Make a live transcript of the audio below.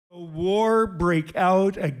war break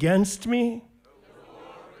out against me,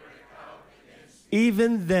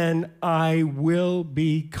 even then I will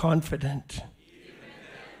be confident.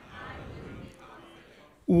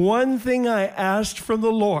 One thing I asked from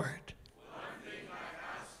the Lord,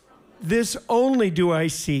 this only do I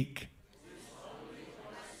seek,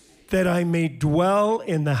 that I may dwell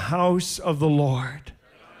in the house of the Lord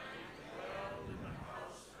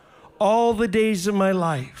all the days of my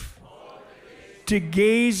life, to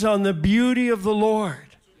gaze on the beauty of the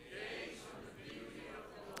Lord,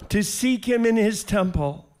 to seek him in his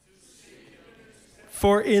temple.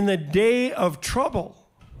 For in the day of trouble,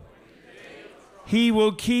 he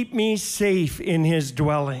will keep me safe in his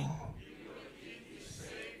dwelling.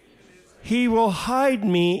 He will hide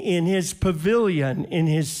me in his pavilion, in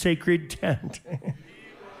his sacred tent.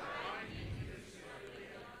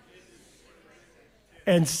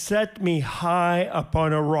 And set me high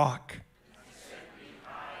upon a rock.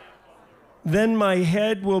 Then my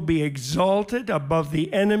head will be exalted above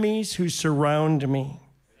the enemies who surround me.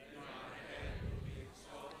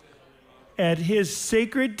 At his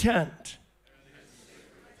sacred tent,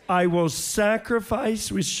 I will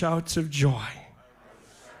sacrifice with shouts of joy.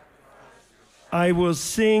 I will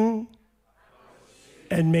sing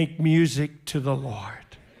and make music to the Lord.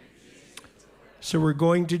 So we're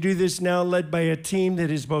going to do this now, led by a team that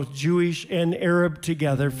is both Jewish and Arab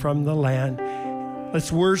together from the land.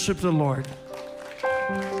 Let's worship the Lord.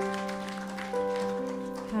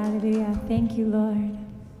 Hallelujah. Thank you, Lord.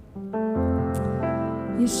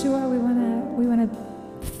 Yeshua, we want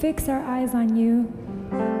to fix our eyes on you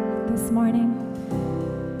this morning.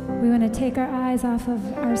 We want to take our eyes off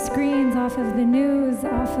of our screens, off of the news,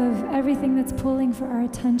 off of everything that's pulling for our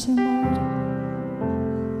attention, Lord.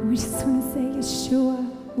 And we just want to say, Yeshua,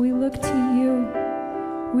 we look to you.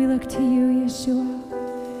 We look to you, Yeshua.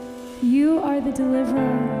 You are the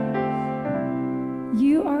deliverer.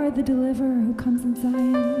 You are the deliverer who comes in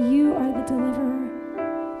Zion. You are the deliverer.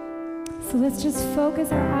 So let's just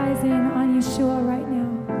focus our eyes in on Yeshua right now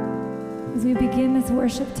as we begin this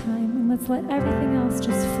worship time. And let's let everything else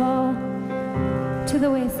just fall to the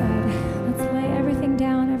wayside. Let's lay everything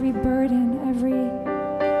down, every burden, every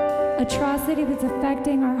atrocity that's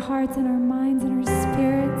affecting our hearts and our minds and our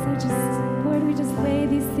spirits. Lord, we just lay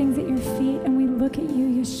these things at your feet and we look at you,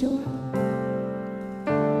 Yeshua.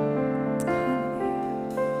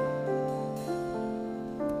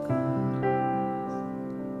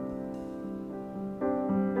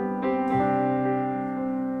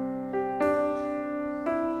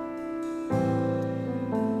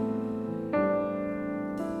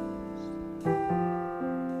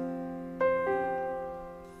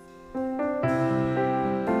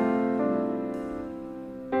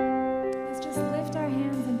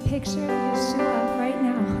 Picture Yeshua right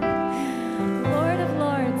now. Lord of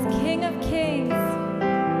Lords, King of Kings.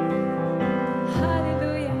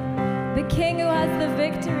 Hallelujah. The King who has the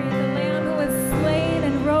victory, the Lamb who was slain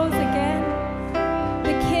and rose again.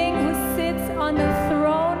 The King who sits on the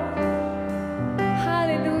throne.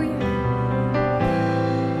 Hallelujah.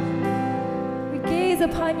 We gaze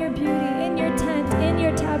upon your beauty in your tent, in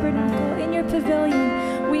your tabernacle, in your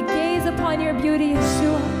pavilion. We gaze upon your beauty,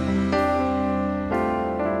 Yeshua.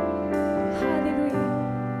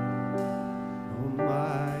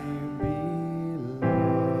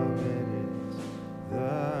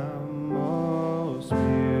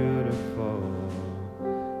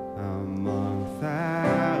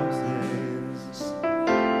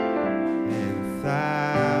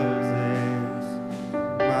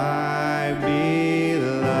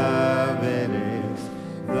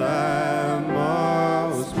 The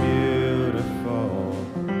most beautiful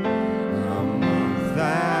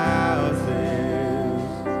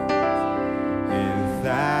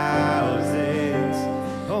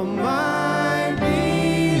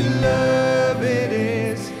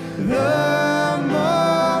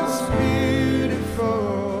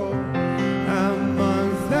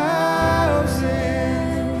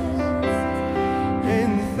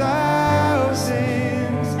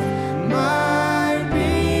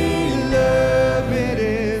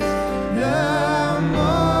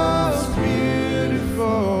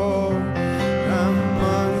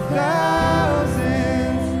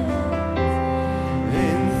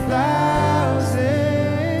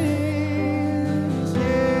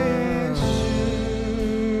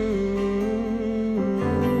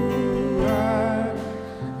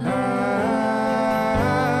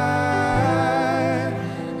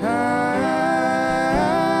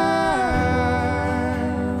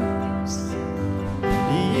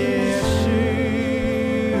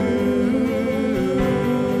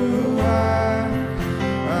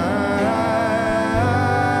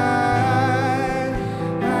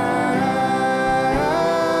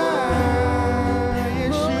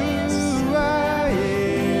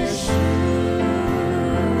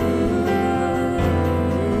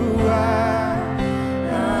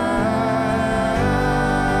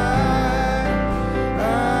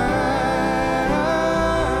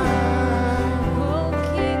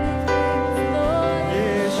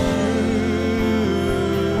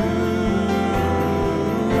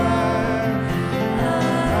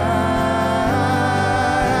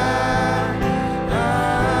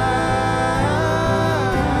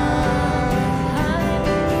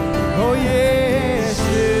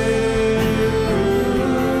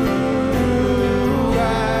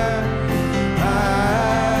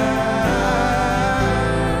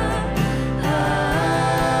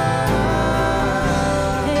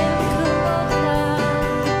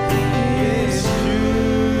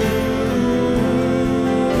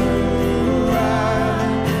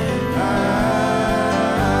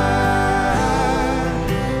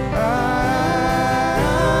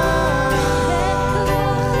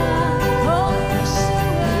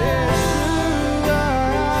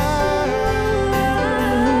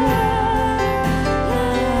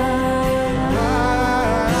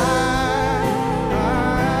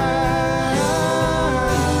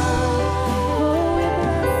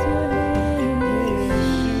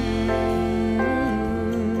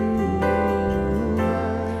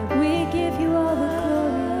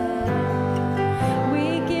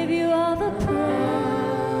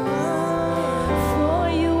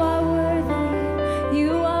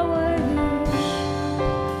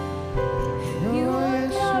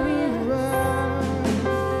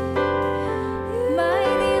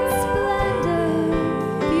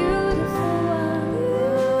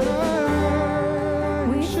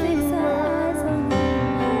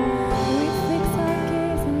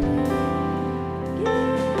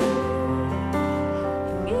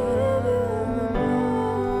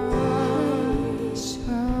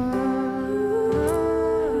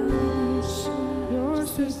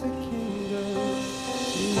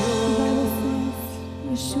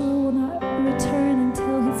will not return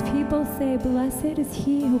until his people say, blessed is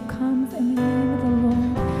he who comes in the name of the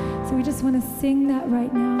Lord. So we just want to sing that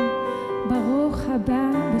right now. Baruch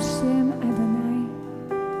haba b'shem Adonai.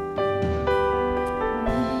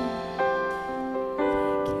 Thank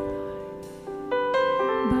you, Lord.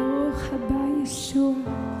 Baruch haba Yeshua.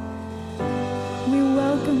 We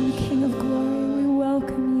welcome the King of Glory. We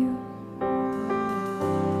welcome you.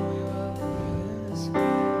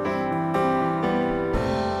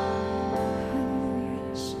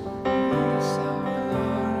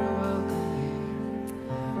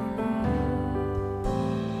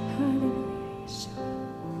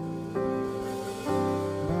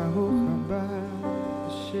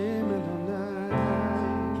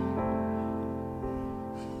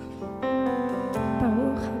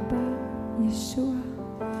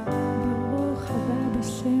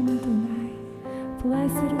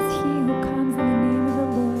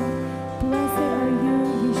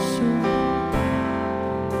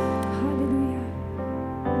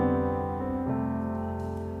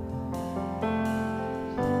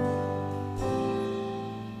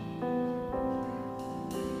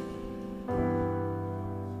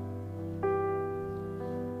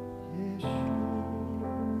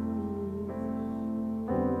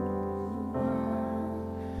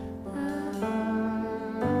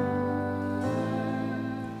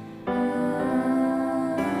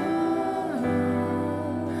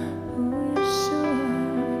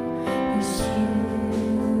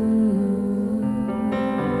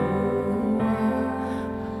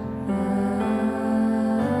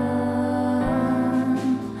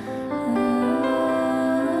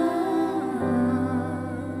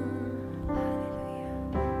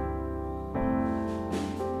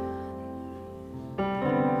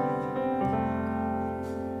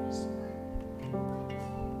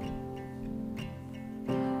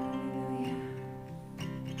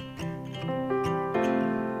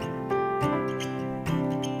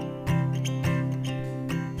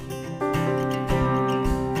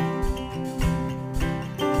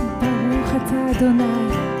 Adonai.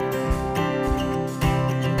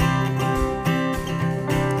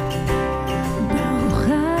 Baruch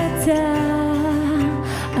atah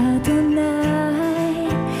Adonai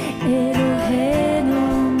Eloheinu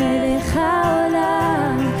melech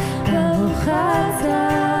haolam. Baruch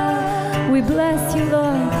atah. We bless you,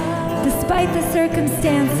 Lord, despite the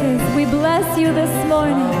circumstances. We bless you this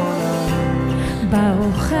morning.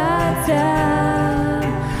 Baruch atah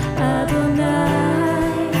Adonai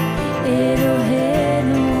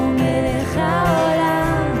Eloheinu melech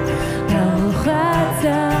haolam. Baruch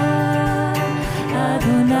atah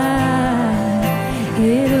Adonai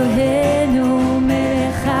Eloheinu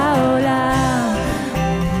melech haolam.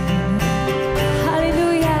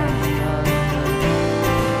 Hallelujah.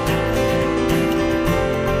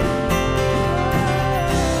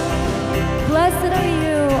 Blessed are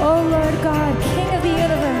you, O Lord God, King of the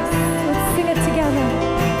universe. Let's sing it together.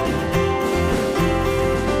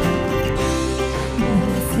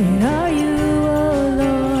 Blessed are you, O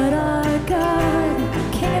Lord our God,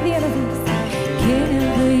 King of the universe, King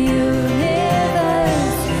of the universe.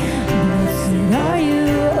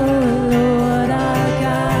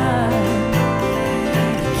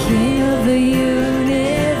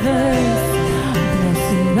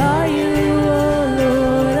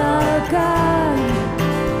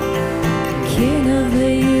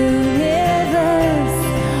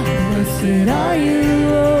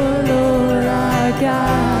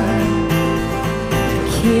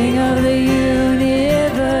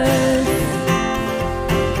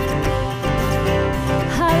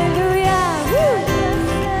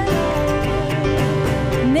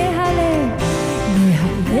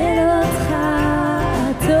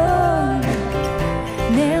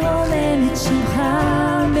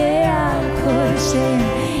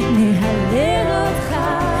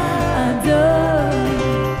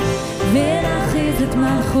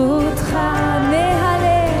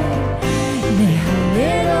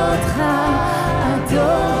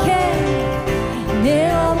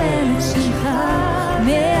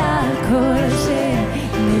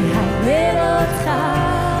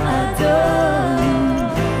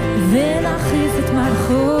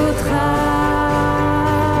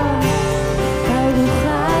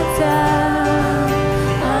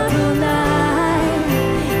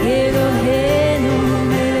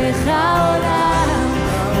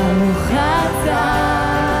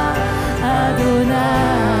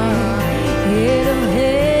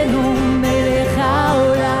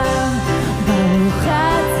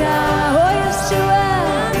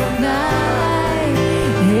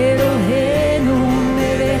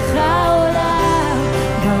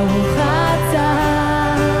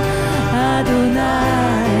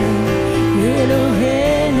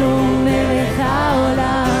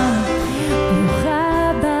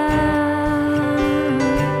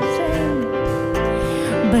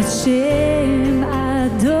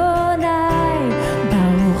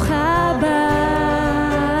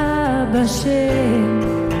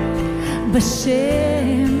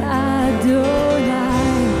 בשם אדוני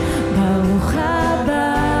ברוך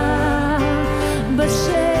הבא,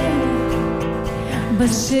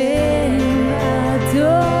 בשם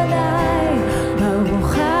אדוני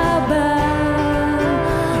ברוך הבא,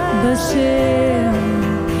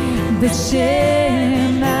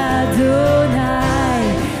 בשם אדוני.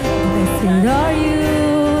 Blessed are you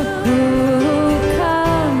who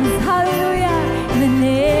comes, hallelujah, in the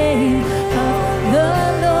name of the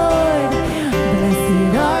Lord.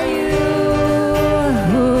 Blessed are you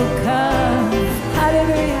who comes,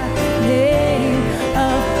 hallelujah, name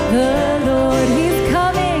of the Lord. He's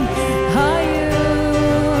coming. Are you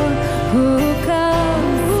who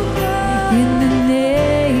comes in the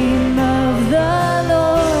name of the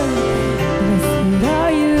Lord? Blessed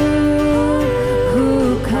are you who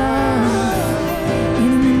comes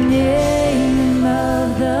in the name of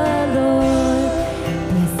the Lord.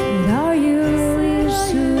 Blessed are you,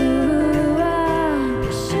 Yeshua,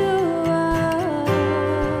 Yeshua.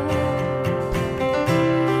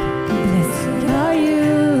 Blessed are you,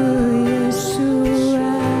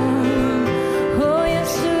 Yeshua, oh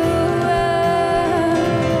Yeshua.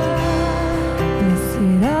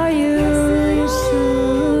 Blessed are you,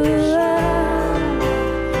 Yeshua.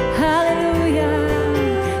 Hallelujah.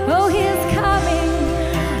 Oh, he is coming.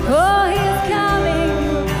 Oh, he is coming.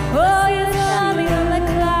 Oh, he is coming on the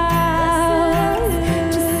clouds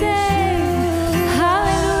to save.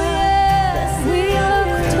 Hallelujah. We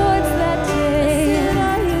look towards that day.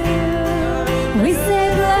 We say,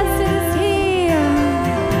 blessed is he.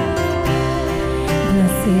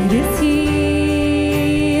 Blessed is he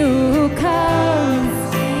who comes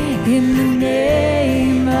in the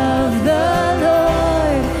name of the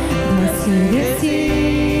Lord. Blessed is he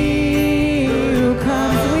who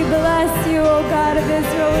comes. We bless you, O God of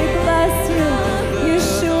Israel. We bless you,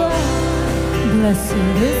 Yeshua.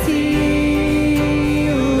 Blessed is he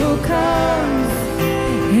who comes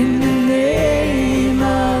in the name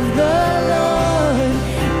of the Lord.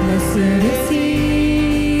 Blessed is he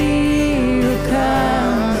who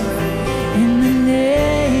comes in the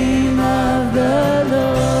name of the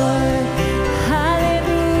Lord.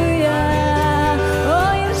 Hallelujah.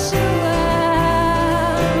 Oh, Yeshua.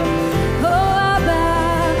 Oh, Abba.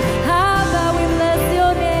 Abba, we bless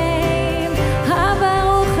your name. Abba,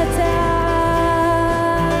 Baruch atah.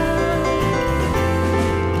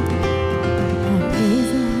 I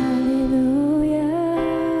praise and hallelujah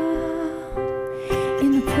in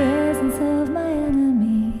the presence of my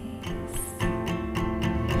enemies.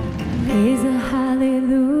 Praise a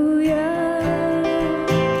hallelujah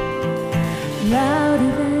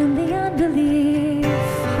louder than the unbelief.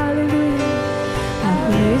 Hallelujah. I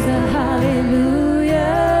praise a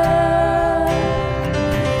hallelujah.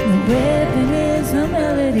 The weapon is a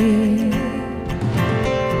melody.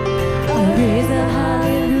 I praise a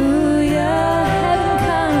hallelujah.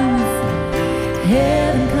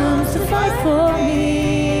 Heaven comes to fight for me.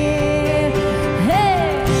 Hey.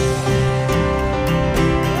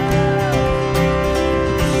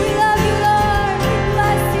 We love you, Lord. We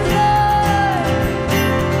bless you, Lord.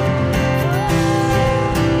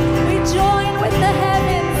 We join with the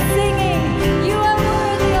heavens singing, you are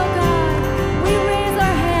worthy, O God. We raise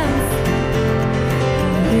our hands.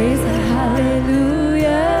 Raise a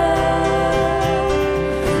hallelujah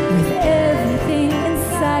with everything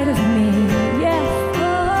inside of me. Yes.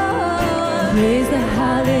 Raise the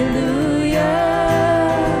hallelujah.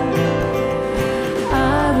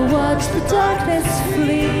 I will watch the darkness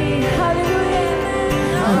flee. Hallelujah.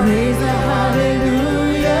 I'll raise the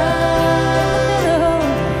hallelujah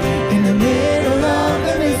in the middle of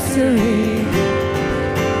the mystery.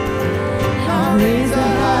 I'll raise the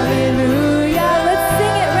hallelujah. Let's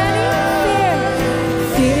sing it. Ready? Fear.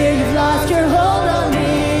 Fear, you've lost your hold on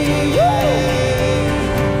me.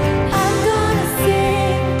 I'm gonna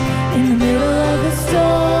sing in the middle of the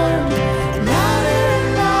storm, louder and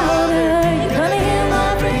louder. You're gonna hear my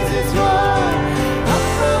praises roar up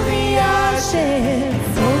from the ashes.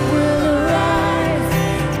 Hope will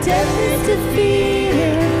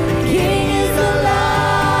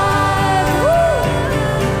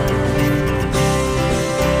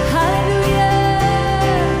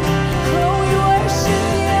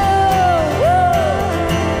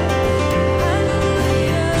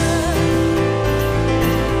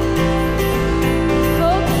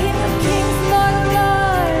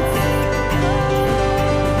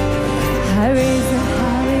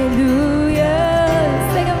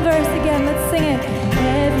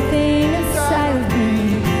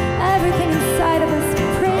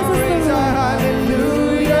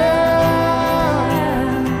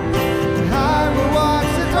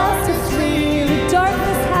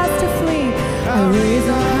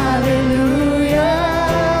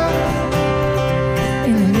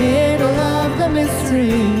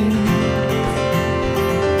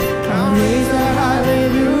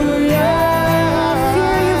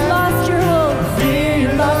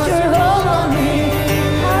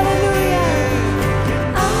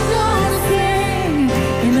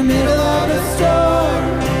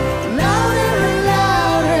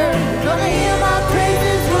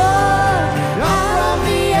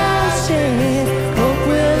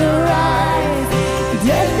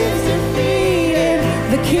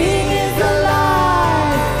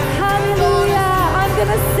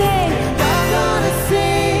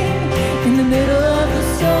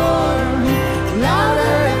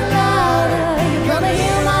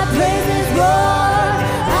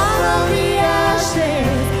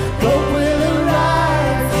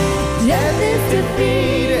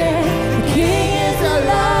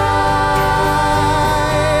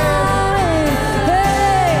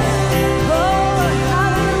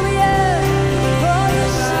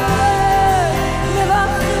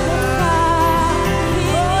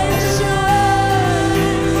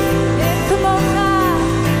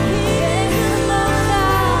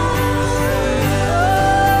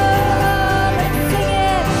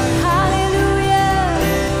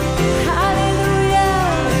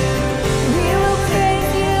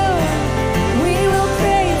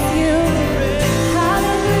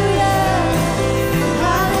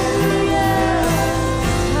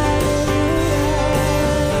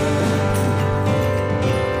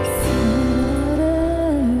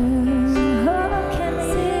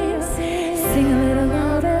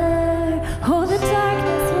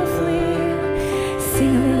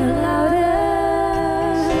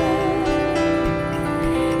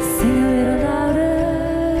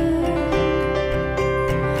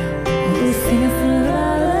Sing a little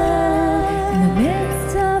louder in the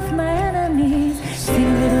midst of my enemies. Sing a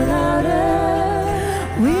little louder.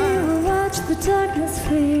 We will watch the darkness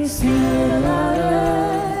flee. Sing a little louder.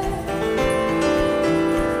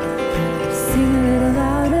 Sing a little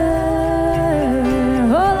louder.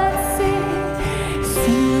 Oh, let's sing.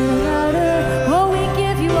 Sing a little louder. Oh, we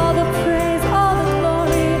give you all the praise, all the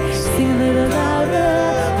glory. Sing a little louder.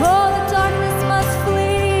 Oh, the darkness must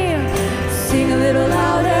flee. Sing a little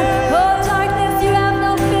louder. Oh, darkness, you have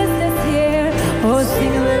no business here. Oh,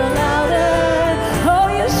 sing a little louder. Oh,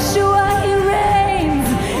 Yeshua, he reigns.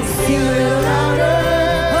 Sing a little louder.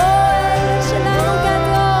 Oh, Shalom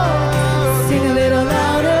Gadol. Sing a little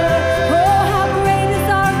louder. Oh, how great is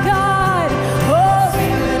our God. Oh,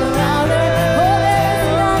 sing a little louder. Oh, there is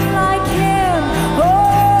none like him. Oh,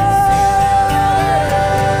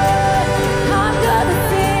 I'm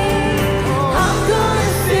gonna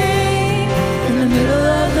sing in the middle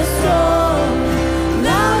of the storm.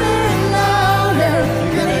 Louder and louder,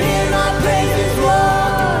 you're gonna hear my praises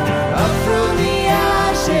roar. Up from the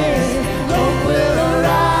ashes, hope will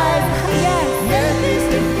arise. Yes, death is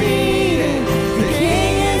defeated, the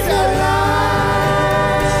King is alive.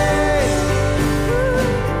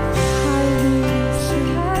 Hallelujah.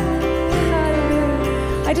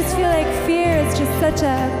 I just feel like fear is just such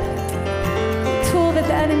a tool that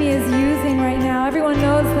the enemy is using right now. Everyone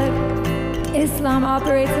knows that Islam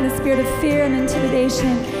operates in a spirit of fear and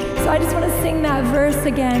intimidation. So I just want to sing that verse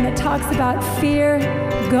again that talks about fear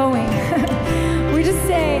going. We just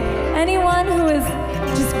say, anyone who is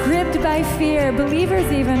just gripped by fear,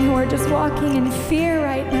 believers even who are just walking in fear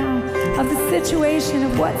right now of the situation,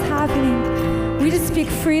 of what's happening, we just speak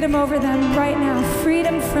freedom over them right now.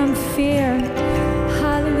 Freedom from fear.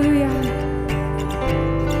 Hallelujah.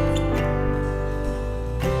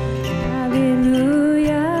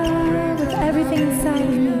 Hallelujah, with everything inside of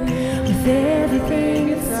me, with everything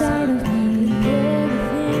inside of me,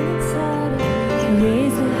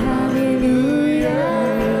 raise a hallelujah,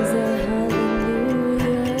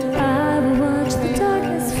 I will watch the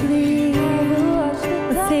darkness flee.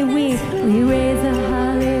 Let's say we raise a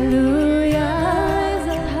hallelujah,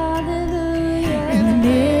 in the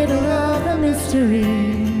middle of the mystery.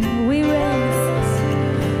 We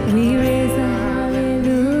raise a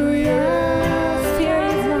hallelujah. Fear,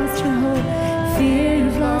 you've lost your hold. Fear,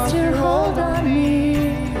 you've lost your hold on me.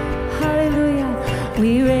 Hallelujah. We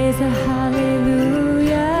raise a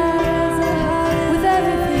hallelujah. With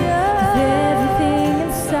everything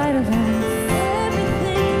inside of us.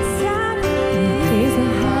 We raise a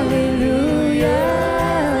hallelujah.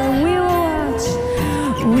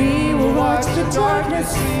 We will watch the darkness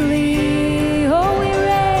flee. Oh, we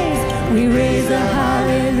raise a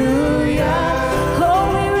hallelujah. Oh,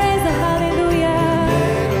 we raise a hallelujah.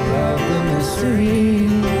 Middle of the mystery.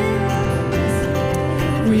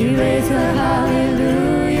 We raise a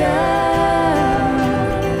hallelujah.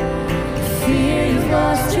 Fear, you've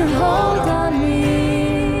lost your hold on me.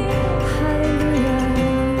 Hallelujah.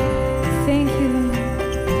 Thank you, Lord.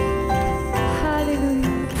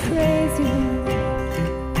 Hallelujah. Praise you, Lord.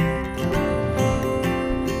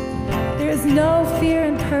 There is no fear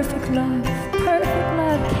in perfect love. Perfect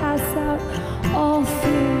love casts out all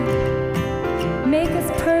fear. Make us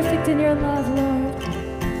perfect in your love, Lord.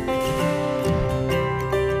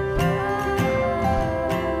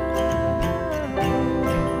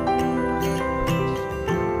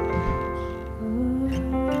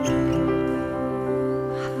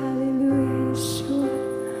 Hallelujah, Yeshua.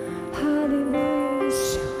 Hallelujah,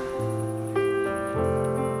 Yeshua.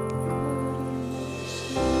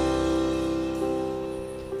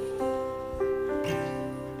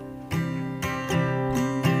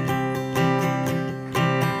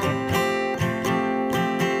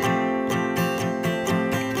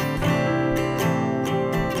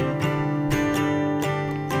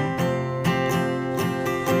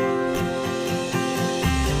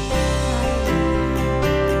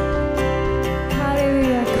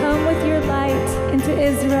 Hallelujah. Come with your light into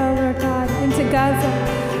Israel, Lord God, into Gaza.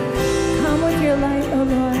 Come with your light, O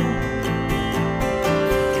Lord.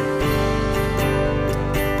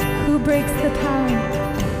 Who breaks the power?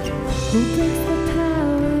 Who breaks the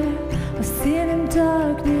power of sin and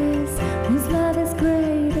darkness? Whose love is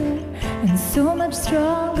greater and so much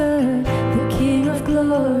stronger? The King of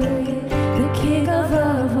glory, the King of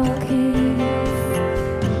all kings.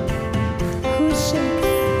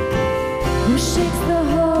 Who shakes the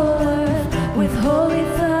whole earth with holy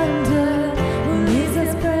thunder? Who leaves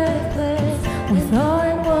us breathless with awe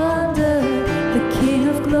and wonder? The King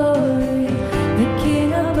of glory, the King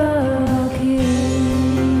above all kings.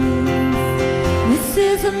 This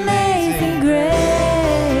is amazing grace.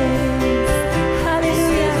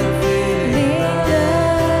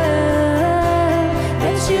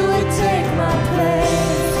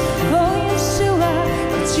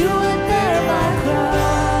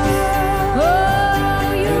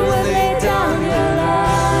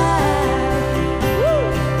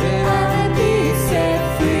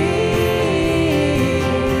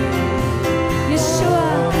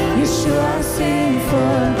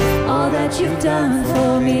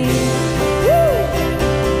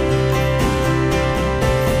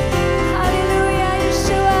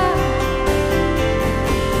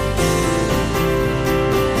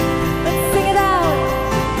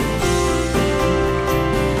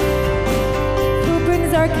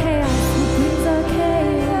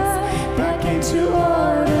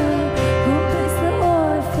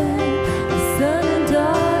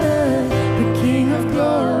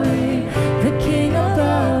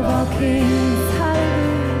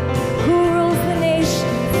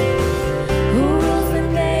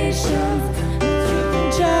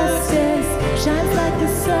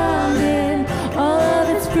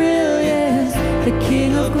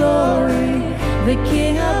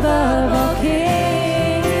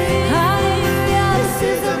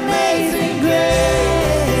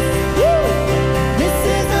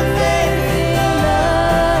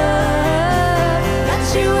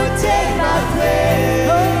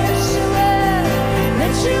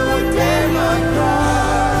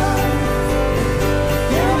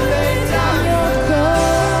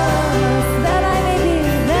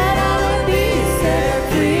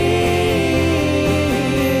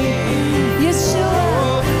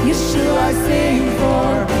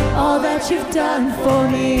 that you've done for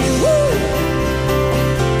me. Woo!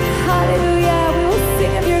 Hallelujah. We will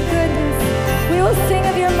sing of your goodness. We will sing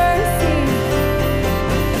of your mercy.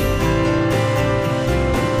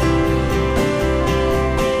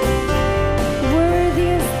 Worthy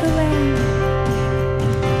is the Lamb.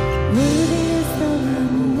 Worthy is the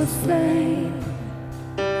Lamb who was slain.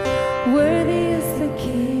 Worthy is the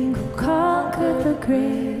King who conquered the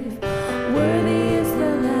grave. Worthy is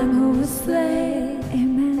the Lamb who was slain.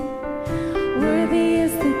 Amen. Worthy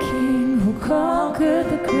is the King who conquered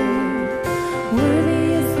the grave. Worthy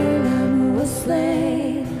is the Lamb who was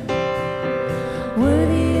slain.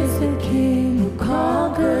 Worthy is the King who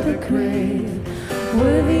conquered the grave.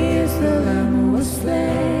 Worthy is the Lamb who was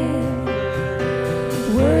slain.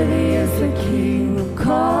 Worthy is the King who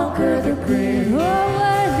conquered the grave. Oh,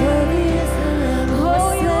 worthy is the Lamb who was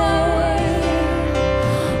slain.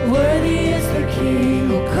 Worthy is the King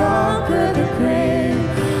who conquered the grave.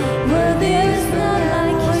 Worthy is the Lamb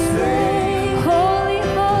who was slain. Holy,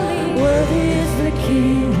 holy. Worthy is the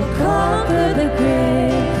King who conquered the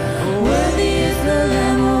grave. Worthy is the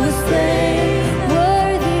Lamb who was slain.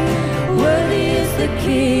 Worthy, worthy is the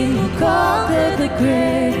King who conquered the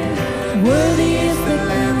grave. Worthy is the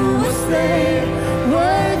Lamb who was slain.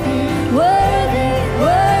 Worthy, worthy,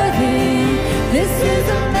 worthy. This is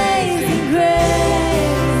amazing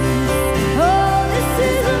grace. Oh, this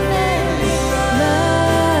is amazing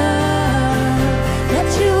love. That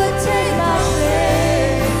you would take my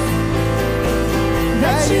place.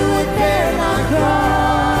 That you would bear my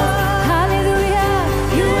cross. Hallelujah.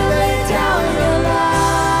 You would lay down your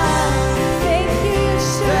life. Thank you,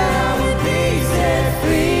 Yeshua. That I would be set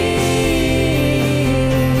free.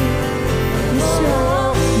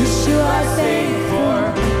 Yeshua, I thank you for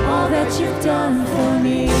all that you've done for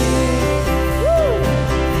me. Woo!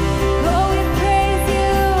 Oh, we praise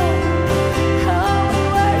you. Oh, we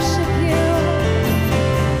worship you.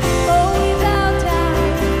 Oh, we bow down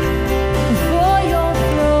before your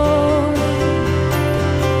throne.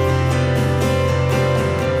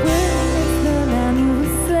 Worthy is the Lamb who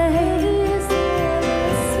was slain.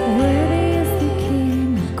 Worthy is the King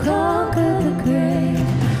who conquered the grave.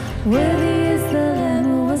 Worthy is the Lamb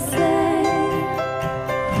who was slain.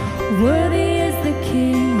 Worthy is the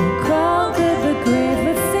King who conquered the grave.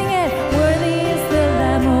 Let's sing it. Worthy is the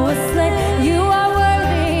Lamb who was slain. You are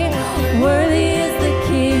worthy. Worthy is the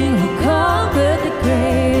King who conquered the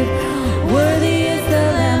grave. Worthy is the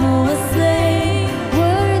Lamb who was slain.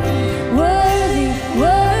 Worthy, worthy,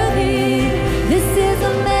 worthy. This is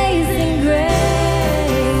amazing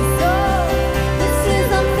grace. Oh, this is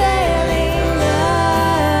unfailing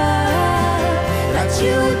love. That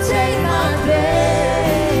you would take my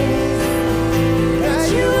place. That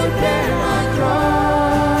you would bear my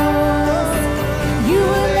cross. You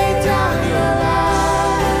would lay down your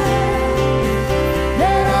life.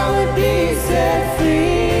 That I would be set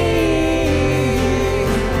free.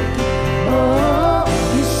 Oh,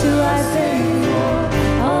 Yeshua, I thank you for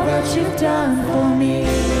all that you've done for me.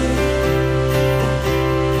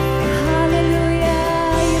 Hallelujah,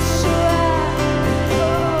 Yeshua.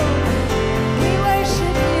 Oh, we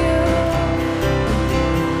worship you.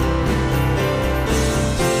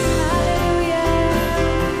 Hallelujah.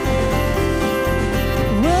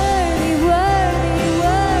 Worthy, worthy,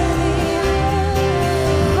 worthy.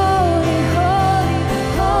 Holy, holy,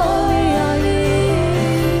 holy are you.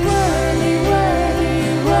 Worthy, worthy,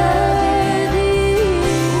 worthy.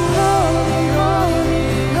 Holy, holy,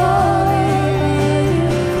 holy are you.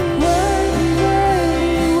 Worthy,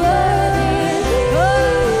 worthy, worthy.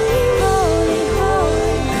 Holy,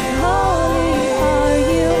 holy, holy are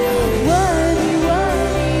you. Worthy,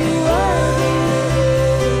 worthy, worthy.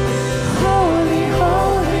 Holy,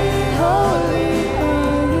 holy, holy are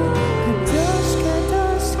you. Kadosh,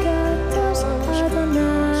 kadosh, kadosh,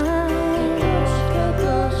 Adonai. Kadosh,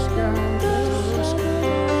 kadosh, kadosh,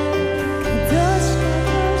 kadosh,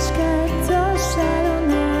 kadosh,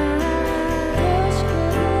 Adonai.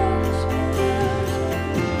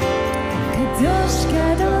 Kadosh,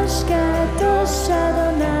 kadosh, kadosh,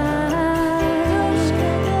 Adonai.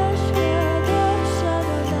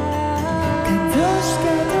 Kadosh,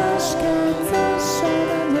 kadosh, kadosh,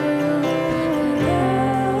 Adonai.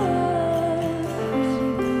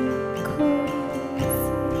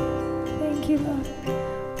 Thank you, Lord.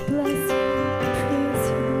 Bless you. Praise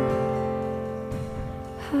you.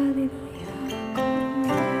 Hallelujah.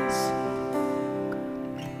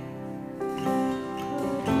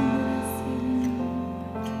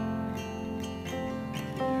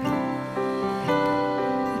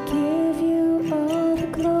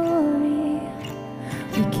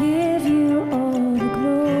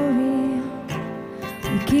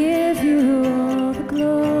 give you all the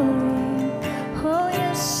glory. Oh,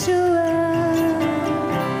 Yeshua,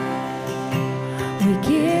 we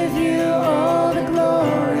give you all the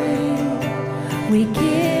glory. We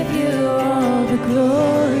give you all the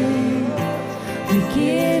glory. We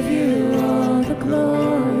give you all the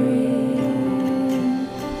glory.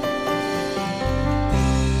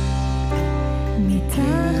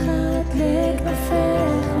 מתחת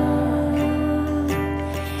לכנפיך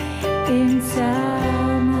אמצא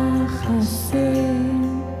מחסה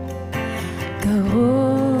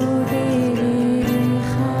קרוב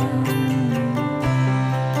אליך.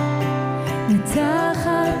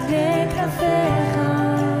 מתחת לכנפיך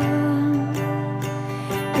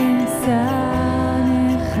אמצא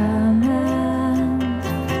נחמה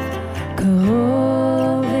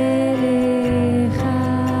קרוב אליך.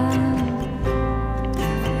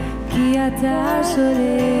 כי אתה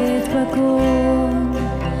שולט בכל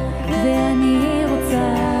ואני רוצה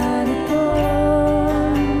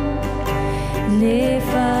ליפול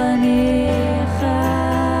לפניך.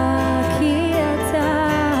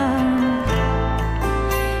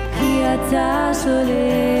 כי אתה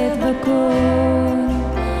שולט בכל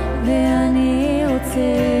ואני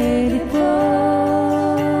רוצה ליפול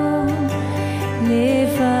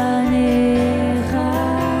לפניך.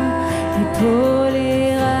 ליפול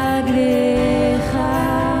לרגליך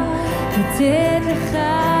לתת לך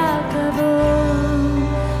כבוד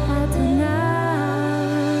אדוני.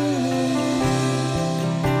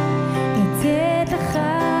 לתת לך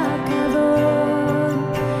כבוד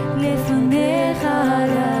לפניך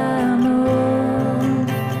לעמוד.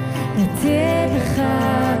 לתת לך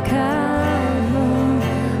כבוד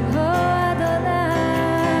או אדוני.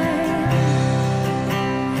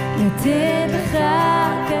 לתת לך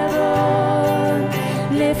כבוד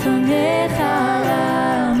לפניך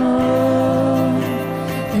לעמוד.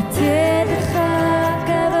 לתת לך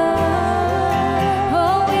כבוד. Oh,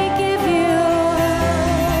 we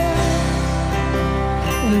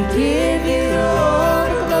give you all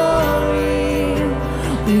the glory.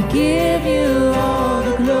 We give you all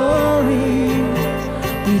the glory.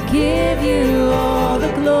 We give you all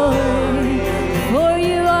the glory. For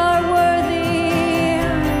you are worthy.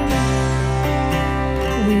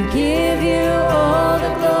 We give you all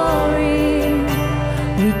the glory.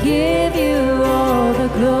 We give you all the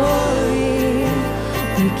glory.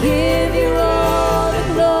 We give you all the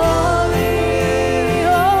glory.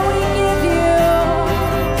 Oh, we give you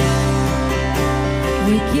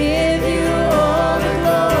all the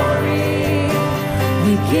glory.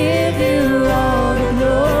 We give you all the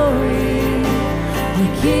glory. We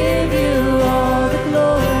give you all the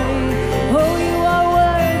glory. Oh, you are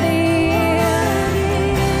worthy.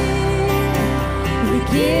 We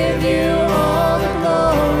give you all the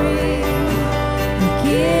glory. We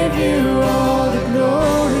give you all the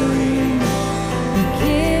glory. We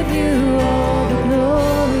give you all the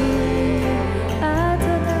glory.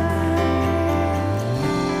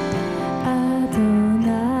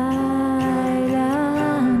 Adonai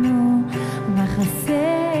lanu מחסה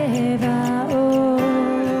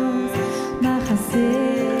ועוז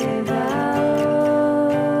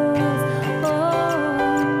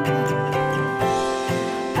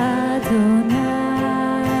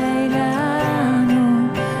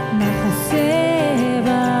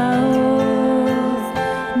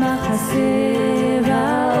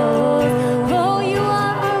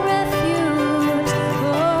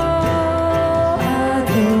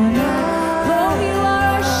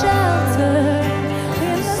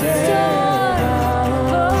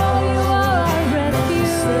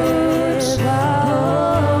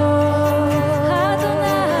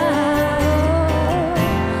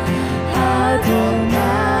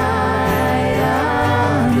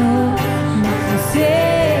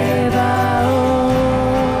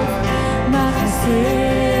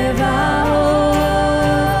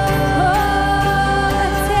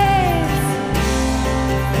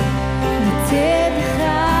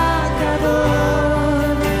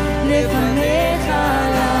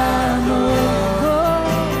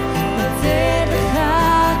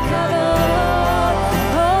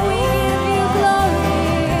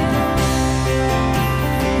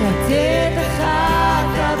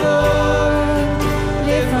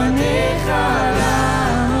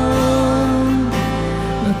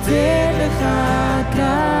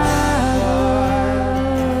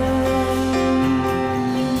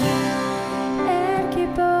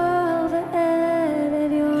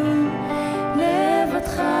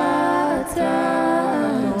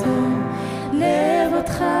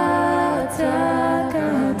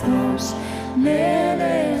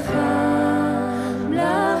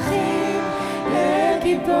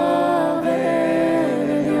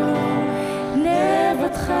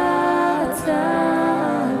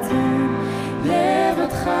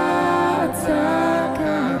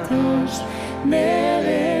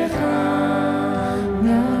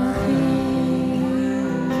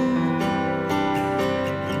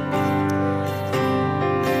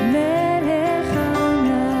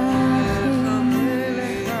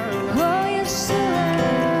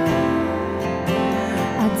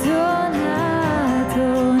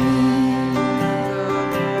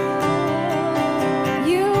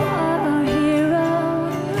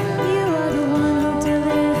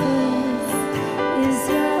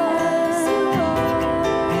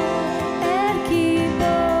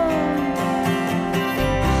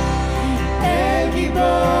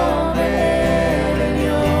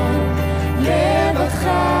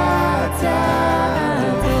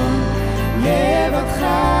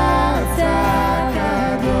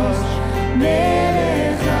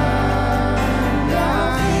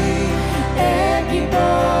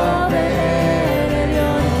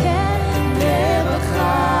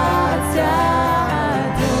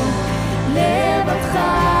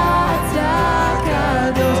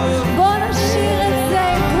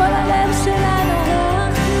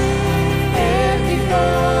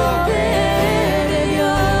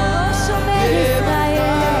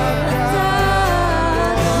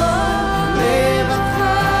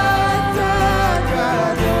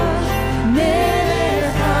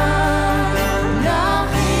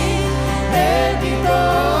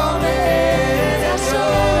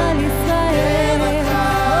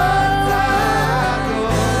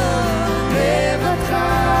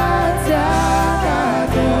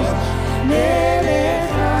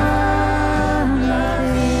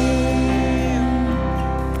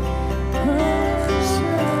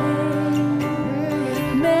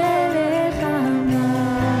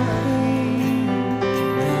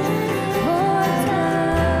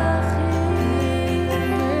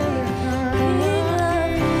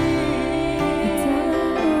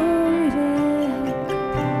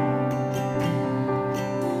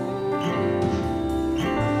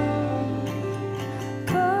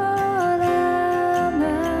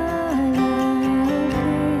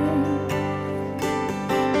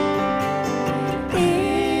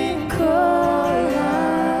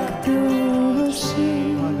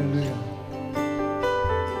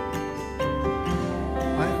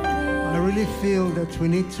really feel that we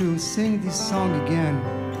need to sing this song again.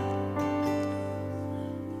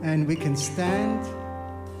 And we can stand,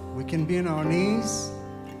 we can be on our knees.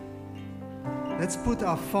 Let's put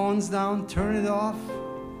our phones down, turn it off,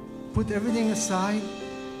 put everything aside,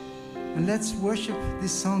 and let's worship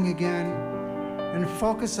this song again and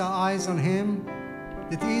focus our eyes on Him,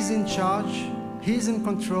 that He's in charge, He's in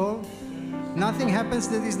control. Nothing happens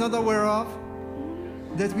that He's not aware of,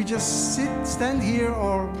 that we just stand here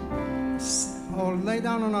or lay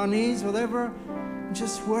down on our knees, whatever, and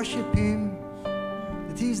just worship Him,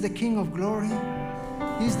 that He's the King of glory,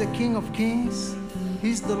 He's the King of kings,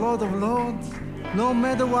 He's the Lord of lords. No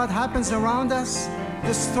matter what happens around us,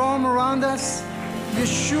 the storm around us,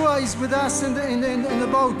 Yeshua is with us in the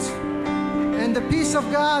boat. And the peace of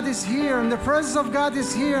God is here, and the presence of God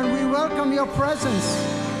is here, and we welcome your presence.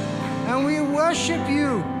 And we worship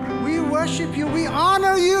you. We worship you. We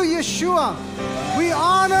honor you, Yeshua. We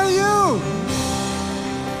honor you.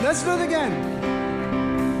 Let's do it again.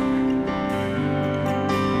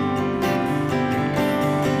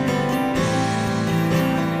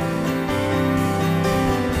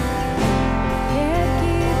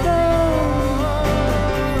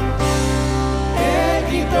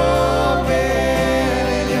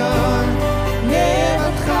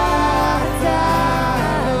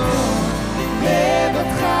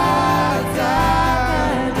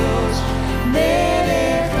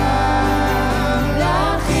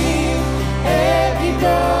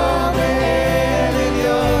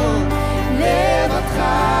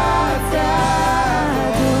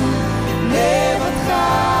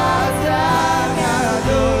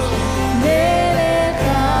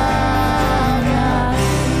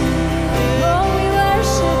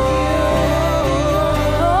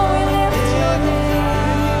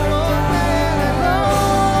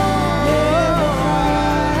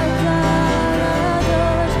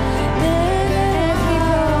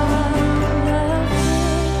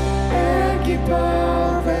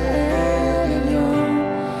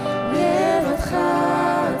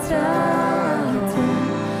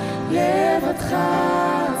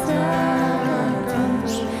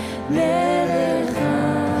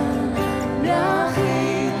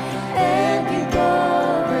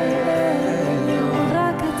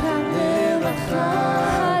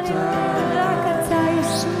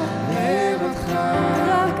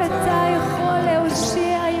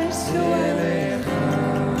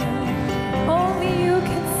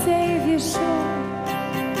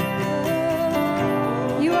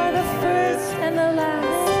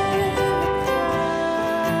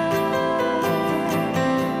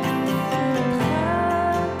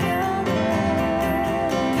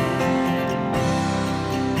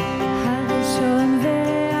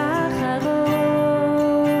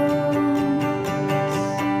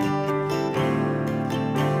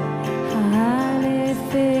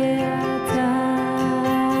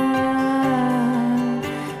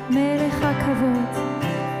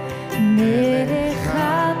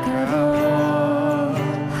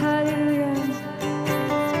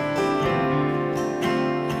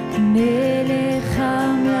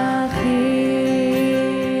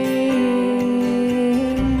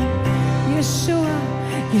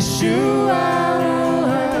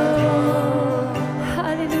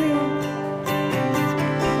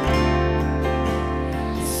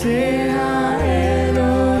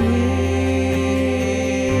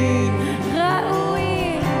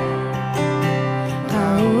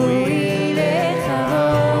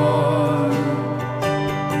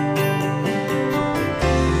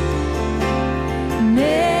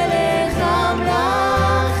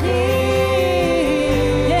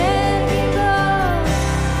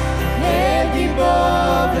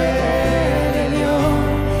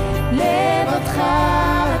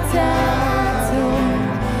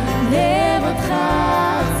 Yeah.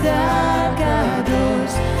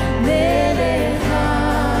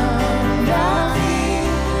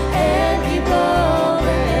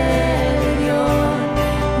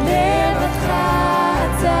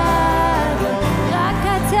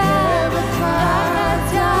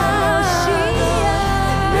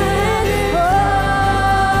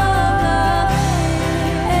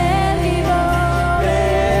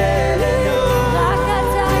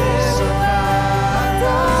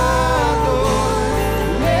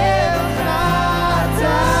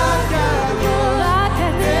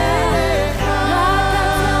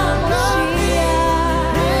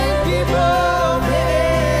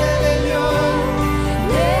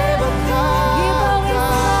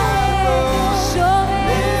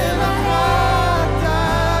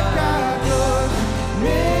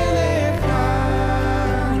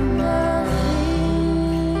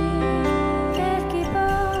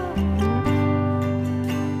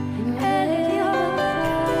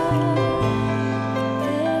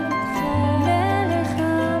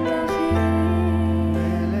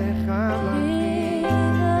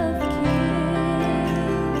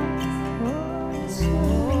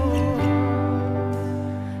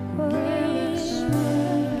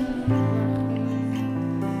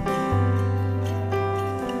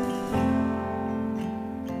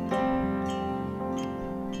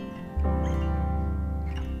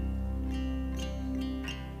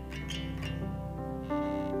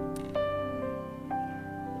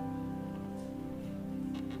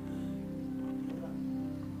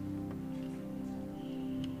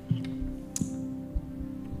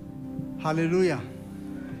 Hallelujah.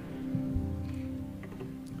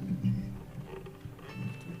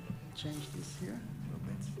 Change this here a little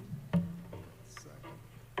bit.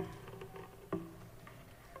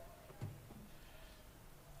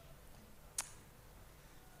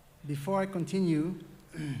 Before I continue,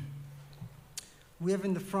 we have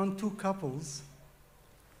in the front two couples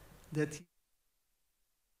that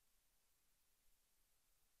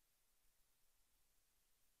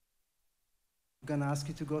I'm going to ask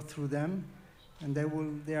you to go through them, and they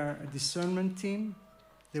are a discernment team.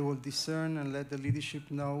 They will discern and let the leadership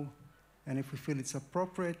know, and if we feel it's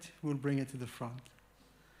appropriate, we'll bring it to the front.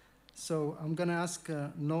 So I'm going to ask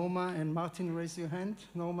Norma and Martin, raise your hand.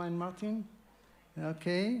 Norma and Martin.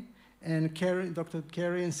 Okay. And Dr.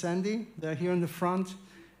 Carrie and Sandy, they're here in the front.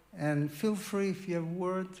 And feel free, if you have a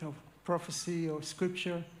word of prophecy or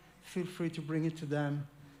scripture, feel free to bring it to them.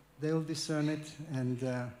 They'll discern it and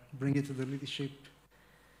bring it to the leadership.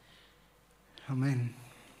 Amen.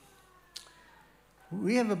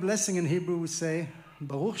 We have a blessing in Hebrew, we say,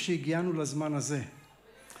 Baruch she'higianu lazman hazeh,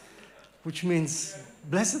 which means,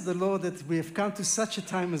 blessed the Lord that we have come to such a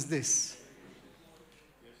time as this.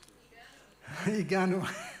 Higanu.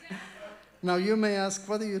 Now you may ask,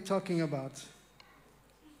 what are you talking about?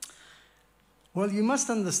 Well, you must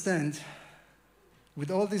understand,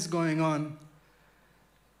 with all this going on,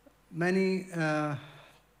 many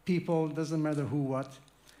people, doesn't matter who, what,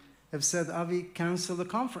 have said, Avi, cancel the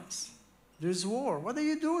conference. There's war. What are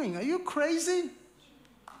you doing? Are you crazy?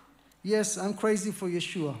 Yes, I'm crazy for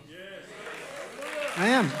Yeshua. Yes. I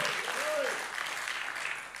am.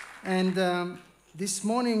 And this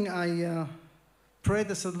morning I prayed.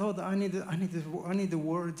 I said, Lord, I need a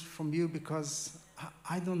word from you because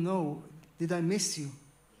I don't know. Did I miss you?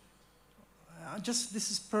 This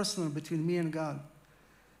is personal between me and God.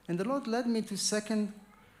 And the Lord led me to 2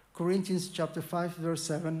 Corinthians chapter 5, verse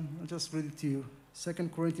 7. I'll just read it to you. 2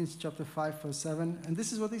 Corinthians chapter 5, verse 7. And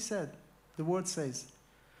this is what he said. The word says,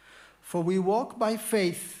 for we walk by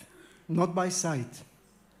faith, not by sight.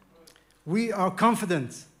 We are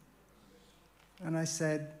confident. And I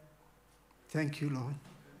said, thank you, Lord.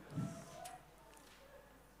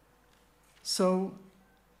 So,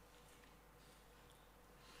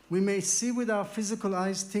 we may see with our physical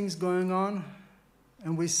eyes things going on,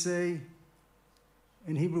 and we say,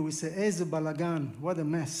 in Hebrew we say, Eze balagan, what a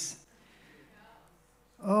mess.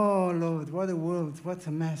 Oh, Lord, what a world, what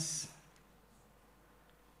a mess.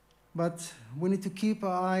 But we need to keep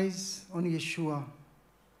our eyes on Yeshua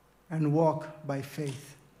and walk by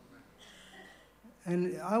faith.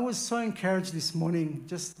 And I was so encouraged this morning,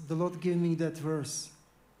 just the Lord gave me that verse.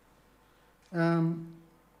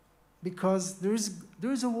 Because there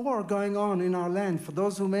is a war going on in our land. For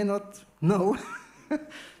those who may not know,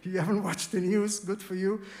 you haven't watched the news, good for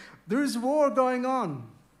you. There is war going on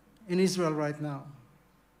in Israel right now.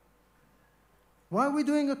 Why are we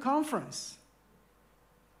doing a conference?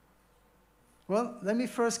 Well, let me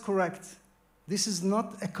first correct. This is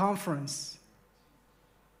not a conference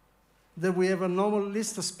that we have a normal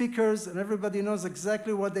list of speakers and everybody knows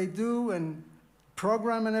exactly what they do and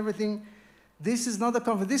program and everything. This is not a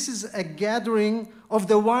conference. This is a gathering of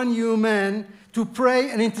the one you man to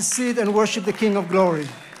pray and intercede and worship the King of Glory.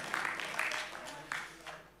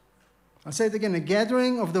 I'll say it again. A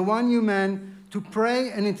gathering of the one you man to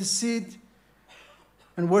pray and intercede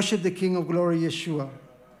and worship the King of Glory, Yeshua.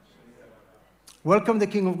 Welcome the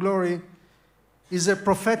King of Glory is a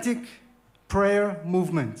prophetic prayer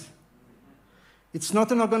movement. It's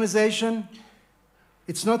not an organization.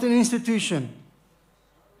 It's not an institution.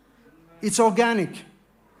 It's organic.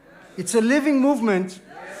 It's a living movement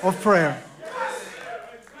of prayer.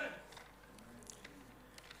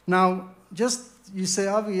 Now, just you say,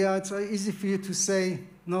 Avi, yeah, it's easy for you to say,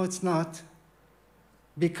 no, it's not.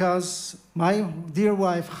 Because my dear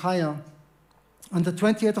wife, Chaya, on the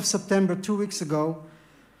 20th of September, 2 weeks ago,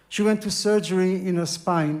 she went to surgery in her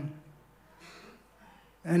spine,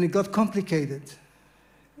 and it got complicated.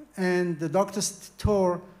 And the doctors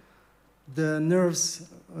tore the nerves,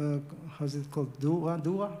 how's it called,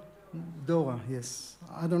 Dora, yes.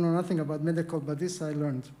 I don't know nothing about medical, but this I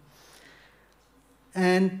learned.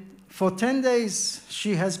 And for 10 days,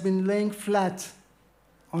 she has been laying flat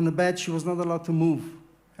on the bed. She was not allowed to move.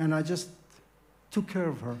 And I just took care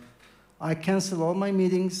of her. I canceled all my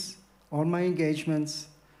meetings, all my engagements,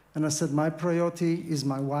 and I said, my priority is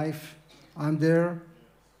my wife. I'm there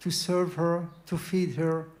to serve her, to feed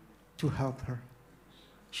her, to help her.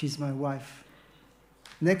 She's my wife.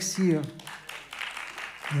 Next year,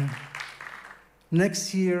 I'm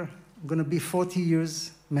going to be 40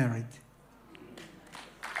 years married.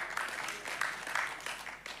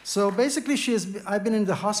 So basically, I've been in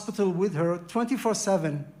the hospital with her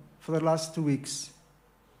 24/7 for the last 2 weeks.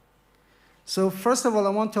 So first of all, I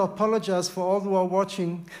want to apologize for all who are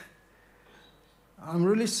watching. I'm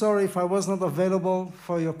really sorry if I was not available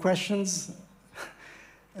for your questions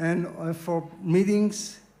and for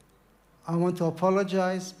meetings. I want to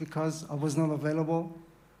apologize because I was not available.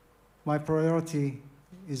 My priority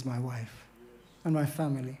is my wife and my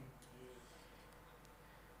family.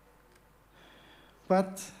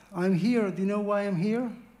 But I'm here. Do you know why I'm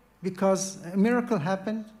here? Because a miracle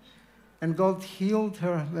happened and God healed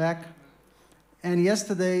her back. And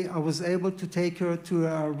yesterday I was able to take her to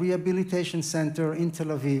a rehabilitation center in Tel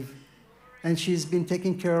Aviv. And she's been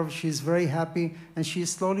taken care of. She's very happy. And she's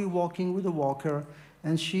slowly walking with a walker.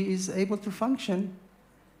 And she is able to function.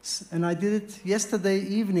 And I did it yesterday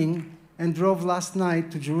evening and drove last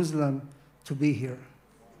night to Jerusalem to be here.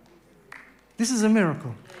 This is a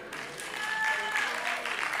miracle.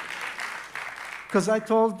 Because I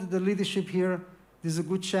told the leadership here, there's a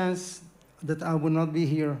good chance that I will not be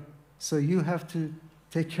here. So you have to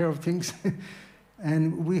take care of things.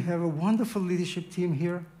 And we have a wonderful leadership team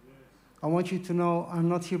here. I want you to know I'm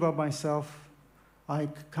not here by myself.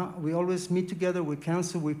 We always meet together, we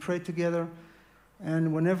counsel, we pray together.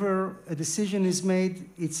 And whenever a decision is made,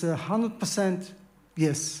 it's 100%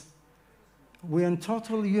 yes. We're in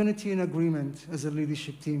total unity and agreement as a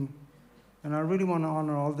leadership team. And I really want to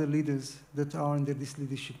honor all the leaders that are in this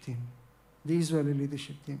leadership team, the Israeli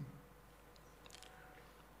leadership team.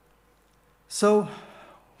 So,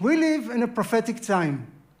 we live in a prophetic time.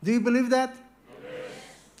 Do you believe that? Yes.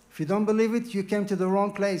 If you don't believe it, you came to the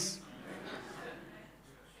wrong place.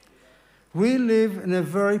 We live in a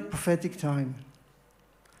very prophetic time.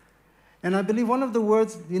 And I believe one of the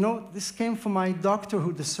words, this came from my doctor,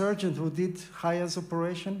 the surgeon who did Chaya's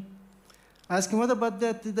operation. I asked him, what about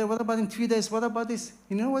that? What about in 3 days? What about this?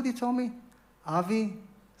 You know what he told me? Avi,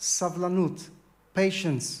 savlanut,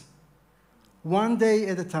 patience. 1 day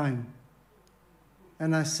at a time.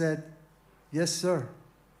 And I said, yes, sir.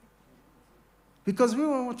 Because we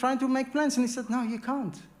were trying to make plans, and he said, no, you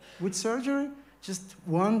can't. With surgery, just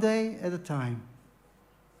 1 day at a time.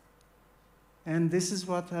 And this is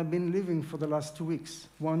what I've been living for the last 2 weeks,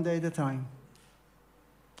 1 day at a time.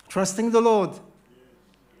 Trusting the Lord.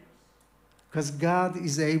 Because God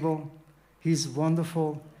is able, He's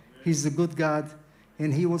wonderful, He's a good God,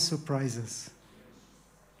 and He will surprise us.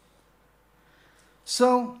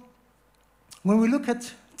 So, when we look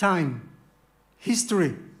at time,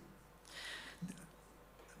 history,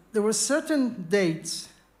 there were certain dates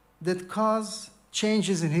that cause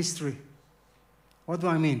changes in history. What do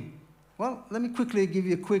I mean? Well, let me quickly give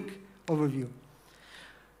you a quick overview.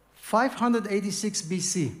 586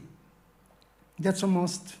 BC. That's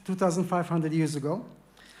almost 2,500 years ago.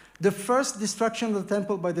 The first destruction of the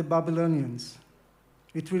temple by the Babylonians.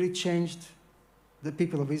 It really changed the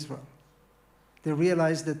people of Israel. They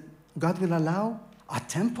realized that God will allow a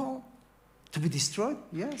temple to be destroyed?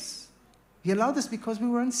 Yes. He allowed us because we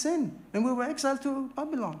were in sin and we were exiled to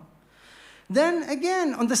Babylon. Then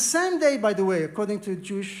again, on the same day, by the way, according to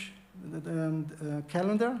Jewish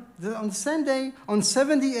calendar, on the same day, on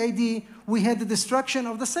 70 AD, we had the destruction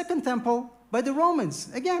of the second temple by the Romans,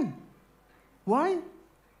 again. Why?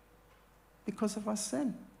 Because of our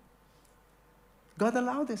sin. God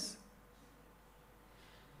allowed this.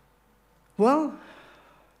 Well,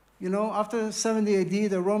 after 70 AD,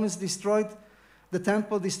 the Romans destroyed the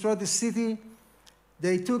temple, destroyed the city.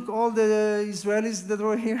 They took all the Israelis that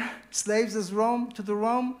were here, slaves to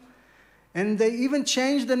Rome, and they even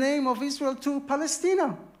changed the name of Israel to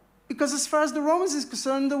Palestina. Because as far as the Romans is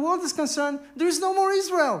concerned, the world is concerned, there is no more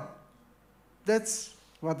Israel. That's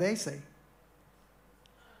what they say.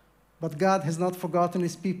 But God has not forgotten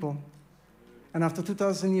His people. And after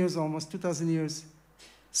 2,000 years, almost 2,000 years,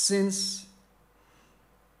 since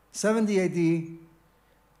 70 AD,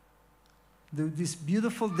 this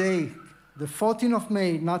beautiful day, the 14th of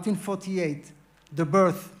May, 1948, the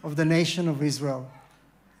birth of the nation of Israel.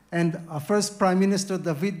 And our first Prime Minister,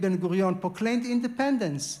 David Ben-Gurion, proclaimed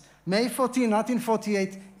independence, May 14,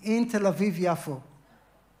 1948, in Tel Aviv, Yafo,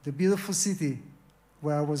 the beautiful city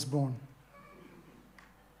where I was born.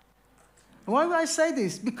 Why do I say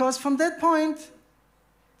this? Because from that point,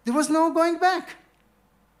 there was no going back.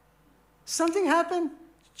 Something happened,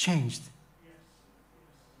 changed.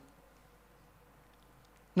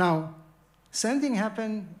 Now, same thing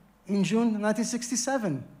happened in June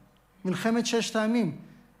 1967, Milchemet Shesh Ta'amim,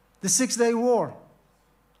 the Six-Day War.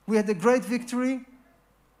 We had a great victory,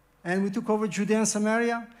 and we took over Judea and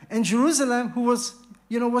Samaria, and Jerusalem, who was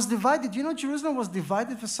was divided. Jerusalem was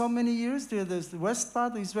divided for so many years. There's the west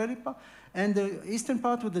part, the Israeli part, and the eastern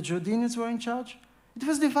part where the Jordanians were in charge. It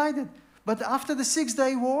was divided. But after the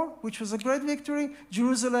Six-Day War, which was a great victory,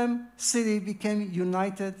 Jerusalem city became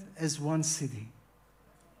united as one city.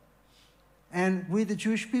 And we, the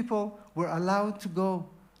Jewish people, were allowed to go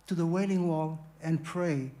to the Wailing Wall and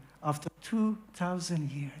pray after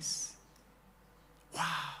 2,000 years. Wow.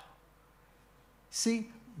 See,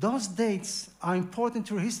 those dates are important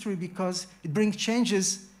to history because it brings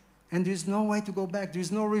changes and there's no way to go back.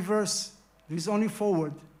 There's no reverse. There's only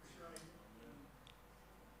forward.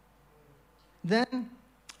 Then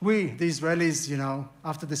we, the Israelis,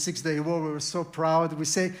 after the Six-Day War, we were so proud. We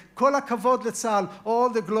say, Kol hakavod letzahal, all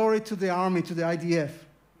the glory to the army, to the IDF.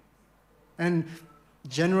 And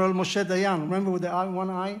General Moshe Dayan, remember with the one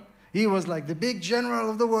eye? He was like the big general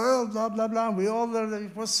of the world, blah, blah, blah. We all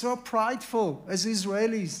were so prideful as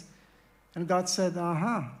Israelis. And God said,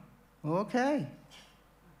 okay.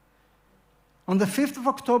 On the 5th of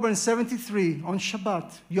October in 73, on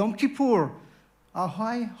Shabbat, Yom Kippur, our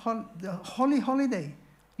holy holiday,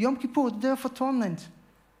 Yom Kippur, the Day of Atonement,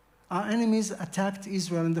 our enemies attacked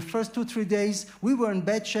Israel. In the first 2-3 days, we were in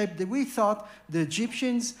bad shape. We thought the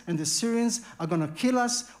Egyptians and the Syrians are going to kill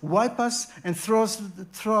us, wipe us, and throw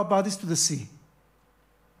our bodies to the sea.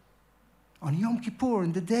 On Yom Kippur,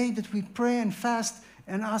 in the day that we pray and fast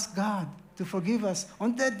and ask God to forgive us,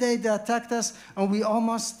 on that day they attacked us and we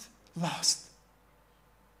almost lost.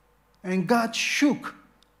 And God shook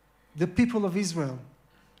the people of Israel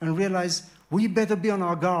and realized we better be on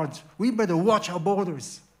our guard. We better watch our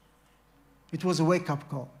borders. It was a wake-up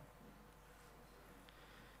call.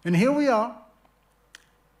 And here we are,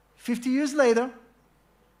 50 years later,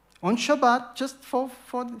 on Shabbat, just four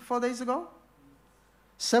days ago,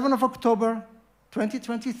 7th of October,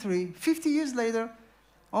 2023, 50 years later,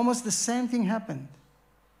 almost the same thing happened.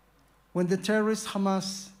 When the terrorist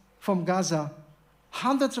Hamas from Gaza,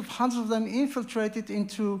 hundreds of them infiltrated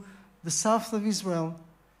into the south of Israel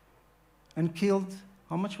and killed,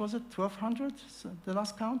 how much was it? 1,200? The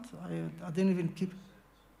last count? I didn't even keep.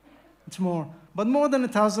 It's more. But more than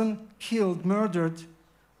 1,000 killed, murdered,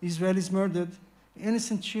 Israelis murdered,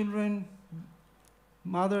 innocent children,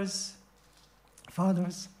 mothers,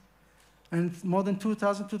 fathers, and more than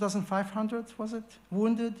 2,000, 2,500, was it?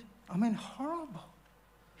 Wounded. I mean, horrible.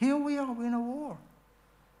 Here we are, we're in a war.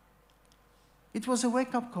 It was a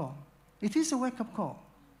wake-up call. It is a wake-up call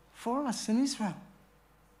for us in Israel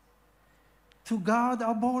to guard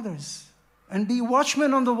our borders and be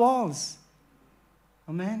watchmen on the walls.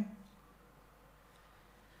 Amen?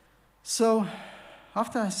 So,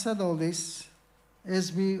 after I said all this,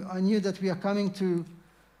 I knew that we are coming to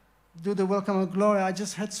do the Welcome of Glory, I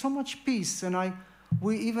just had so much peace. And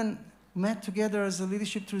we even met together as a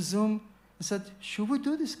leadership through Zoom and said, should we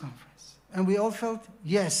do this conference? And we all felt,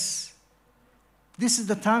 yes. This is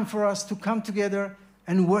the time for us to come together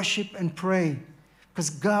and worship and pray. Because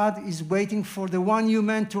God is waiting for the one you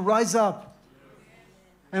man to rise up.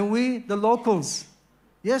 And we, the locals,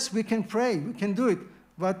 yes, we can pray, we can do it.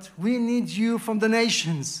 But we need you from the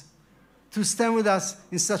nations to stand with us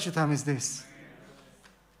in such a time as this.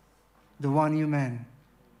 The one you man.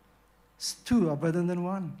 Two are better than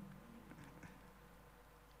one.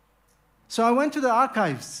 So I went to the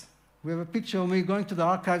archives. We have a picture of me going to the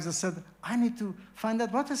archives. I said, I need to find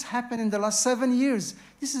out what has happened in the last 7 years.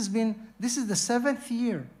 This is the 7th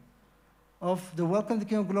year of the Welcome to the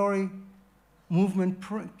King of Glory movement.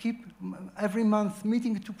 Keep every month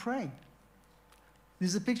meeting to pray.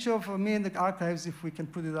 There's a picture of me in the archives, if we can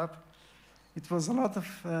put it up. It was a lot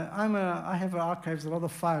of, I have archives, a lot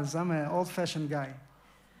of files. I'm an old-fashioned guy.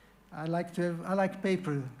 I like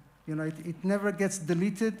paper. It never gets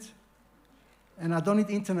deleted, and I don't need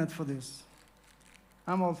internet for this.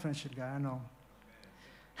 I'm an old-fashioned guy, I know.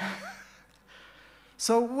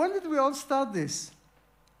 So when did we all start this?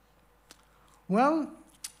 Well,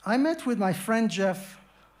 I met with my friend Jeff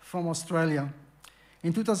from Australia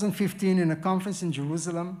in 2015 in a conference in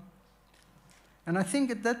Jerusalem. And I think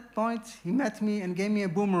at that point, he met me and gave me a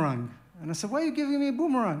boomerang. And I said, why are you giving me a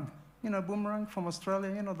boomerang? Boomerang from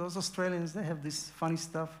Australia. Those Australians, they have this funny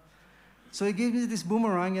stuff. So he gave me this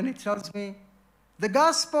boomerang, and he tells me, the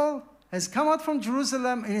gospel has come out from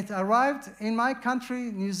Jerusalem, and it arrived in my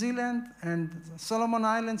country, New Zealand, and Solomon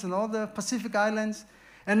Islands, and all the Pacific Islands.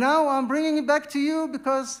 And now I'm bringing it back to you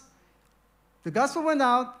because the gospel went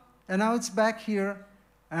out, and now it's back here,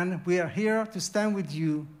 and we are here to stand with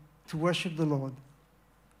you to worship the Lord.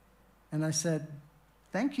 And I said,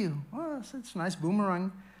 thank you. Well, it's a nice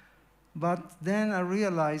boomerang. But then I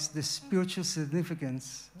realized the spiritual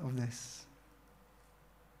significance of this.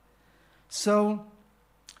 So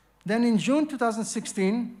Then in June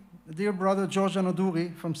 2016, dear brother George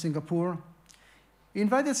Anoduri from Singapore, he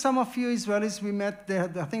invited some of you Israelis we met. They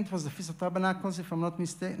had, I think it was the Feast of Tabernacles, if I'm not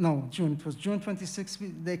mistaken. No, June. It was June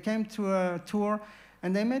 26th. They came to a tour,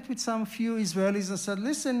 and they met with some few Israelis and said,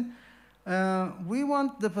 listen, we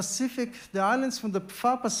want the Pacific, the islands from the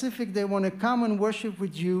far Pacific, they want to come and worship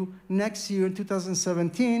with you next year,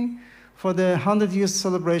 2017, for the 100 years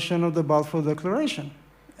celebration of the Balfour Declaration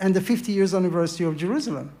and the 50 years anniversary of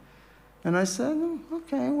Jerusalem. And I said,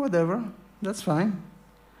 okay, whatever, that's fine.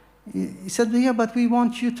 He said, yeah, but we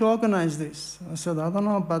want you to organize this. I said, I don't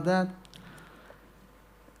know about that.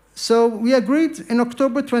 So we agreed in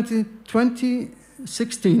October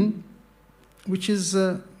 2016, which is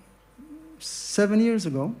 7 years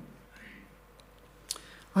ago.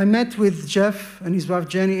 I met with Jeff and his wife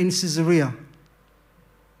Jenny in Caesarea.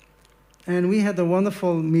 And we had a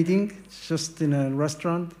wonderful meeting just in a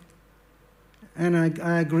restaurant. And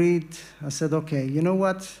I agreed. I said, okay, you know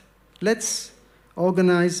what? Let's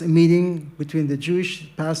organize a meeting between the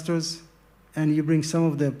Jewish pastors, and you bring some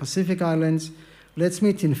of the Pacific Islands. Let's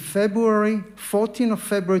meet in February, 14th of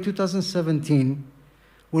February 2017.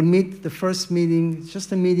 We'll meet the first meeting,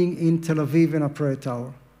 just a meeting in Tel Aviv in a prayer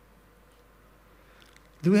tower.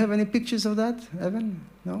 Do we have any pictures of that, Evan?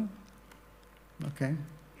 No? Okay.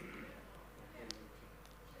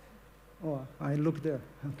 Oh, I look there.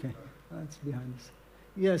 Okay, that's behind us.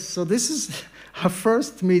 Yes, so this is our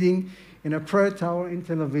first meeting in a prayer tower in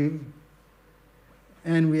Tel Aviv.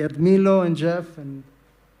 And we had Milo and Jeff and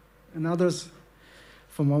others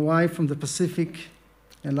from my wife from the Pacific,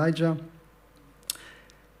 Elijah.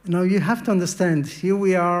 Now you have to understand, here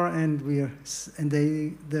we are, and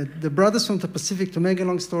the brothers from the Pacific, to make a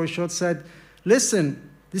long story short, said,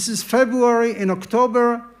 listen, this is February, in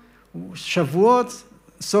October, Sukkot,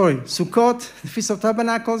 the Feast of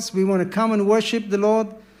Tabernacles, we want to come and worship the Lord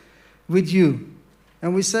with you.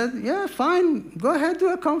 And we said, yeah, fine, go ahead, do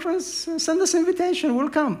a conference, send us an invitation, we'll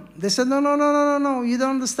come. They said, no, you don't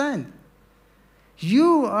understand.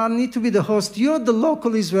 You need to be the host. You're the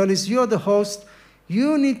local Israelis, you're the host.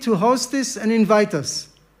 You need to host this and invite us.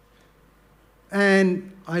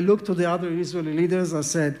 And I looked to the other Israeli leaders, I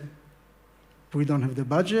said, we don't have the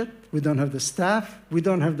budget, we don't have the staff, we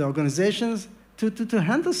don't have the organizations to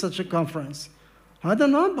handle such a conference. I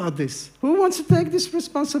don't know about this. Who wants to take this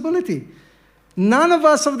responsibility? None of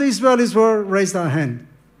us of the Israelis raised our hand.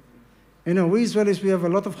 You know, we Israelis, we have a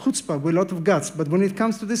lot of chutzpah, we have a lot of guts, but when it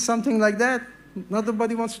comes to this, something like that, not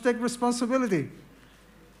everybody wants to take responsibility.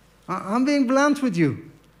 I'm being blunt with you.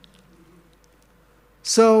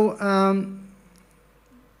 So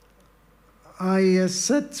I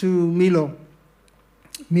said to Milo,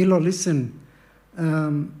 listen,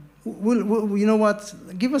 you know what,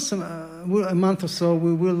 give us a month or so,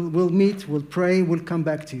 we'll meet, we'll pray, we'll come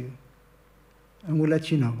back to you. And we'll let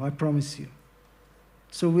you know, I promise you.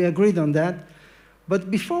 So we agreed on that. But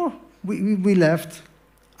before we left,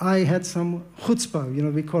 I had some chutzpah, you know,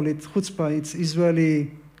 we call it chutzpah, it's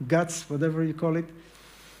Israeli guts, whatever you call it.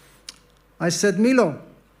 I said, Milo,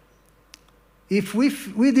 if we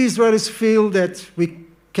the Israelis feel that we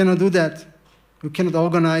cannot do that, we cannot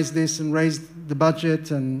organize this and raise the budget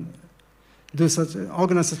and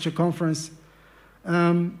organize such a conference,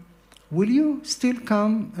 will you still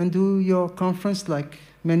come and do your conference like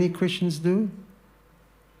many Christians do?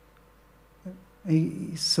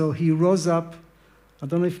 So he rose up. I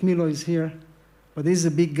don't know if Milo is here, but he's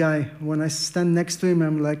a big guy. When I stand next to him,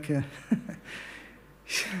 I'm like,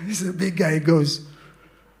 he's a big guy. He goes,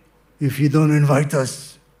 if you don't invite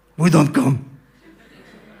us, we don't come.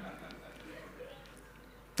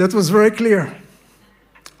 That was very clear.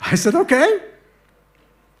 I said, okay.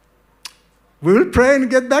 We will pray and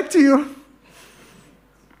get back to you.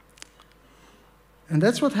 And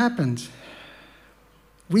that's what happened.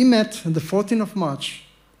 We met on the 14th of March,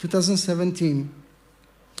 2017.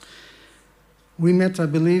 We met, I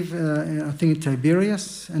believe, I think in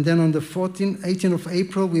Tiberias. And then on the 18th of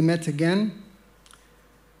April, we met again.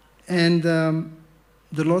 And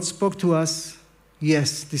the Lord spoke to us,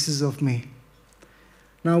 yes, this is of me.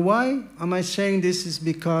 Now, why am I saying this? Is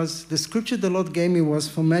because the scripture the Lord gave me was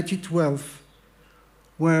from Matthew 12,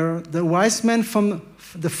 where the wise men from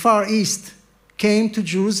the far east came to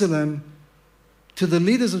Jerusalem, to the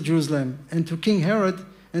leaders of Jerusalem, and to King Herod,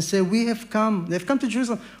 and said, they've come to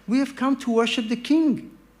Jerusalem, we have come to worship the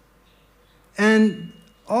king. And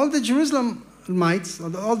all the Jerusalemites,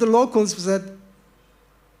 all the locals said,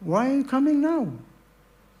 why are you coming now?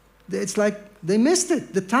 It's like they missed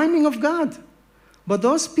it, the timing of God. But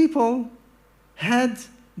those people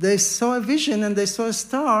they saw a vision and they saw a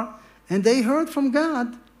star, and they heard from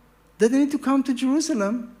God that they need to come to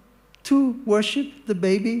Jerusalem to worship the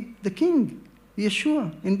baby, the king,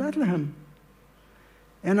 Yeshua, in Bethlehem.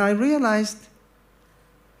 And I realized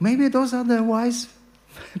maybe those are the wise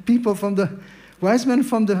people wise men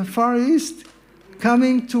from the Far East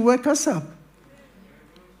coming to wake us up.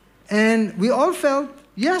 And we all felt,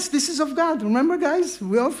 yes, this is of God. Remember, guys?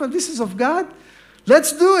 We all felt this is of God.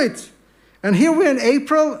 Let's do it. And here we're in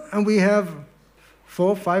April, and we have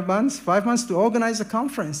 5 months to organize a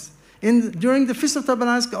conference. During the Feast of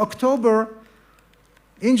Tabernacles, October,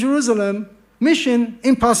 in Jerusalem, mission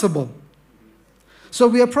impossible. So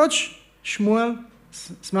we approached Shmuel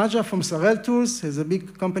Smadja from Sarel Tours. He's a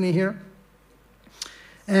big company here.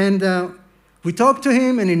 And we talked to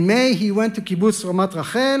him, and in May, he went to Kibbutz Ramat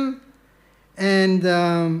Rachel,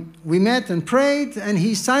 and we met and prayed, and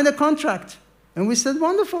he signed a contract. And we said,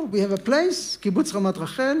 wonderful, we have a place, Kibbutz Ramat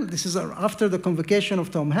Rachel. This is after the convocation of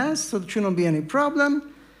Tom Hess, so there shouldn't be any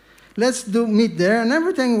problem. Let's meet there, and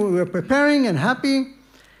everything, we were preparing and happy.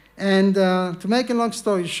 And to make a long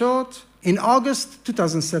story short, in August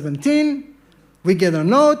 2017, we get a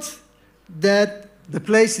note that the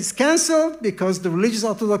place is canceled because the religious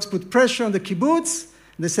Orthodox put pressure on the kibbutz.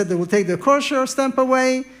 They said they will take the kosher stamp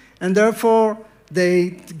away, and therefore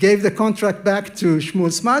they gave the contract back to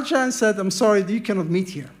Shmuel Smadja and said, I'm sorry, you cannot meet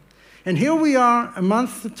here. And here we are a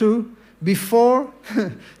month or two before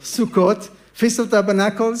Sukkot, Feast of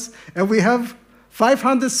Tabernacles, and we have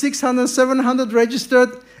 500, 600, 700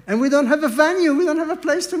 registered, and we don't have a venue, we don't have a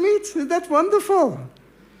place to meet. Isn't that wonderful?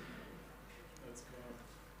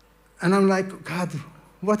 And I'm like, God,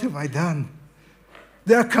 what have I done?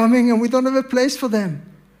 They're coming and we don't have a place for them.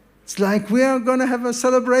 It's like we are going to have a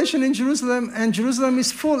celebration in Jerusalem, and Jerusalem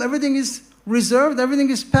is full. Everything is reserved, everything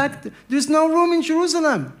is packed. There's no room in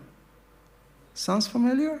Jerusalem. Sounds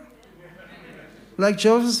familiar? Like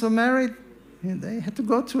Joseph was married, they had to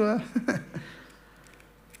go to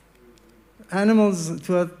animals,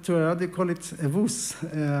 to a how do you call it,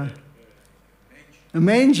 a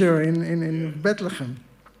manger in Bethlehem.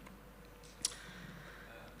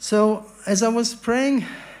 So as I was praying,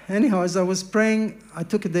 I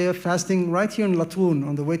took a day of fasting right here in Latrun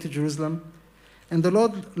on the way to Jerusalem. And the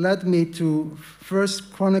Lord led me to 1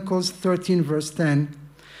 Chronicles 13, verse 10,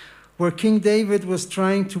 where King David was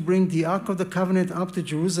trying to bring the Ark of the Covenant up to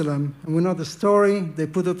Jerusalem. And we know the story. They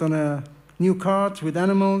put it on a new cart with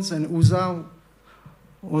animals, and Uzzah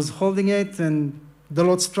was holding it, and the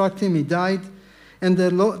Lord struck him, he died. And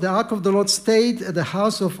the Ark of the Lord stayed at the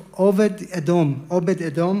house of Obed Edom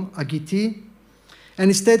Agiti, and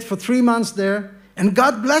he stayed for 3 months there, and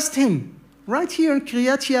God blessed him right here in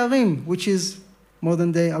Kiryat Yearim, which is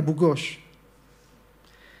modern-day Abu Ghosh.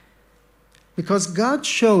 Because God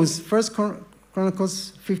chose, 1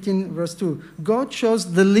 Chronicles 15, verse 2, God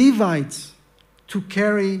chose the Levites to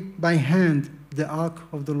carry by hand the Ark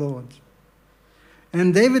of the Lord.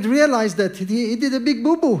 And David realized that he did a big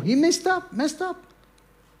boo-boo. He messed up.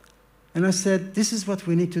 And I said, this is what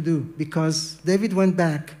we need to do, because David went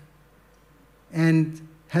back and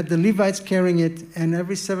had the Levites carrying it, and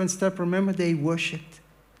every 7th step, remember, they worshipped.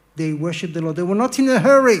 They worshipped the Lord. They were not in a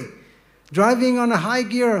hurry, driving on a high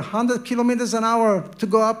gear, 100 kilometers an hour to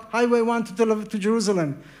go up Highway 1 to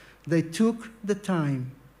Jerusalem. They took the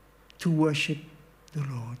time to worship the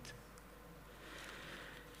Lord.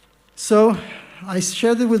 So I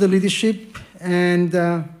shared it with the leadership, and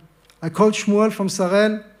I called Shmuel from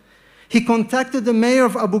Sarel. He contacted the mayor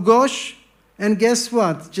of Abu Ghosh, and guess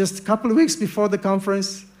what? Just a couple of weeks before the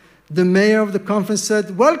conference, the mayor of the conference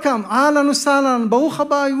said, welcome, ahlan wa sahlan, baruch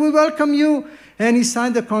haba, we welcome you. And he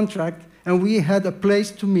signed the contract, and we had a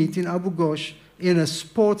place to meet in Abu Ghosh in a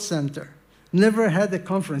sports center. Never had a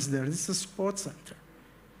conference there. This is a sports center.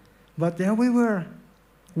 But there we were,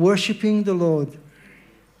 worshiping the Lord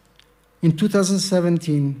in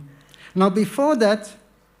 2017. Now, before that,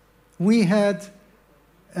 we had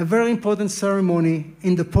a very important ceremony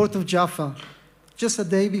in the port of Jaffa, just a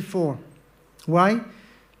day before. Why?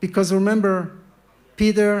 Because remember,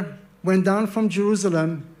 Peter went down from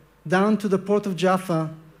Jerusalem, down to the port of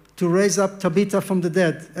Jaffa to raise up Tabitha from the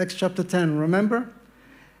dead, Acts chapter 10, remember?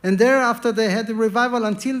 And thereafter they had the revival.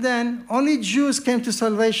 Until then, only Jews came to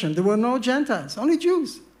salvation. There were no Gentiles, only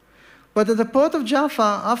Jews. But at the port of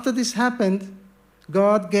Jaffa, after this happened,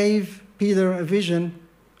 God gave Peter a vision.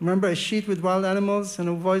 Remember, a sheet with wild animals, and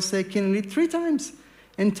a voice said, "Kill it," 3 times,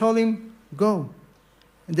 and told him, go.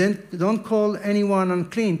 And then don't call anyone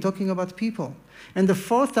unclean, talking about people. And the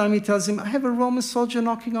 4th time he tells him, I have a Roman soldier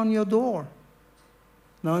knocking on your door.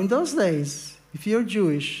 Now in those days, if you're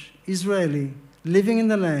Jewish, Israeli, living in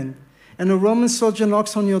the land, and a Roman soldier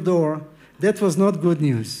knocks on your door, that was not good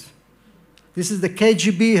news. This is the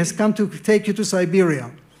KGB has come to take you to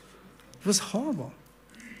Siberia. It was horrible.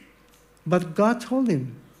 But God told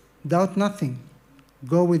him, doubt nothing.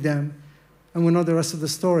 Go with them. And we know the rest of the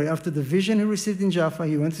story. After the vision he received in Jaffa,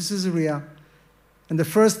 he went to Caesarea. And the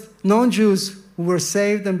first non-Jews who were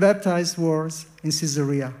saved and baptized were in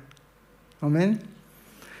Caesarea. Amen?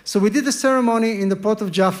 So we did the ceremony in the port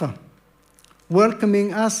of Jaffa,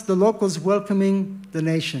 welcoming us, the locals, welcoming the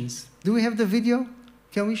nations. Do we have the video?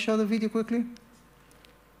 Can we show the video quickly?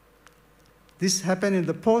 This happened in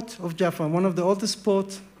the port of Jaffa, one of the oldest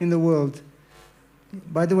ports in the world.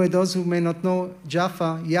 By the way, those who may not know,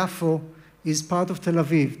 Jaffa, Yafo, is part of Tel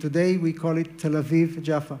Aviv. Today we call it Tel Aviv,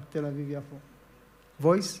 Jaffa. Tel Aviv, Yafo.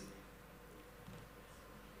 Voice?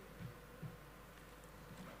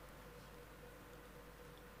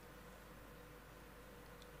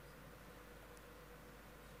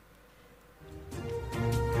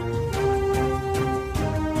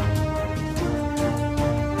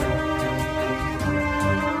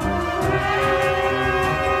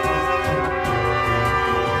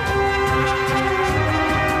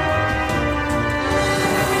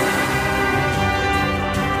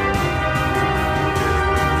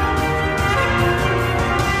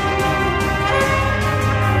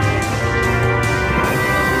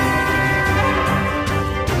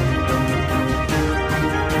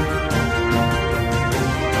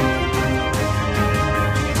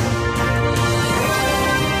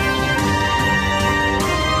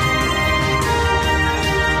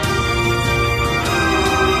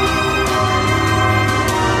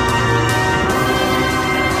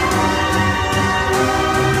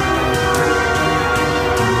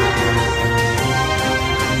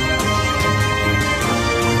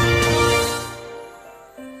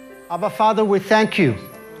 Abba, Father, we thank you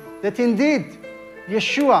that indeed,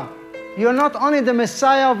 Yeshua, you're not only the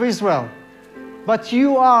Messiah of Israel, but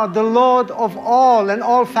you are the Lord of all and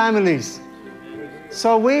all families.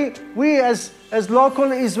 So we as local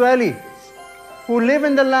Israelis who live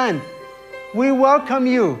in the land, we welcome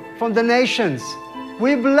you from the nations.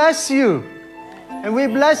 We bless you. And we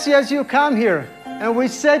bless you as you come here. And we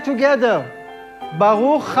say together,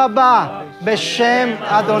 Baruch haba b'shem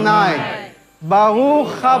Adonai.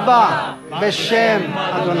 Baruch haba b'shem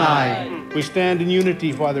Adonai. We stand in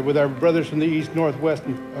unity, Father, with our brothers from the east, north, west,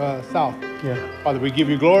 and south. Yeah. Father, we give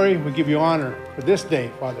you glory, we give you honor for this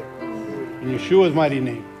day, Father, in Yeshua's mighty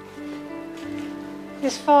name.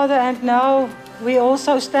 Yes, Father, and now we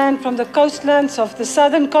also stand from the coastlands of the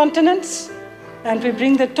southern continents, and we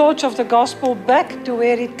bring the torch of the gospel back to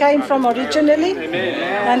where it came from originally. Amen.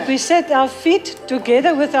 And we set our feet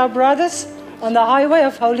together with our brothers on the highway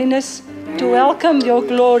of holiness to welcome your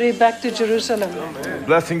glory back to Jerusalem.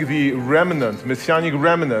 Blessing the remnant, messianic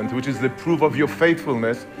remnant, which is the proof of your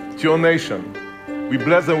faithfulness to your nation. We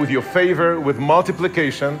bless them with your favor, with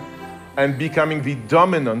multiplication, and becoming the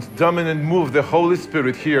dominant move of the Holy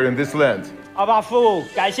Spirit here in this land. Abba父，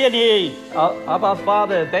感谢你， Abba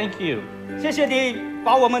Father, thank you. 谢谢你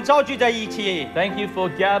把我们召聚在一起。 Thank you for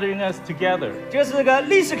gathering us together. 这是个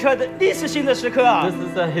历史性的时刻啊！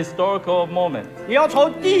 This is a historical moment. 你要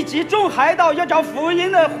从地极众海岛要将福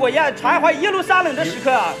音的火焰传回耶路撒冷的时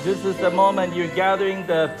刻啊！ This is the moment you're gathering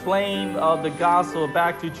the flame of the gospel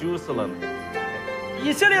back to Jerusalem.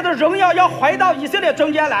 以色列的荣耀要回到以色列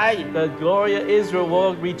中间来， The glory of Israel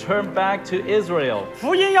will return back to Israel.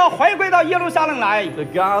 福音要回归到耶路撒冷来。 The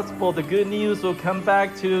gospel, the good news will come back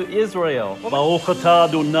to Israel. ברוך אתה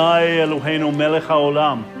אדוני אלוהינו מלך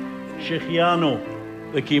העולם, שהחיינו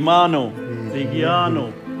וקיימנו והגיענו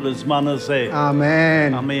לזמן הזה.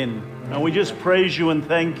 Amen. Amen. And we just praise you and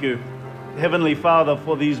thank you, Heavenly Father,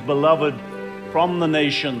 for these beloved from the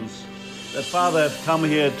nations that, Father, have come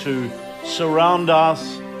here to surround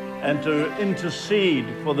us and to intercede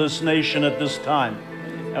for this nation at this time.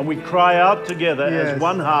 And we cry out together as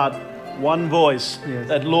one heart, one voice,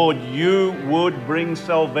 that, Lord, you would bring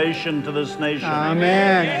salvation to this nation.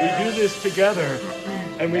 Amen. We do this together.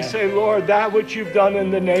 And we say, Lord, that which you've done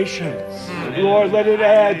in the nation, Lord, let it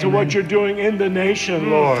add to what you're doing in the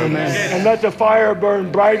nation, Lord. Amen. And let the fire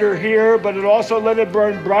burn brighter here, but it also let it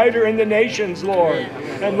burn brighter in the nations, Lord.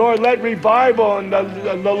 And Lord, let revival and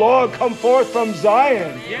the Lord come forth from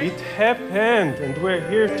Zion. It happened, and we're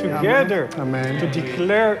here together to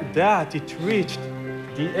declare that it reached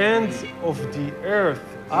the ends of the earth.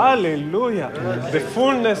 Hallelujah. The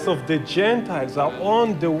fullness of the Gentiles are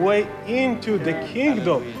on the way into the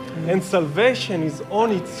kingdom, and salvation is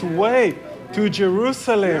on its way to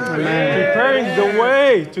Jerusalem, preparing the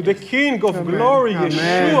way to the King of glory,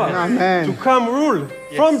 Yeshua, to come rule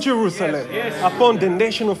from Jerusalem upon the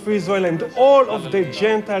nation of Israel and all of the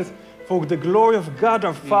Gentiles for the glory of God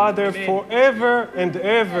our Father forever and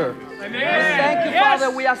ever. Thank you,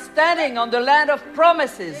 Father. We are standing on the land of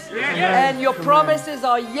promises. And your promises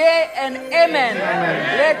are yea and amen.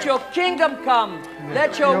 Let your kingdom come.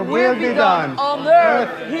 Let your will be done on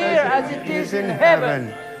earth, here as it is in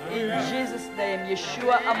heaven. In Jesus' name,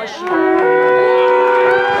 Yeshua HaMashiach.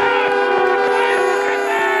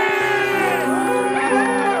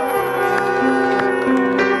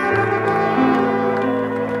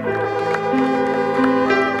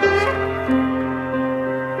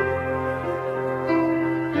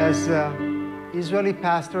 As Israeli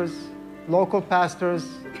pastors, local pastors,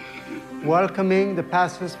 welcoming the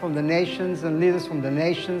pastors from the nations and leaders from the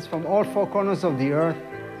nations, from all four corners of the earth.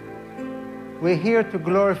 We're here to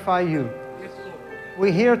glorify you.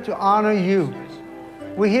 We're here to honor you.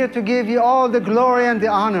 We're here to give you all the glory and the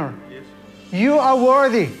honor. You are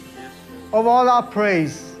worthy of all our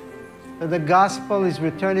praise, that the gospel is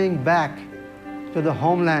returning back to the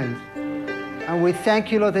homeland. And we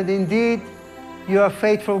thank you, Lord, that indeed you are a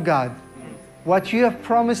faithful God. What you have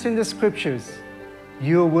promised in the scriptures,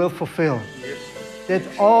 you will fulfill. That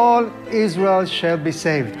all Israel shall be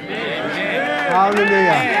saved.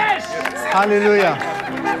 Hallelujah. Hallelujah.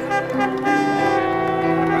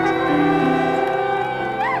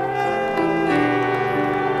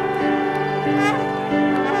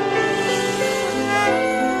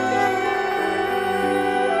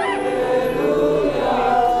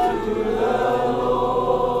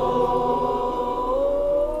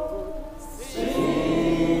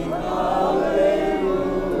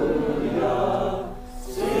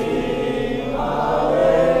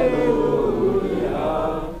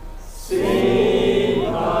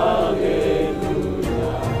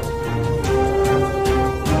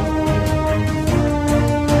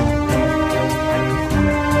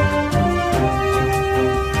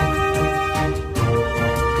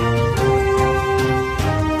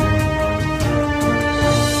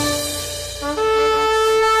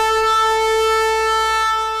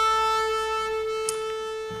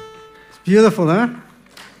 Beautiful, huh?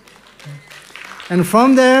 And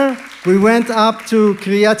from there, we went up to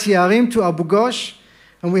Kiryat Yearim, to Abu Ghosh,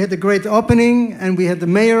 and we had a great opening, and we had the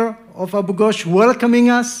mayor of Abu Ghosh welcoming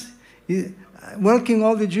us, welcoming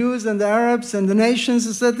all the Jews and the Arabs and the nations,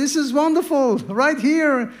 and said, this is wonderful, right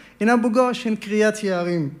here in Abu Ghosh, in Kiryat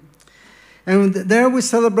Yearim. And there we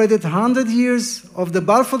celebrated 100 years of the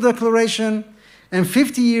Balfour Declaration and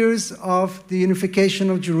 50 years of the unification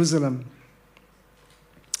of Jerusalem.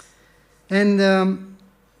 And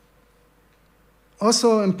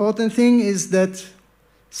also important thing is that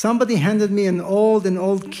somebody handed me an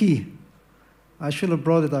old key. I should have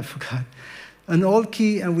brought it, I forgot. An old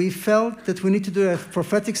key, and we felt that we need to do a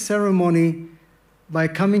prophetic ceremony by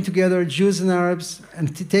coming together, Jews and Arabs,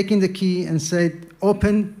 and taking the key and say,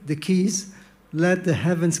 open the keys, let the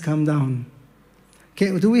heavens come down.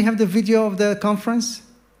 Okay, do we have the video of the conference?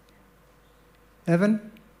 Evan?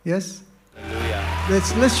 Yes?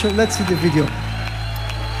 Let's see the video.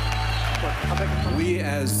 We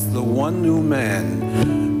as the one new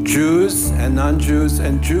man, Jews and non-Jews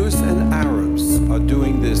and Jews and Arabs are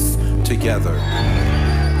doing this together.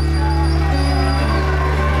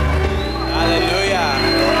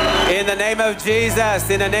 Hallelujah. In the name of Jesus,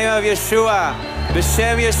 in the name of Yeshua,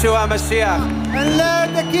 B'Shem Yeshua Mashiach. And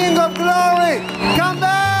let the King of Glory come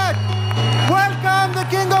back. Welcome the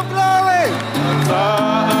King of Glory.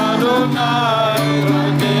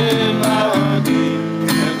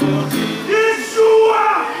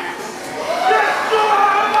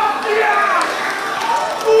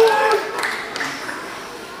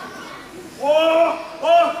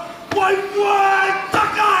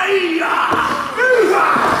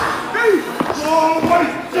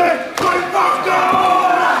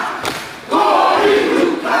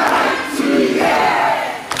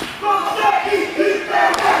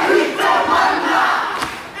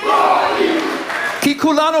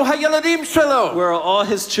 We're all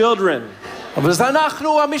his children. We are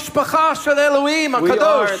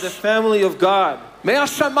the family of God.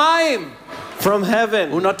 From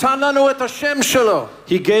heaven.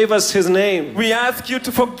 He gave us his name. We ask you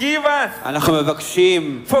to forgive us.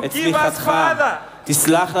 Forgive us, Father.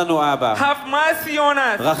 Have mercy on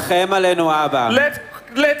us.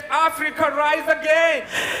 Let Africa rise again.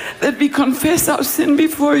 That we confess our sin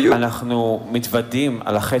before you.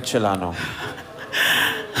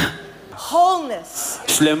 Wholeness,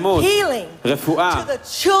 healing to the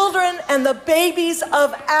children and the babies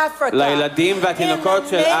of Africa. In the name of Yeshua,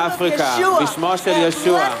 and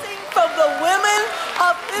blessing from the women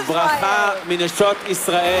of Israel.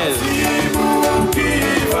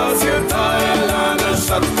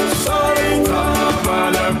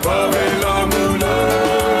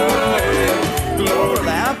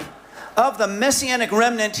 of the Messianic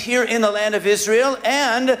remnant here in the land of Israel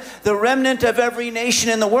and the remnant of every nation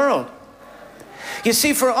in the world. You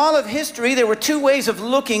see, for all of history, there were two ways of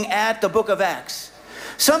looking at the book of Acts.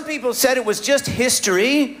 Some people said it was just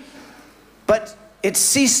history, but it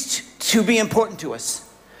ceased to be important to us.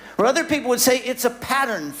 Or other people would say it's a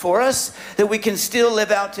pattern for us that we can still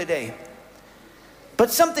live out today.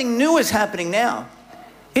 But something new is happening now.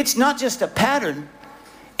 It's not just a pattern,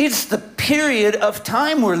 it's the period of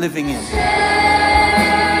time we're living in.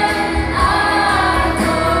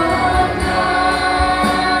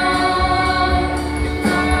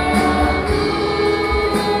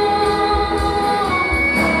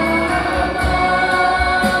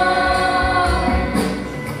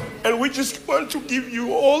 And we just want to give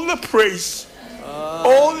you all the praise,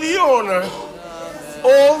 all the honor,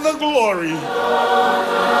 all the glory.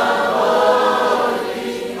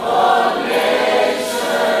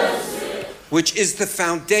 Which is the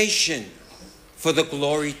foundation for the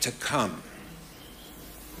glory to come.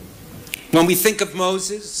 When we think of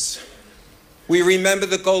Moses, we remember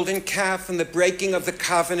the golden calf and the breaking of the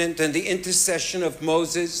covenant and the intercession of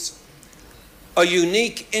Moses, a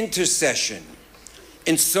unique intercession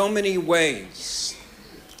in so many ways.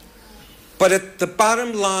 But at the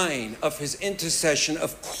bottom line of his intercession,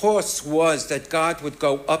 of course, was that God would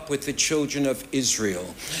go up with the children of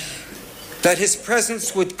Israel, that his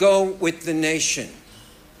presence would go with the nation.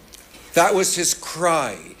 That was his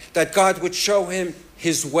cry, that God would show him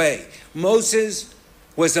his way. Moses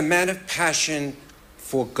was a man of passion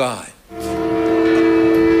for God.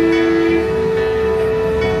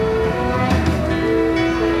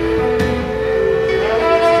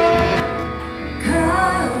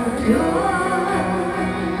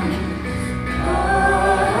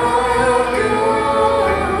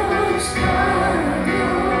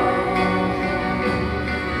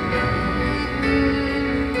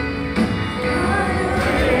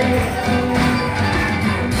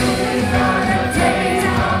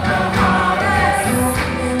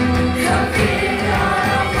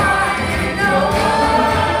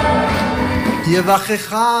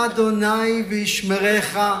 יברכך אדוני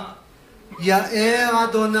וישמרך, יאר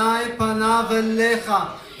אדוני פניו אליך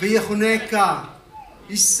ויחונך,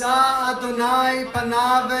 יישא אדוני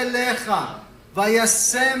פניו אליך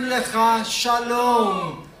וישם לך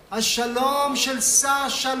שלום. השלום של שר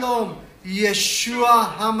שלום,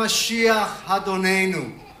 ישוע המשיח אדוננו.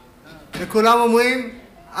 וכולם אומרים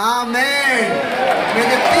אמן. May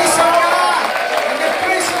the peace of God and the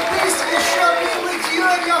Prince of Peace Yeshua be with you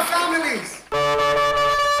and your families.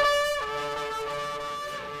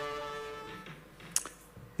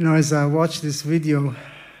 You know, as I watch this video,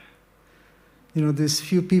 you know, there's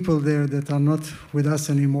few people there that are not with us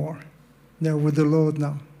anymore. They're with the Lord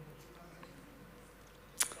now.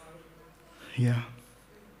 Yeah.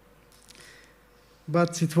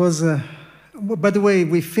 But it was, by the way,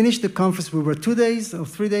 we finished the conference. We were 2 days or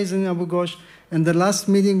 3 days in Abu Ghosh, and the last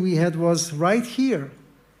meeting we had was right here,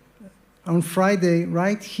 on Friday,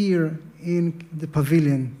 right here in the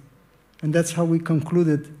pavilion. And that's how we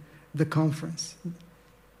concluded the conference,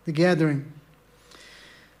 the gathering.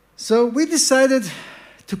 So we decided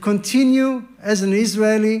to continue as an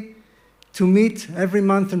Israeli to meet every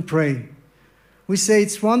month and pray. We say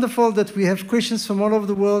it's wonderful that we have Christians from all over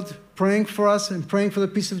the world praying for us and praying for the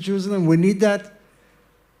peace of Jerusalem. We need that.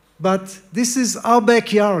 But this is our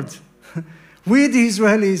backyard. We, the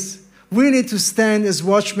Israelis, we need to stand as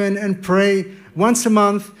watchmen and pray once a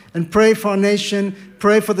month and pray for our nation,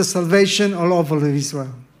 pray for the salvation all over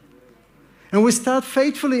Israel. And we start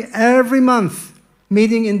faithfully every month,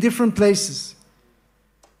 meeting in different places.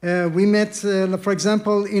 We met, for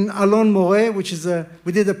example, in Alon Moreh, which is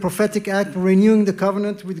we did a prophetic act renewing the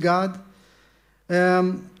covenant with God.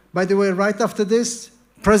 By the way, right after this,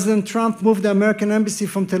 President Trump moved the American embassy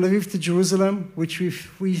from Tel Aviv to Jerusalem, which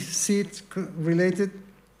we see it related.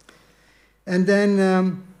 And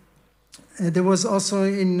then there was also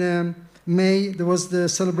in May, there was the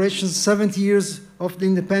celebration 70 years of the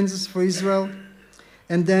independence for Israel.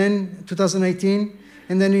 And then 2018.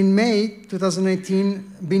 And then in May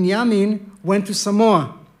 2018, Binyamin went to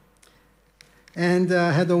Samoa and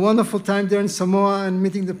had a wonderful time there in Samoa and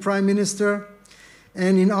meeting the Prime Minister.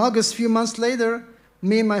 And in August, a few months later,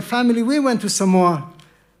 me and my family, we went to Samoa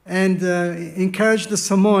and encouraged the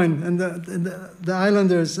Samoan and the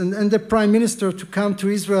islanders and the Prime Minister to come to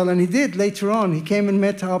Israel. And he did later on. He came and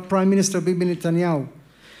met our Prime Minister, Bibi Netanyahu.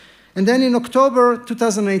 And then in October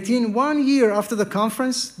 2018, 1 year after the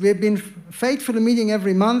conference, we have been faithfully meeting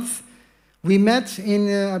every month. We met in,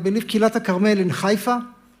 I believe, Kilat HaKarmel in Haifa.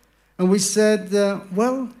 And we said,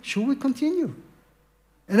 well, should we continue?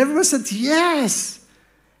 And everyone said, yes.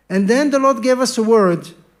 And then the Lord gave us a word,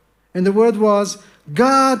 and the word was,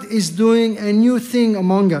 God is doing a new thing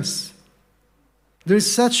among us. There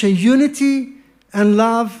is such a unity and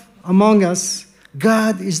love among us.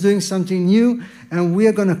 God is doing something new, and we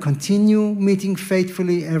are going to continue meeting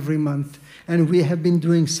faithfully every month. And we have been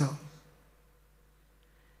doing so.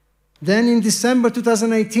 Then in December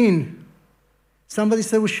 2018, somebody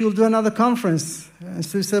said we should do another conference. And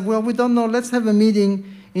so we said, well, we don't know. Let's have a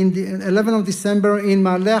meeting in the 11th of December in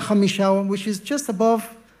Ma'aleh HaMishah, which is just above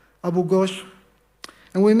Abu Ghosh.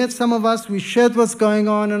 And we met some of us. We shared what's going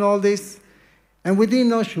on and all this. And we didn't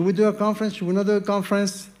know, should we do a conference? Should we not do a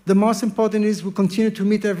conference? The most important is we continue to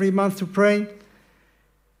meet every month to pray.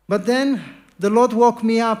 But then the Lord woke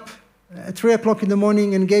me up at 3 o'clock in the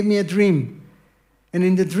morning and gave me a dream. And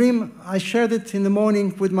in the dream, I shared it in the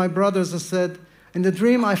morning with my brothers. I said, in the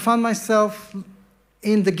dream, I found myself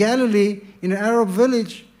in the Galilee, in an Arab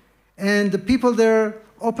village, and the people there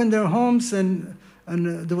opened their homes, and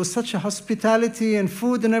there was such a hospitality and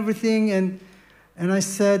food and everything. And I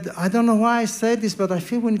said, I don't know why I said this, but I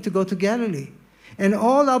feel we need to go to Galilee. And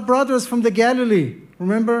all our brothers from the Galilee,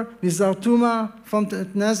 remember, Nizar Tuma from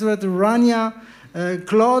Nazareth, Rania,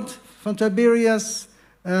 Claude from Tiberias,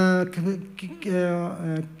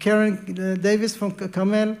 Karen Davis from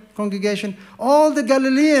Carmel congregation, all the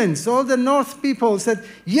Galileans, all the north people said,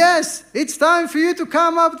 yes, it's time for you to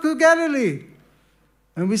come up to Galilee.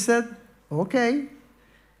 And we said, okay.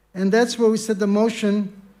 And that's where we set the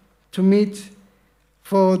motion to meet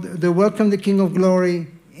for the Welcome the King of Glory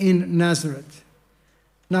in Nazareth.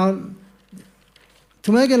 Now,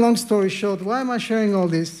 to make a long story short, why am I sharing all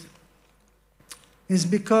this? Is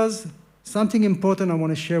because something important I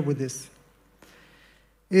want to share with this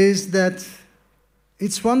is that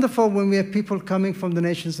it's wonderful when we have people coming from the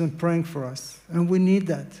nations and praying for us. And we need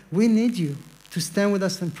that. We need you to stand with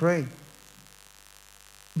us and pray.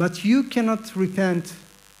 But you cannot repent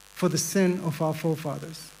for the sin of our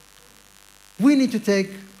forefathers. We need to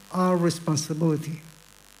take our responsibility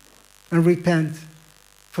and repent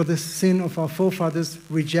for the sin of our forefathers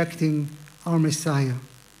rejecting our Messiah,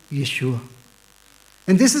 Yeshua.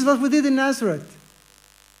 And this is what we did in Nazareth.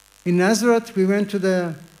 In Nazareth, we went to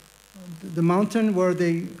the mountain where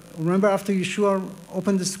remember after Yeshua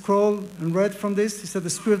opened the scroll and read from this, he said, the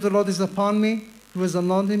Spirit of the Lord is upon me. He was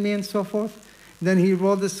anointing me and so forth. Then he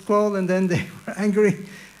rolled the scroll, and then they were angry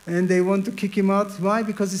and they want to kick him out. Why?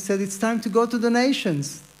 Because he said, it's time to go to the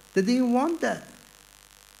nations. They didn't want that.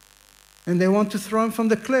 And they want to throw him from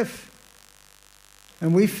the cliff.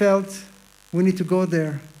 And we felt we need to go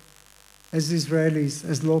there as Israelis,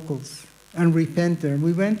 as locals, and repent there. And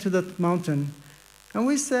we went to that mountain, and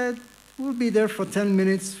we said, we'll be there for 10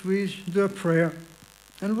 minutes, we should do a prayer,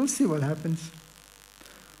 and we'll see what happens.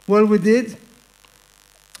 Well, we did,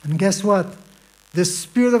 and guess what? The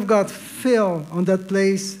Spirit of God fell on that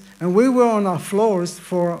place, and we were on our floors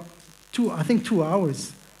for 2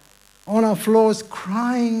 hours. On our floors,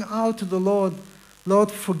 crying out to the Lord, Lord,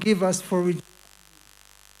 forgive us for rejecting.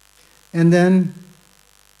 And then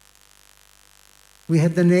we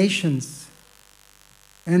had the nations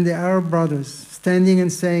and the Arab brothers standing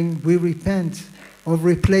and saying, we repent of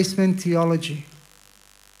replacement theology.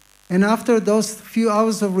 And after those few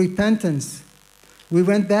hours of repentance, we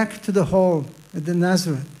went back to the hall at the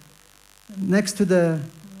Nazareth, next to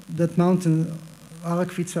that mountain, Har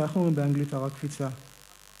HaKfitza. איך אומרים באנגלית הר הקפיצה?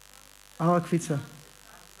 הר הקפיצה.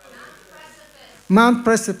 Mount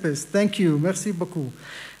Precipice. Thank you. Merci beaucoup.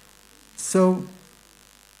 So,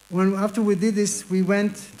 after we did this, we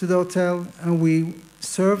went to the hotel and we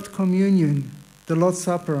served communion, the Lord's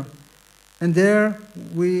Supper. And there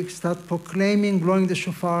we start proclaiming, blowing the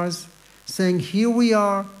shofars, saying, here we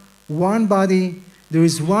are, one body, there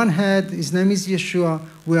is one head, his name is Yeshua,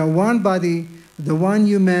 we are one body, the one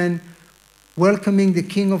human, welcoming the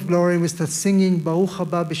King of Glory. We start singing, Baruch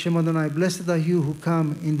haba b'shem Adonai, blessed are you who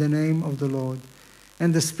come in the name of the Lord.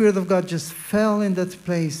 And the Spirit of God just fell in that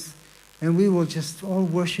place. And we were just all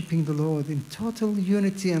worshiping the Lord in total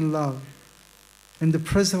unity and love. And the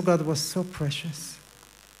presence of God was so precious.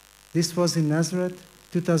 This was in Nazareth,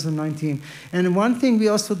 2019. And one thing we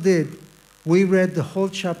also did, we read the whole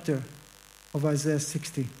chapter of Isaiah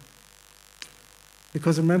 60.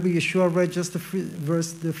 Because remember, Yeshua read just the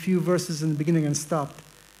few verses in the beginning and stopped.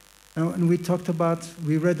 And we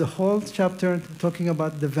read the whole chapter talking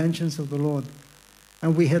about the vengeance of the Lord.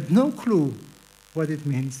 And we had no clue what it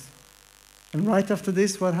means. And right after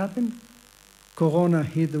this, what happened? Corona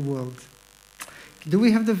hit the world. Do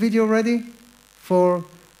we have the video ready for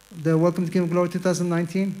the Welcome to King of Glory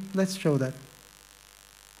 2019? Let's show that.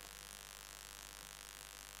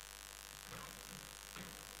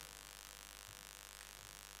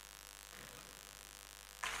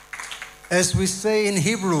 As we say in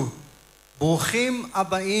Hebrew, Bruchim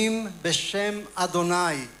Abaim Beshem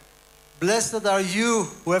Adonai. Blessed are you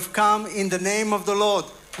who have come in the name of the Lord.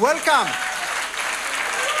 Welcome.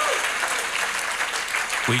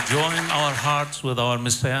 We join our hearts with our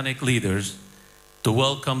Messianic leaders to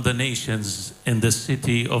welcome the nations in the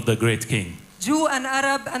city of the great King. Jew and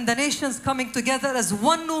Arab and the nations coming together as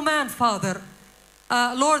one new man, Father.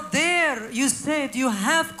 Lord, there you said you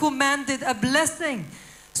have commanded a blessing.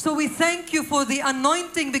 So we thank you for the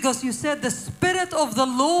anointing, because you said the Spirit of the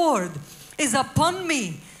Lord is upon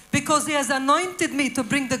me because He has anointed me to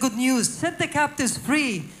bring the good news, set the captives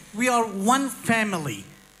free. We are one family,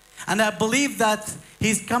 and I believe that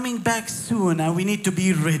He's coming back soon, and we need to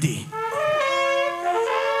be ready.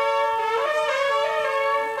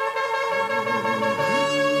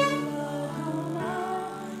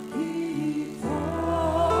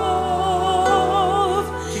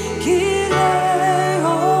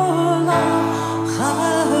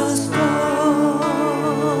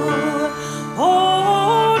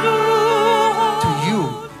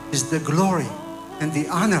 The glory and the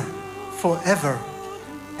honor forever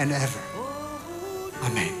and ever.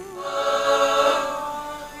 Amen.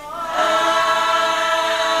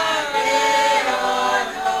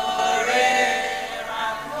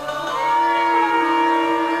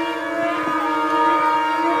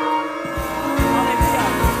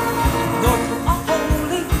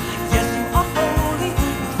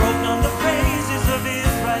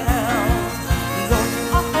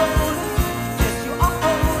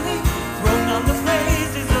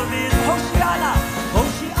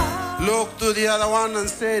 The other one and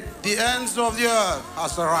said, the ends of the earth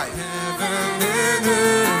has arrived. Heaven and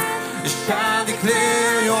earth shall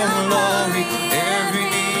declare your glory. Every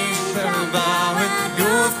knee shall bow at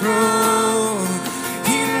your throne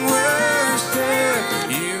in worship.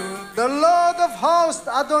 The Lord of hosts,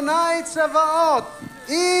 Adonai Tzevaot,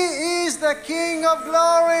 He is the King of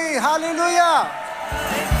glory. Hallelujah.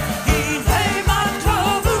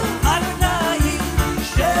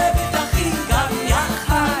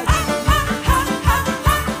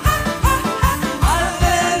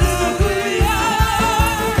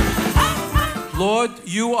 Lord,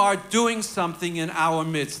 you are doing something in our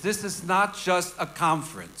midst. This is not just a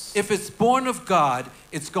conference. If it's born of God,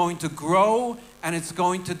 it's going to grow and it's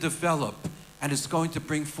going to develop and it's going to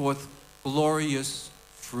bring forth glorious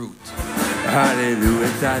fruit.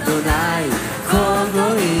 Hallelujah, Adonai, kol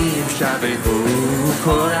goyim shabechu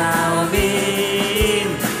kol ha'omim.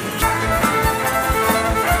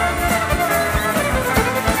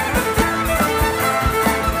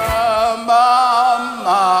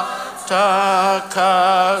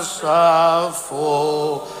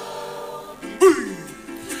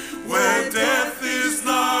 Where death is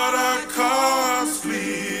not a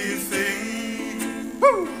costly thing.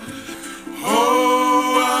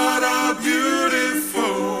 Oh, what a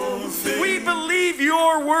beautiful thing. We believe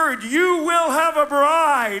your word. You will have a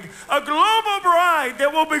bride, a global bride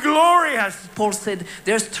that will be glorious. Paul said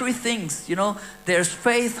there's three things, there's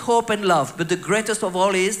faith, hope, and love. But the greatest of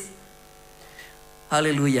all is,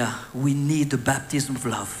 hallelujah, we need the baptism of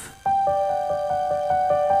love.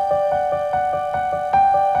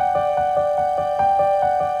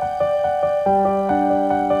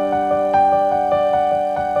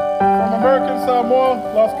 From American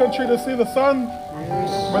Samoa, last country to see the sun,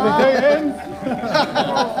 where the day ends,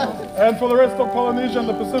 and for the rest of Polynesia and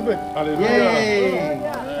the Pacific. Hallelujah.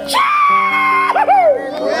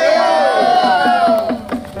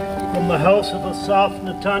 From the house of Asaf,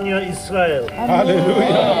 Netanya, Israel.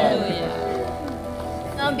 Hallelujah.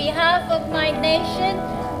 On behalf of my nation,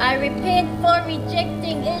 I repent for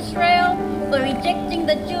rejecting Israel, for rejecting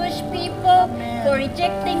the Jewish people, for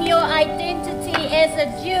rejecting your identity as a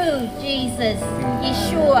Jew, Jesus,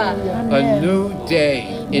 Yeshua. A new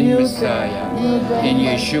day in Messiah. In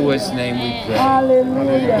Yeshua's name we pray.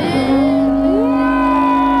 Hallelujah.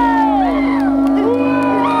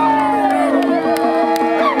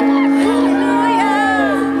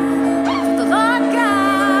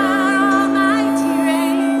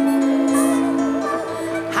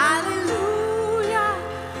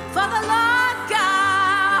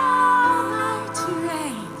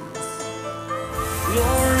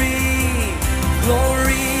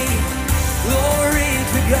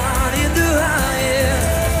 God in the highest.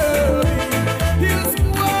 His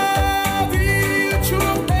love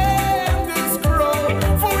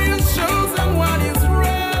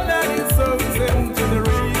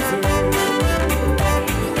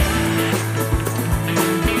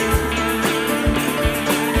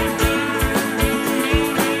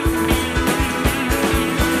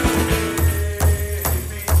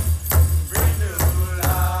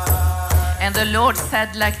the Lord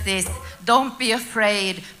said like this, don't be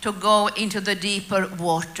afraid to go into the deeper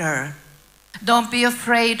water. Don't be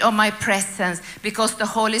afraid of my presence, because the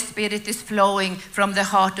Holy Spirit is flowing from the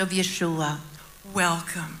heart of Yeshua.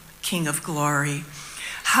 Welcome, King of Glory.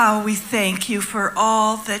 How we thank you for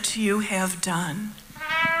all that you have done.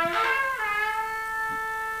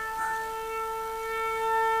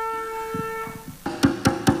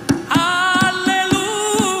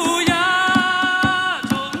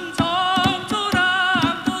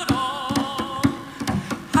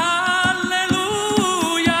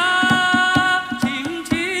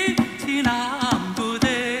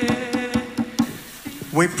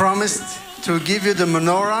 We promised to give you the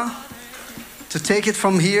menorah, to take it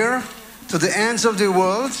from here to the ends of the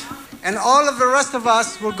world, and all of the rest of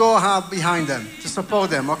us will go behind them to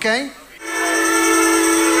support them, okay?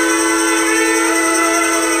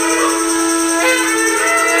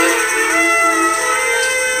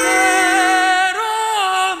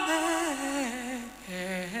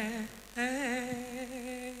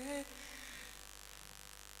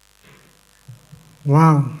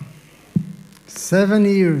 Wow. 7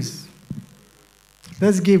 years.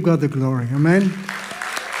 Let's give God the glory. Amen.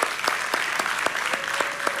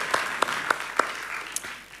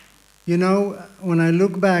 You know, when I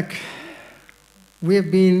look back, we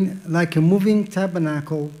have been like a moving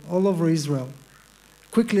tabernacle all over Israel.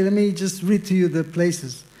 Quickly, let me just read to you the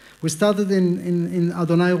places. We started in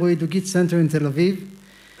Adonai Roi Dugit Center in Tel Aviv.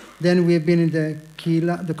 Then we have been in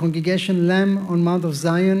the congregation Lamb on Mount of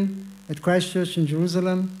Zion at Christ Church in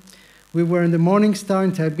Jerusalem. We were in the Morning Star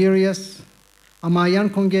in Tiberias, a Mayan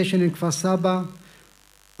congregation in Kfar Saba,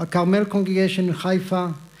 a Carmel congregation in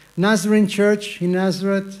Haifa, Nazarene Church in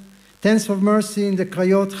Nazareth, Tents of Mercy in the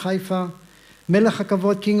Krayot, Haifa, Melech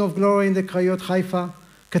HaKavod, King of Glory in the Krayot, Haifa,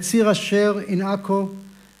 Katsir Asher in Akko,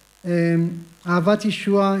 Ahavat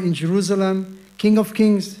Yeshua in Jerusalem, King of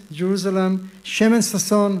Kings, Jerusalem, Shemen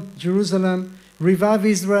Sasson, Jerusalem, Revive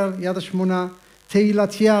Israel, Yad HaShmona,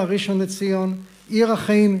 Teilat Yah, Rishon LeZion, Ir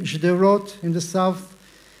HaChaim, Shderot in the south,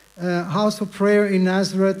 House of Prayer in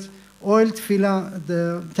Nazareth, Oil Tefillah,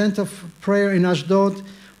 the tent of prayer in Ashdod.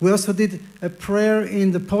 We also did a prayer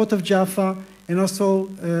in the port of Jaffa, and also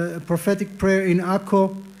a prophetic prayer in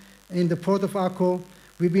Akko, in the port of Akko.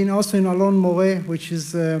 We've been also in Alon Moreh, which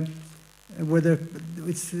is where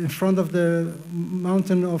it's in front of the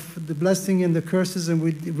mountain of the blessing and the curses, and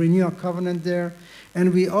we renew our covenant there.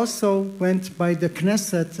 And we also went by the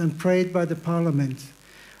Knesset and prayed by the parliament.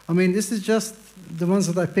 I mean, this is just the ones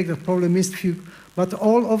that I picked. I probably missed a few. But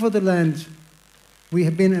all over the land, we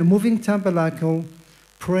have been a moving tabernacle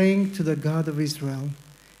praying to the God of Israel.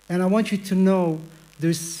 And I want you to know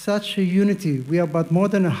there's such a unity. We are about more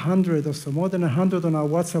than 100 or so, more than 100 on our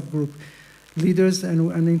WhatsApp group, leaders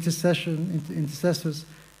and intercessors.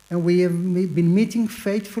 And we have been meeting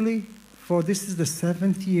faithfully for this is the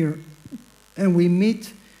 7th year. And we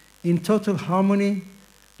meet in total harmony,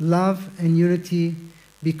 love, and unity,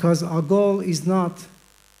 because our goal is not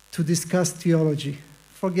to discuss theology.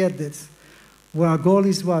 Forget this. Well, our goal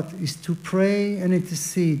is what? Is to pray and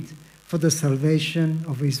intercede for the salvation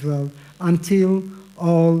of Israel until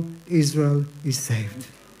all Israel is saved.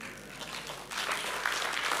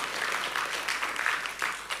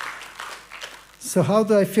 So how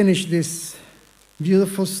do I finish this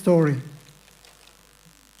beautiful story?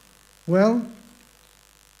 Well,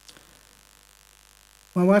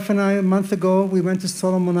 my wife and I, a month ago, we went to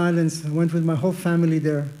Solomon Islands. I went with my whole family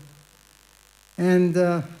there. And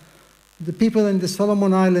the people in the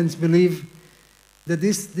Solomon Islands believe that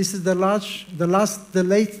this is the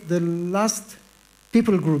last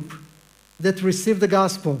people group that received the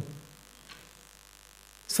gospel.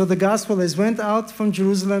 So the gospel has went out from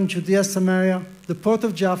Jerusalem, Judea, Samaria, the port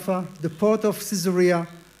of Jaffa, the port of Caesarea,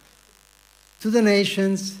 to the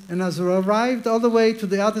nations, and has arrived all the way to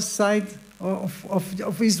the other side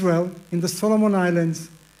of Israel, in the Solomon Islands.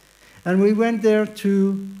 And we went there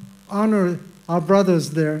to honor our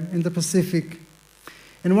brothers there in the Pacific.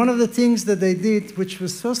 And one of the things that they did, which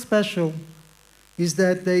was so special, is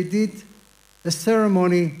that they did a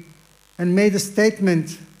ceremony and made a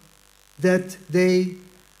statement that they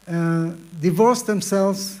divorced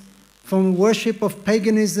themselves from worship of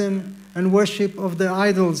paganism and worship of the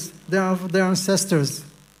idols, their ancestors.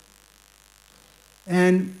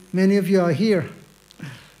 And many of you are here.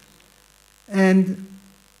 And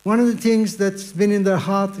one of the things that's been in their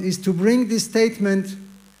heart is to bring this statement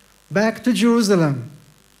back to Jerusalem.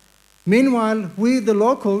 Meanwhile, we, the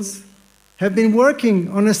locals, have been working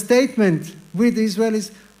on a statement with the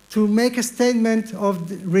Israelis to make a statement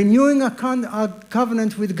of renewing our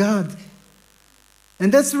covenant with God.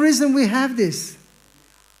 And that's the reason we have this.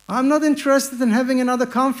 I'm not interested in having another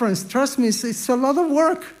conference. Trust me, it's a lot of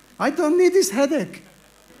work. I don't need this headache.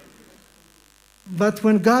 But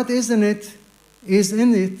when God is in it,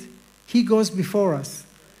 He goes before us.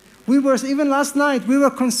 Even last night, we were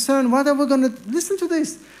concerned, what are we going to, listen to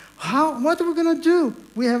this, what are we going to do?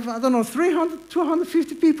 We have, 300,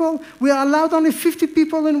 250 people. We are allowed only 50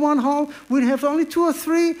 people in one hall. We have only 2 or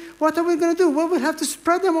 3. What are we going to do? Well, we'll have to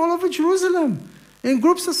spread them all over Jerusalem in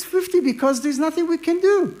groups of 50 because there's nothing we can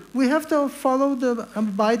do. We have to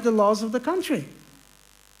abide the laws of the country.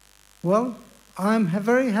 Well, I'm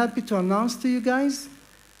very happy to announce to you guys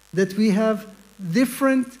that we have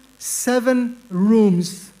different 7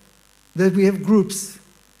 rooms that we have groups,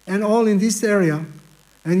 and all in this area.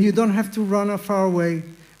 And you don't have to run far away.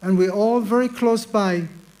 And we're all very close by.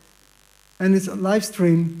 And it's a live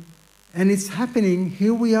stream. And it's happening.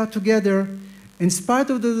 Here we are together in spite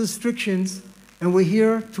of the restrictions. And we're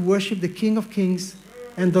here to worship the King of Kings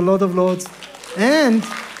and the Lord of Lords. And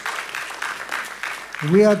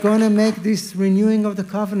we are going to make this renewing of the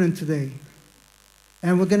covenant today.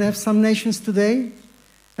 And we're going to have some nations today.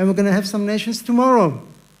 And we're going to have some nations tomorrow.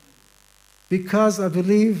 Because I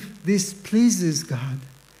believe this pleases God.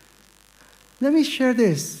 Let me share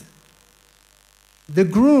this. The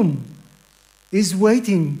groom is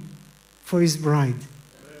waiting for his bride.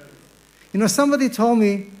 Somebody told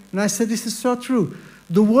me, and I said, this is so true.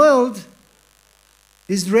 The world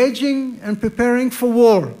is raging and preparing for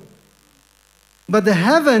war. But the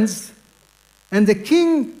heavens and the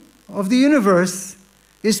King of the universe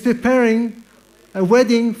is preparing a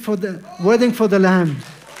wedding for the Lamb.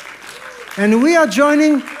 And we are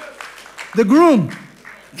joining the groom,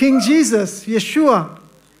 King Jesus, Yeshua.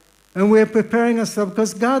 And we are preparing ourselves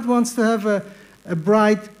because God wants to have a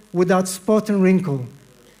bride without spot and wrinkle.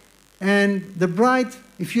 And the bride,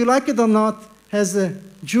 if you like it or not, has a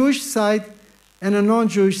Jewish side and a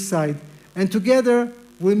non-Jewish side. And together,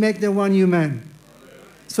 we make the one new man.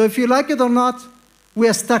 So if you like it or not, we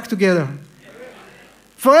are stuck together.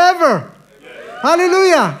 Forever.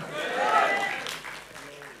 Hallelujah.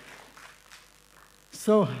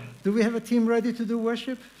 So, do we have a team ready to do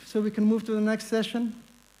worship so we can move to the next session?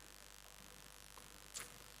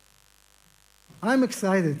 I'm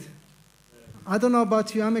excited. I don't know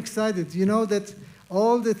about you, I'm excited. You know that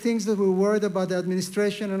all the things that we're worried about the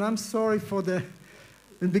administration, and I'm sorry for the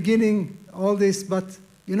beginning, all this, but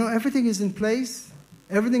everything is in place,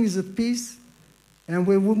 everything is at peace, and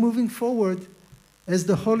we're moving forward as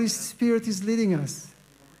the Holy Spirit is leading us.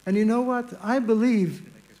 And you know what? I believe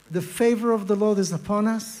the favor of the Lord is upon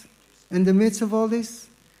us in the midst of all this.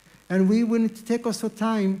 And we need to take also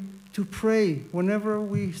time to pray whenever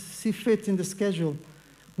we see fit in the schedule.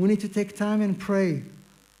 We need to take time and pray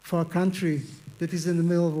for our country that is in the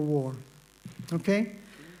middle of a war. Okay?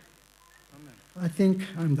 I think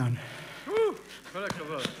I'm done. Thank you,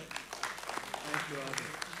 Avi.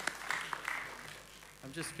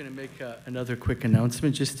 I'm just going to make another quick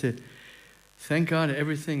announcement just to thank God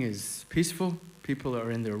everything is peaceful. People are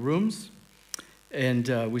in their rooms, and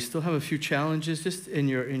we still have a few challenges. Just in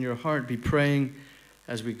your heart, be praying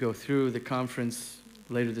as we go through the conference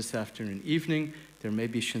later this afternoon, evening. There may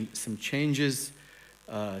be some changes,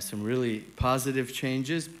 some really positive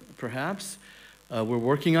changes, perhaps. We're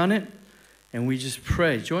working on it, and we just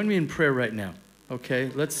pray. Join me in prayer right now, okay?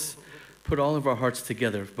 Let's put all of our hearts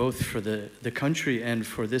together, both for the country and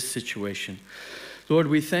for this situation. Lord,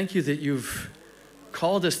 we thank you that you've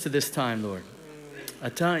called us to this time, Lord.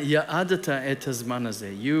 You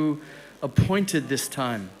appointed this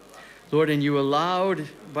time, Lord, and you allowed,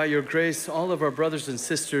 by your grace, all of our brothers and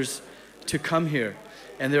sisters to come here.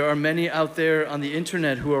 And there are many out there on the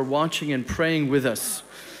internet who are watching and praying with us.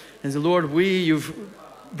 And so, Lord, you've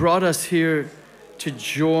brought us here to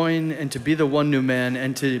join and to be the one new man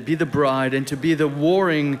and to be the bride and to be the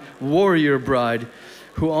warring warrior bride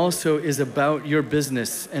who also is about your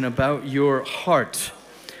business and about your heart.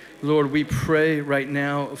 Lord, we pray right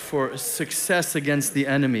now for success against the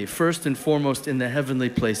enemy, first and foremost in the heavenly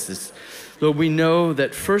places. Lord, we know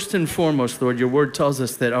that first and foremost, Lord, your word tells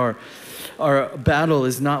us that our battle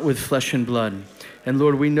is not with flesh and blood. And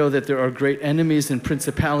Lord, we know that there are great enemies and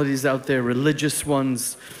principalities out there, religious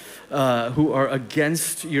ones, who are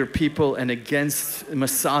against your people and against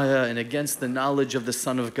Messiah and against the knowledge of the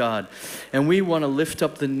Son of God. And we want to lift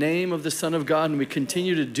up the name of the Son of God, and we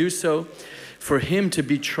continue to do so. for him to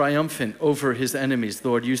be triumphant over his enemies.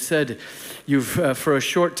 Lord, you said you've, for a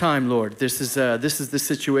short time, Lord, this is the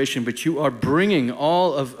situation, but you are bringing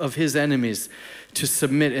all of his enemies to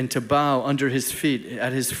submit and to bow under his feet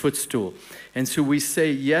at his footstool. And so we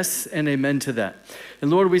say yes and amen to that.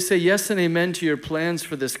 And Lord, we say yes and amen to your plans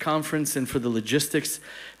for this conference and for the logistics.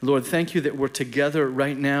 Lord, thank you that we're together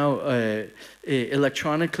right now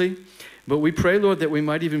electronically. But we pray, Lord, that we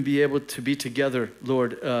might even be able to be together,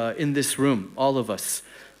 Lord, in this room, all of us.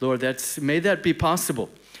 Lord, may that be possible.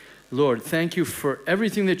 Lord, thank you for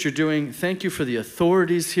everything that you're doing. Thank you for the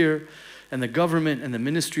authorities here and the government and the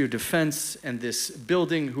Ministry of Defense and this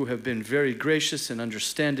building who have been very gracious and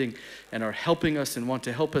understanding and are helping us and want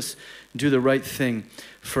to help us do the right thing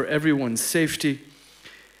for everyone's safety.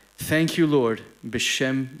 Thank you, Lord.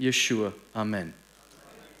 B'Shem Yeshua. Amen.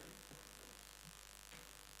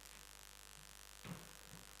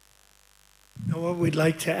 Now what we'd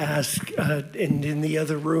like to ask, and in the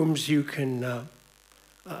other rooms you can,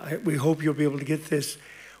 we hope you'll be able to get this.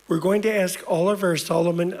 We're going to ask all of our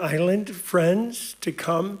Solomon Island friends to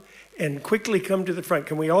come and quickly come to the front.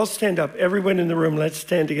 Can we all stand up? Everyone in the room, let's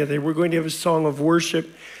stand together. We're going to have a song of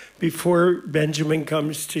worship before Benjamin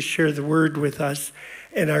comes to share the word with us.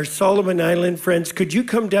 And our Solomon Island friends, could you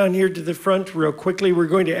come down here to the front real quickly? We're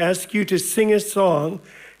going to ask you to sing a song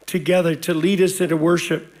together to lead us in a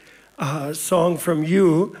worship song from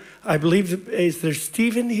you. I believe, is there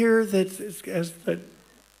Stephen here that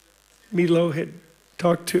Milo had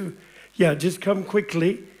talked to? Yeah, just come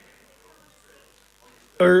quickly.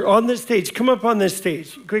 Or on the stage, come up on this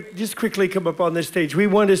stage. Just quickly come up on this stage. We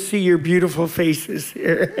want to see your beautiful faces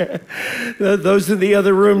here. Those in the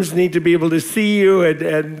other rooms need to be able to see you,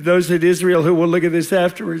 and those in Israel who will look at this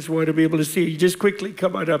afterwards want to be able to see you. Just quickly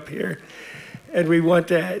come on up here. And we want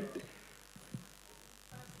to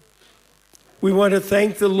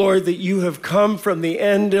thank the Lord that you have come from the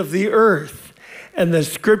end of the earth. And the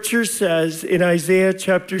scripture says in Isaiah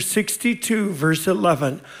chapter 62, verse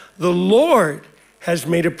 11, the Lord has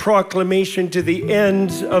made a proclamation to the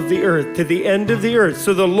ends of the earth, to the end of the earth.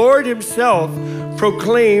 So the Lord himself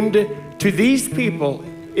proclaimed to these people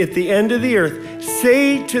at the end of the earth,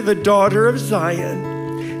 say to the daughter of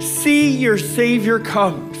Zion, see your Savior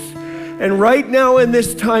comes. And right now in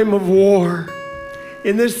this time of war,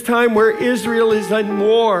 in this time where Israel is in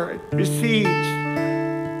war, besieged,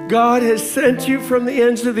 God has sent you from the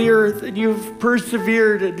ends of the earth, and you've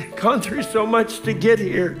persevered and gone through so much to get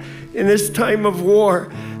here in this time of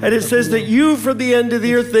war. And it says that you from the end of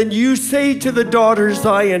the earth, then you say to the daughter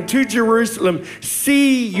Zion, to Jerusalem,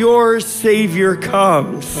 see your Savior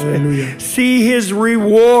comes. Hallelujah. See his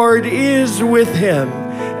reward is with him,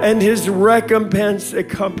 and his recompense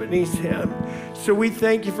accompanies him. So we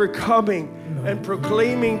thank you for coming and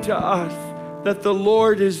proclaiming to us that the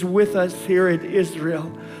Lord is with us here in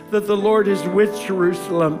Israel, that the Lord is with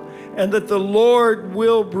Jerusalem, and that the Lord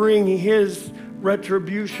will bring his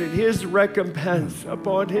retribution, his recompense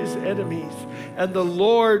upon his enemies. And the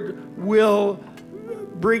Lord will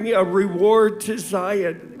bring a reward to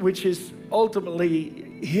Zion, which is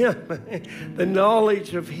ultimately him, the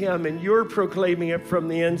knowledge of him, and you're proclaiming it from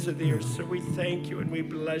the ends of the earth. So we thank you and we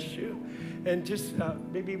bless you. And just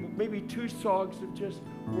maybe two songs of just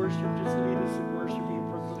worship, just lead us in worship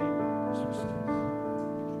and proclaim.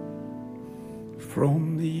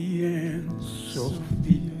 From the ends of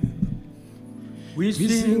the earth, we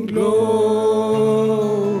sing glory.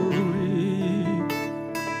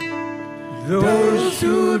 Those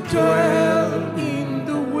who dwell in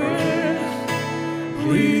the west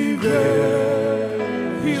revere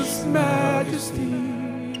his majesty.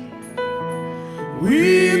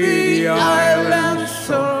 We the islands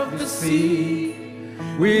of the sea,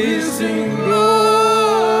 we sing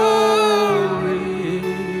glory,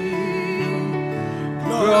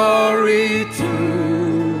 glory to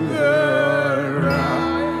the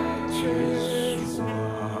righteous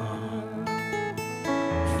one.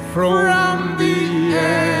 From the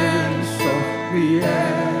ends of the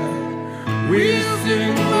earth, we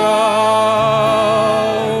sing glory.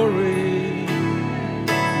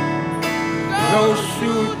 Those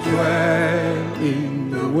who dwell in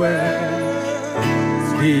the west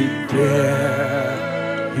declare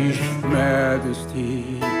his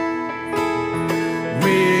majesty.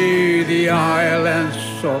 We the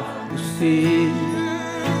islands of the sea,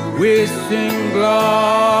 we sing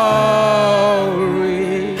glory,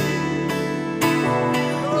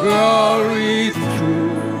 glory to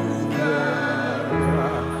the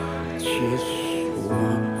righteous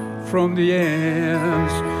one. From the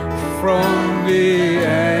ends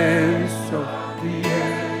of the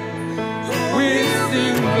earth, we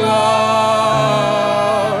sing glory,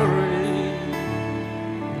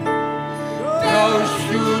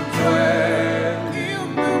 should dwell in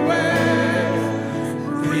the west,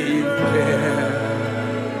 declare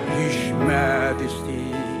His majesty.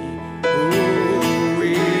 Who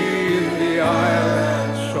in the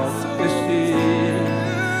islands of the sea,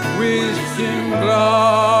 we sing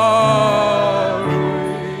glory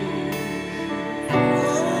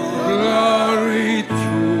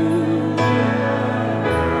to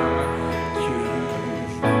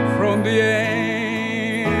from the ends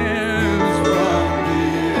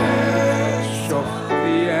of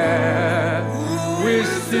the earth, we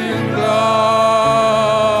sing glory.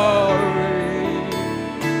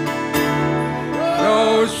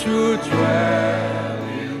 Those who dwell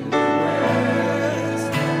in the west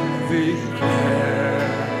declare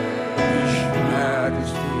His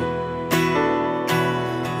majesty.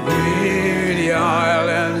 With the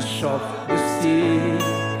islands of the sea,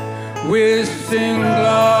 we sing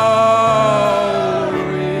glory,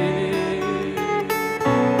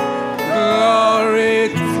 glory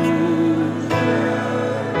to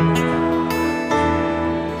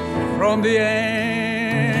from the ends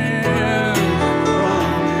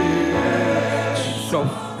of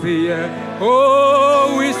the earth.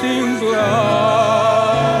 Oh, we sing glory.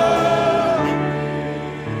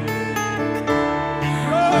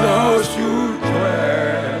 Those who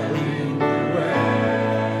dwell in the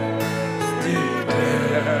west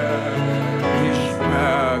declare His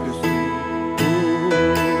majesty.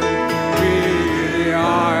 With the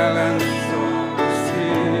islands of the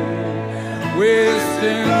sea, we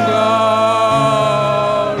sing glory,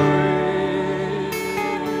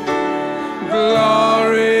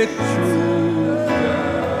 glory to the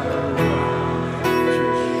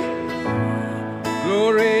righteous.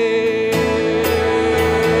 Glory.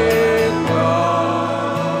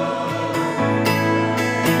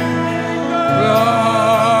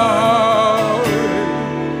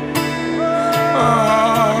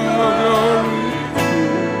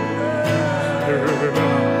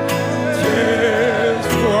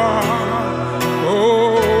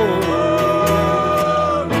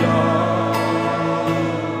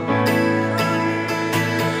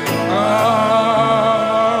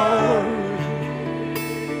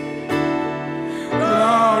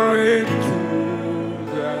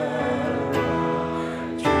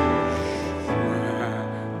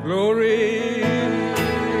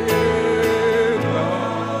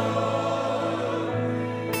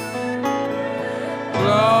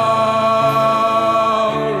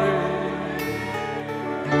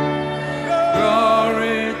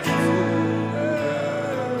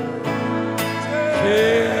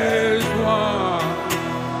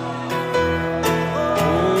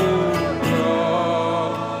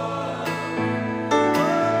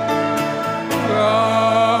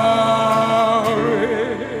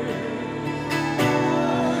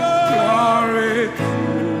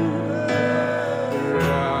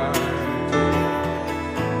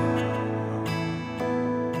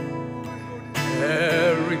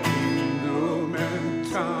 Every kingdom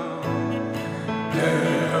and town,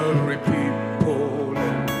 every people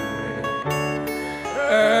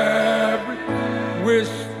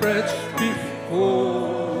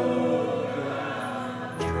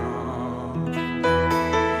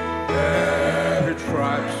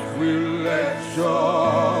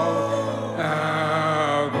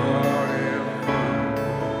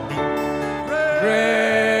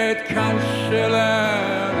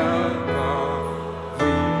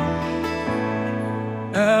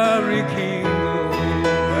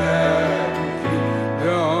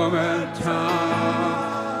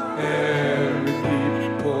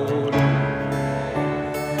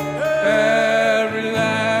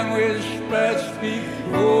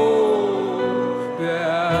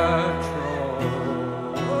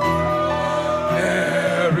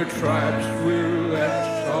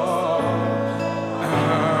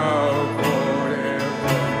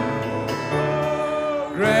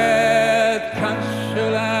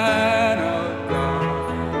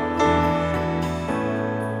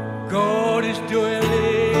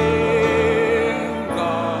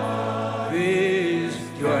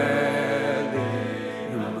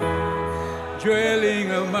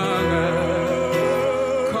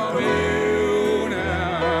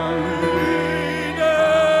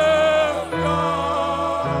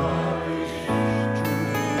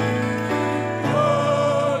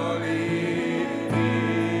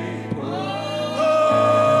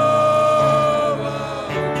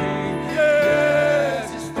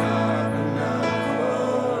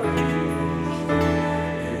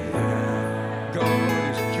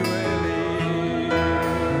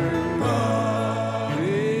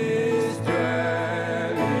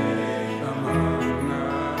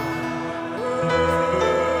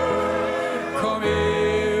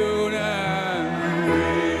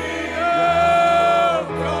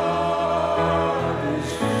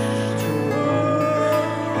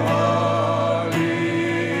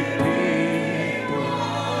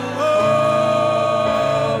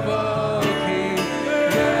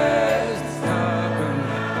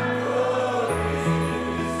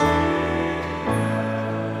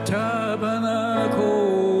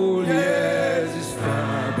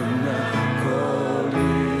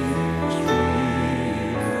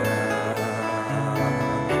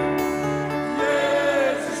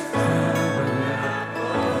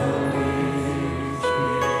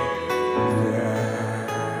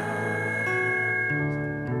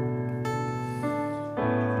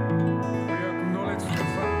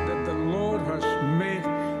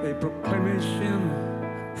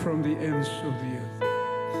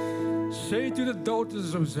Say to the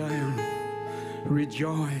daughters of Zion,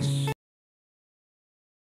 rejoice.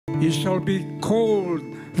 You shall be called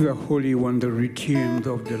the Holy One, the redeemed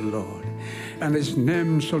of the Lord, and his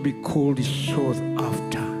name shall be called the sought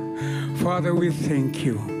after. Father, we thank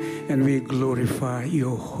you and we glorify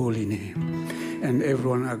your holy name. And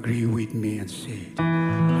everyone agree with me and say it.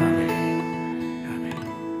 Amen.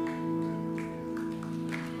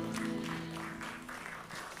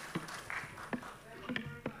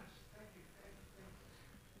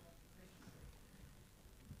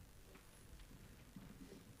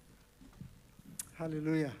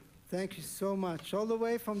 Hallelujah. Thank you so much. All the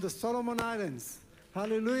way from the Solomon Islands.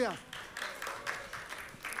 Hallelujah.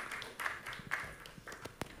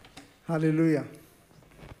 Hallelujah.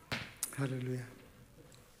 Hallelujah.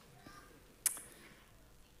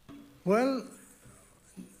 Well,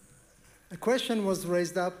 a question was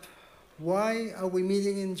raised up. Why are we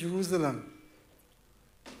meeting in Jerusalem?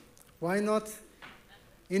 Why not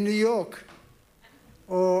in New York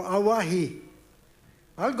or Hawaii?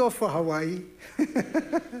 I'll go for Hawaii.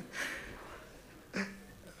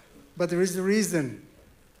 But there is a reason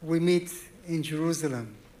we meet in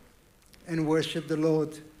Jerusalem and worship the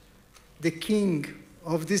Lord, the King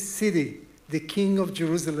of this city, the King of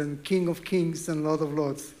Jerusalem, King of Kings and Lord of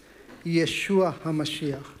Lords, Yeshua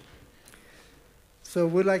HaMashiach. So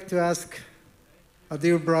we'd like to ask our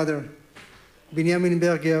dear brother, Binyamin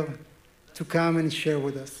Berger, to come and share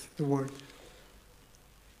with us the word.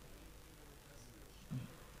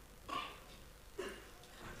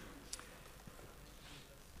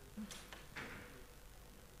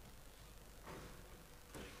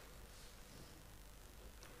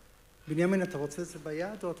 בנימין, אתה רוצה את זה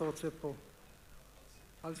ביד או אתה רוצה פה?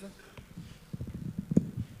 על זה?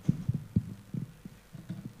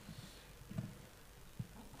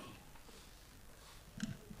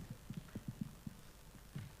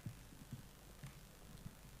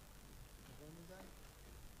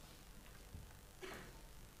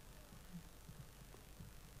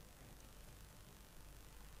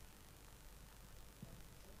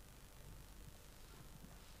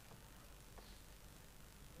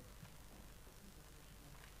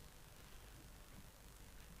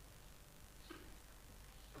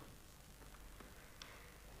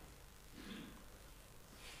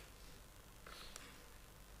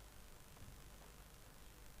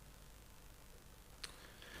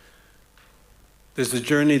 There's a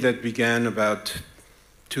journey that began about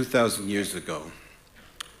 2,000 years ago.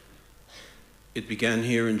 It began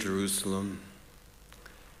here in Jerusalem,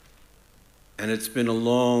 and it's been a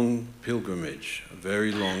long pilgrimage, a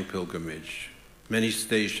very long pilgrimage. Many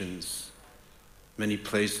stations, many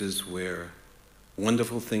places where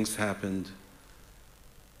wonderful things happened,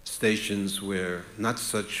 stations where not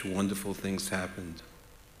such wonderful things happened.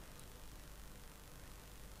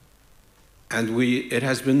 And it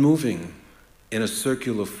has been moving in a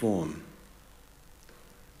circular form.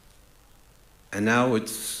 And now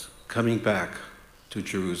it's coming back to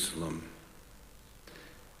Jerusalem.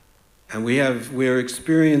 And we're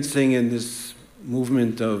experiencing in this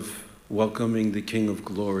movement of welcoming the King of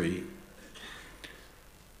Glory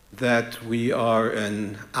that we are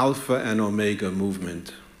an Alpha and Omega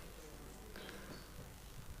movement.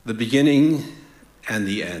 The beginning and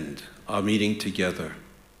the end are meeting together.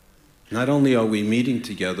 Not only are we meeting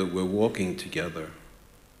together, we're walking together.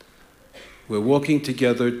 We're walking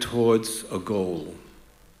together towards a goal,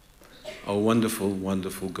 a wonderful,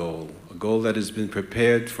 wonderful goal, a goal that has been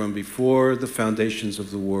prepared from before the foundations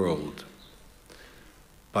of the world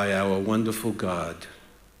by our wonderful God,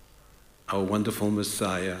 our wonderful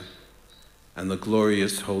Messiah, and the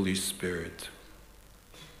glorious Holy Spirit.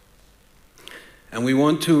 And we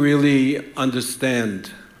want to really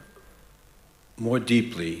understand more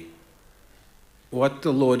deeply what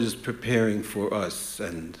the Lord is preparing for us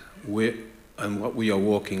and what we are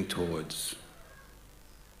walking towards.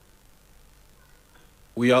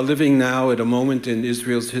 We are living now at a moment in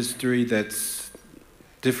Israel's history that's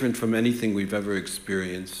different from anything we've ever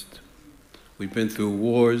experienced. We've been through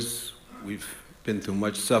wars, we've been through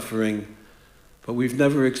much suffering, but we've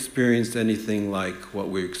never experienced anything like what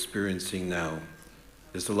we're experiencing now.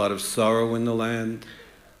 There's a lot of sorrow in the land.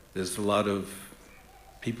 There's a lot of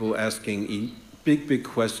people asking big, big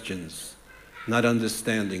questions, not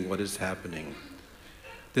understanding what is happening.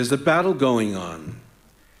 There's a battle going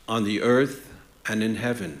on the earth and in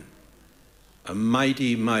heaven, a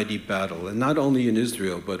mighty, mighty battle, and not only in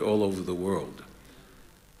Israel, but all over the world.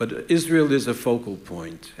 But Israel is a focal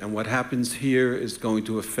point, and what happens here is going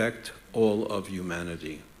to affect all of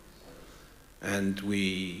humanity. And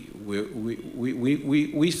we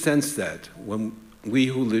sense that when we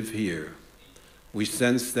who live here We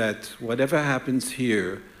sense that whatever happens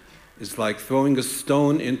here is like throwing a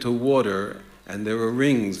stone into water, and there are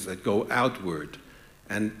rings that go outward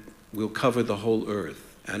and will cover the whole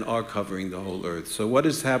earth and are covering the whole earth. So what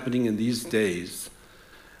is happening in these days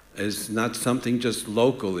is not something just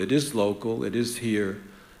local. It is local, it is here,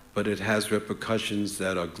 but it has repercussions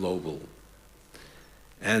that are global.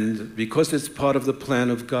 And because it's part of the plan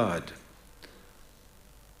of God,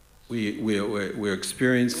 we're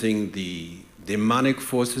experiencing the demonic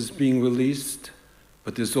forces being released,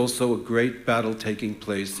 but there's also a great battle taking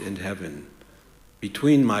place in heaven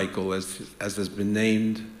between Michael, as has been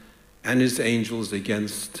named, and his angels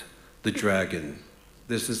against the dragon.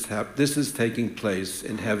 This is taking place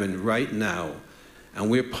in heaven right now, and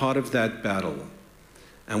we're part of that battle.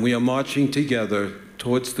 And we are marching together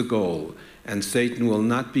towards the goal, and Satan will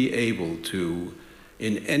not be able to,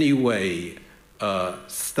 in any way,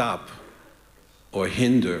 stop or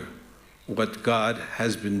hinder what God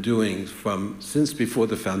has been doing since before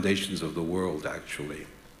the foundations of the world, actually.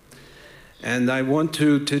 And I want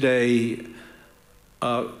to today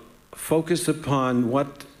focus upon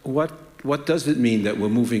what does it mean that we're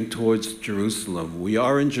moving towards Jerusalem. We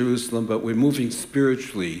are in Jerusalem, but we're moving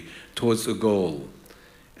spiritually towards a goal.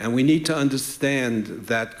 And we need to understand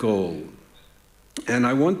that goal. And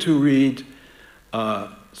I want to read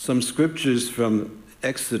some scriptures from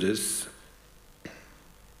Exodus.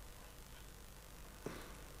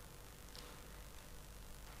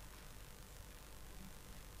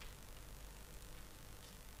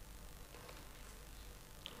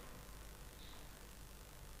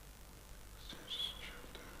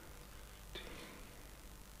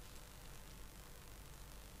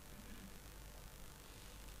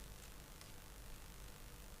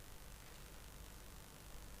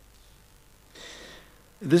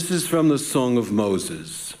 This is from the Song of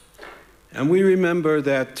Moses. And we remember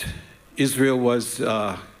that Israel was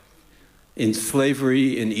in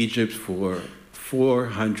slavery in Egypt for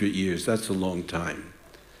 400 years. That's a long time.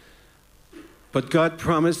 But God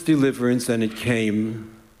promised deliverance, and it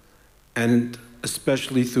came, and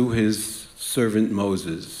especially through his servant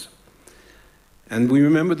Moses. And we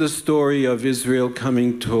remember the story of Israel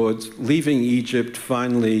leaving Egypt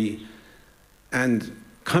finally, and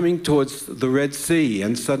coming towards the Red Sea,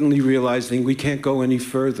 and suddenly realizing we can't go any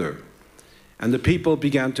further. And the people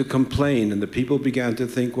began to complain, and the people began to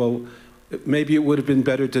think, well, maybe it would have been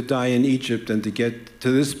better to die in Egypt than to get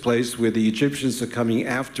to this place where the Egyptians are coming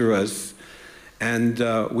after us, and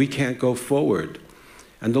we can't go forward.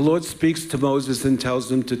 And the Lord speaks to Moses and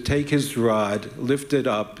tells him to take his rod, lift it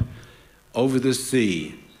up over the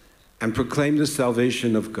sea, and proclaim the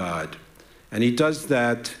salvation of God. And he does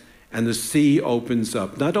that, and the sea opens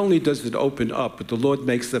up. Not only does it open up, but the Lord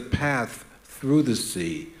makes a path through the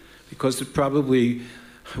sea, because it probably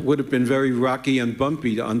would have been very rocky and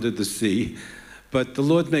bumpy under the sea. But the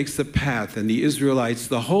Lord makes a path, and the Israelites,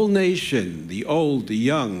 the whole nation, the old, the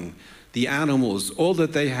young, the animals, all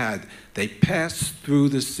that they had, they passed through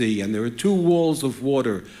the sea. And there are two walls of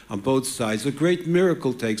water on both sides. A great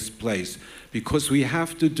miracle takes place, because we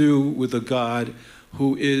have to do with a God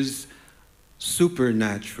who is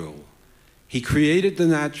supernatural. He created the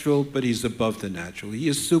natural, but he's above the natural. He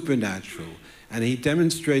is supernatural. And he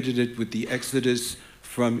demonstrated it with the Exodus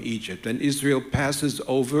from Egypt. And Israel passes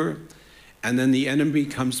over, and then the enemy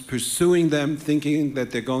comes pursuing them, thinking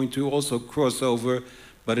that they're going to also cross over,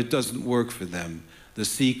 but it doesn't work for them. The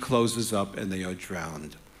sea closes up and they are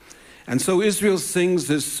drowned. And so Israel sings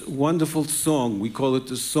this wonderful song. We call it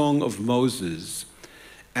the Song of Moses,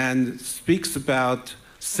 and sings about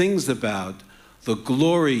the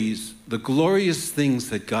glorious things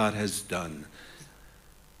that God has done.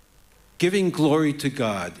 Giving glory to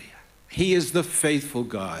God. He is the faithful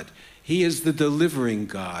God. He is the delivering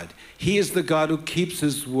God. He is the God who keeps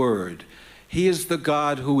his word. He is the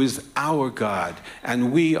God who is our God,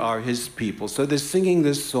 and we are his people. So they're singing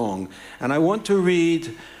this song. And I want to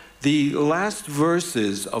read the last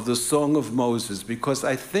verses of the Song of Moses, because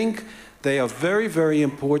I think they are very, very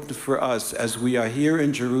important for us as we are here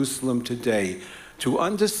in Jerusalem today, to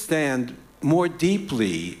understand more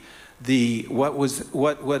deeply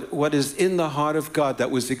what is in the heart of God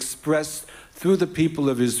that was expressed through the people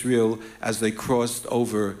of Israel as they crossed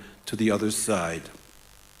over to the other side.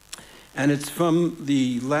 And it's from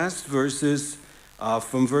the last verses,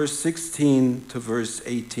 from verse 16 to verse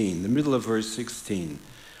 18, the middle of verse 16,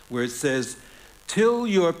 where it says, "Till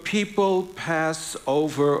your people pass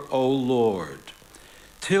over, O Lord,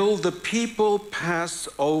 till the people pass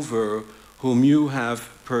over whom you have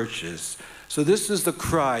purchased." So this is the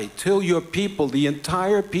cry, till your people, the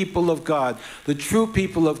entire people of God, the true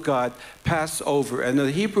people of God, pass over. And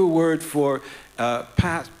the Hebrew word for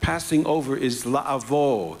passing over is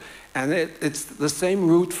la'avo. And it's the same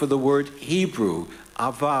root for the word Hebrew,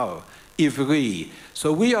 avar, ivri.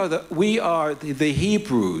 So we are the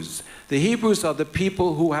Hebrews. The Hebrews are the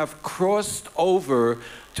people who have crossed over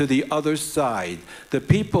to the other side. The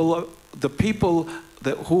people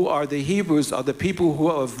who are the Hebrews are the people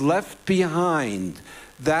who have left behind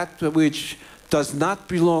that which does not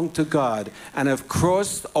belong to God and have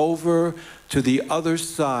crossed over to the other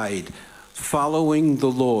side, following the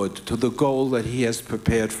Lord to the goal that He has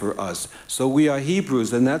prepared for us. So we are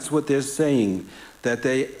Hebrews, and that's what they're saying, that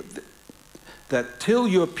till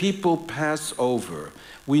your people pass over.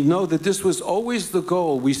 We know that this was always the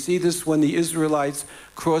goal. We see this when the Israelites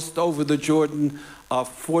crossed over the Jordan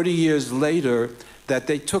 40 years later, that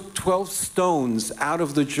they took 12 stones out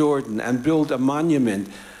of the Jordan and built a monument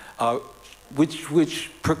which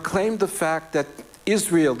proclaimed the fact that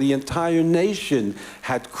Israel, the entire nation,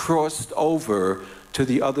 had crossed over to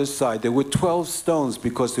the other side. There were 12 stones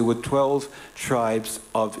because there were 12 tribes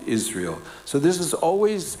of Israel. So this is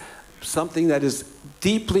always something that is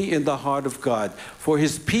deeply in the heart of God. For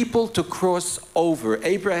His people to cross over.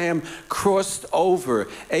 Abraham crossed over.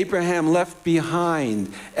 Abraham left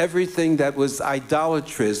behind everything that was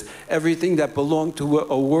idolatrous, everything that belonged to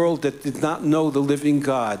a world that did not know the living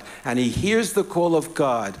God. And he hears the call of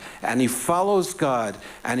God, and he follows God,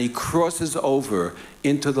 and he crosses over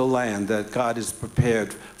into the land that God has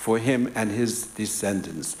prepared for him and his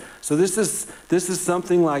descendants. So this is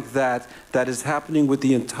something like that is happening with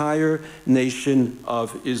the entire nation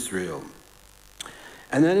of Israel.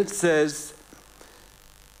 And then it says,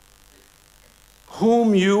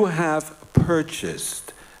 whom you have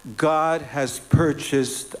purchased. God has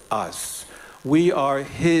purchased us. We are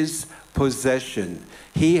His possession.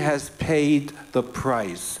 He has paid the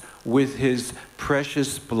price with His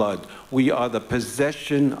precious blood. We are the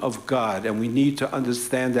possession of God, and we need to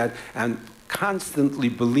understand that and constantly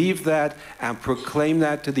believe that and proclaim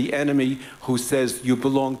that to the enemy who says, you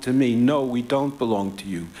belong to me. No, we don't belong to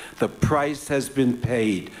you. The price has been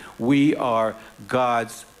paid. We are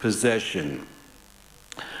God's possession.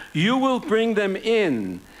 You will bring them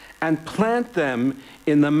in and plant them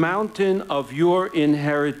in the mountain of your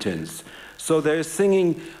inheritance. So they're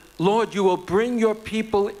singing, Lord, you will bring your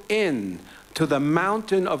people in to the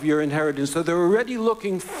mountain of your inheritance. So they're already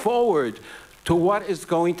looking forward to what is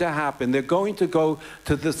going to happen. They're going to go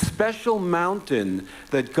to the special mountain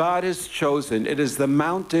that God has chosen. It is the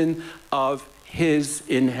mountain of His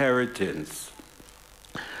inheritance.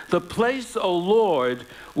 The place, O Lord,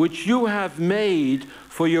 which you have made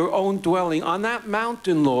for your own dwelling. On that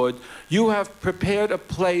mountain, Lord, you have prepared a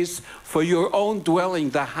place for your own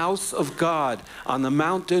dwelling, the house of God, on the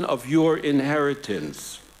mountain of your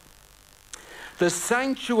inheritance. The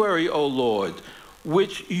sanctuary, O Lord,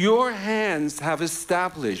 which your hands have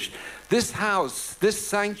established. This house, this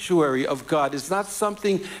sanctuary of God is not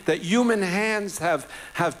something that human hands have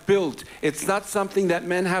built. It's not something that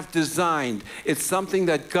men have designed. It's something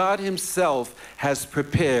that God Himself has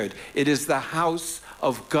prepared. It is the house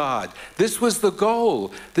of God. This was the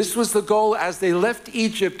goal. This was the goal as they left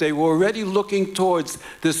Egypt. They were already looking towards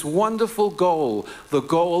this wonderful goal, the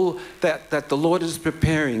goal that the Lord is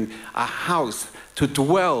preparing, a house to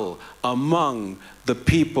dwell among the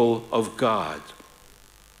people of God.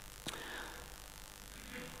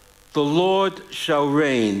 The Lord shall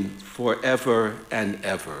reign forever and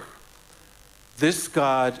ever. This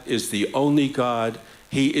God is the only God.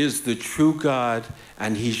 He is the true God,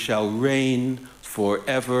 and He shall reign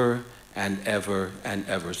forever and ever and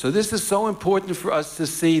ever. So this is so important for us to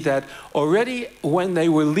see that already when they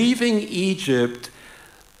were leaving Egypt,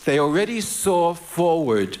 they already saw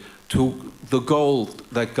forward to the goal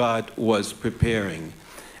that God was preparing.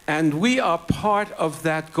 And we are part of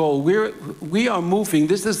that goal. We are moving.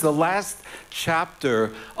 This is the last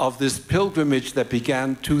chapter of this pilgrimage that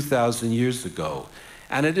began 2,000 years ago.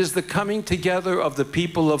 And it is the coming together of the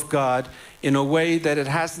people of God in a way that it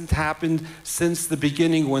hasn't happened since the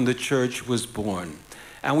beginning when the church was born.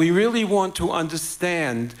 And we really want to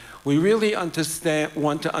understand,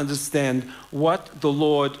 want to understand what the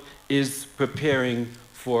Lord is preparing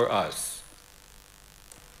for us.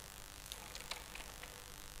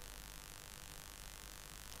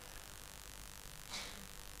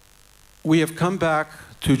 We have come back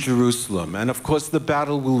to Jerusalem, and of course the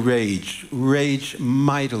battle will rage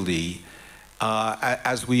mightily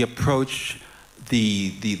as we approach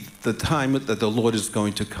the time that the Lord is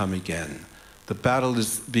going to come again. The battle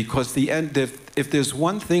is, because if there's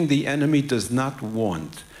one thing the enemy does not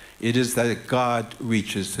want, It is that God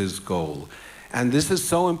reaches his goal. And this is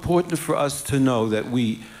so important for us to know, that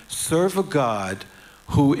we serve a God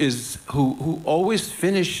who always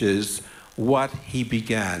finishes what he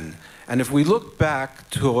began. And if we look back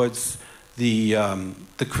towards the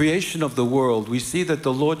creation of the world, we see that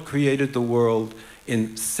the Lord created the world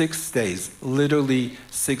in 6 days, literally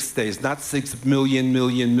 6 days, not 6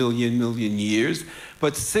 million years,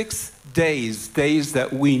 but 6 days, days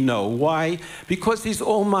that we know. Why? Because he's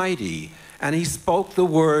almighty, and he spoke the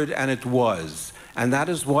word and it was. And that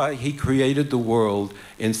is why he created the world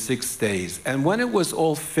in 6 days. And when it was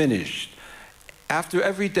all finished, after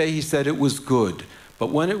every day he said it was good,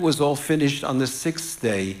 but when it was all finished on the 6th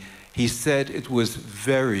day, he said it was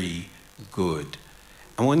very good.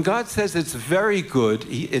 And when God says it's very good,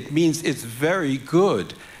 it means it's very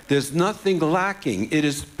good. There's nothing lacking. It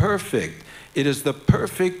is perfect. It is the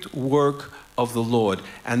perfect work of the Lord.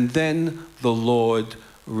 And then the Lord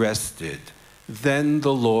rested. Then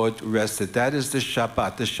the Lord rested. That is the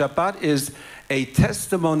Shabbat. The Shabbat is a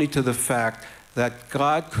testimony to the fact that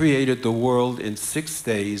God created the world in 6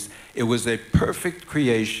 days. It was a perfect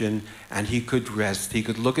creation, and he could rest. He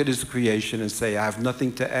could look at his creation and say, I have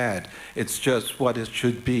nothing to add. It's just what it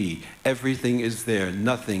should be. Everything is there.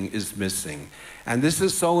 Nothing is missing. And this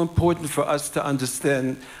is so important for us to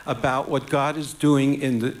understand about what God is doing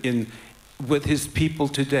with his people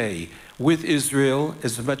today. With Israel,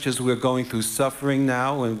 as much as we're going through suffering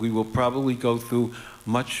now, and we will probably go through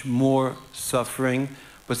much more suffering,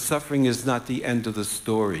 but suffering is not the end of the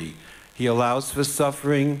story. He allows for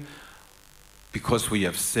suffering because we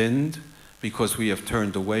have sinned, because we have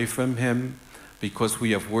turned away from him, because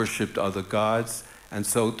we have worshipped other gods. And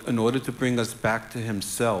so in order to bring us back to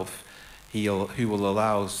himself, he will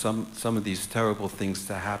allow some of these terrible things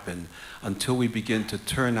to happen until we begin to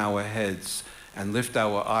turn our heads and lift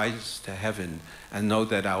our eyes to heaven and know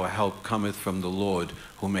that our help cometh from the Lord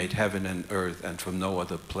who made heaven and earth, and from no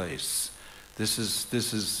other place. This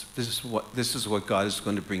is what God is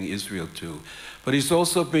going to bring Israel to. But he's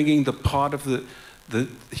also bringing the part of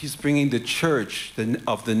he's bringing the church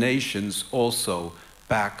of the nations also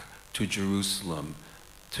back to Jerusalem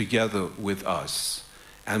together with us.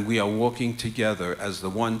 And we are walking together as the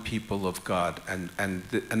one people of God, and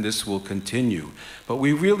this will continue. But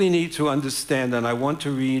we really need to understand, and I want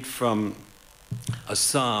to read from a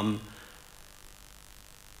psalm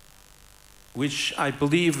which I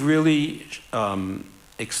believe really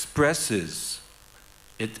expresses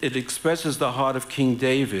the heart of King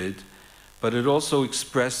David, but it also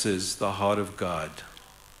expresses the heart of God.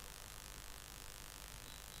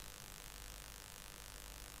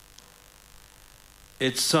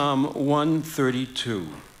 It's Psalm 132,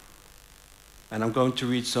 and I'm going to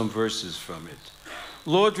read some verses from it.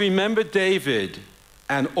 Lord, remember David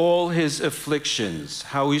and all his afflictions,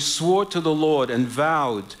 how he swore to the Lord and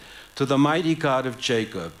vowed to the mighty God of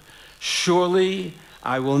Jacob, surely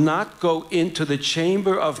I will not go into the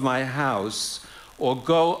chamber of my house or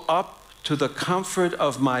go up to the comfort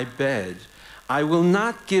of my bed. I will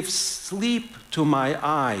not give sleep to my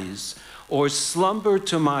eyes or slumber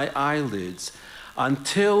to my eyelids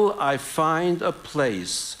until I find a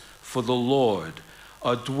place for the Lord,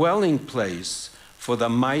 a dwelling place for the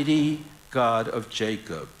mighty God of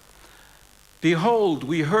Jacob. Behold,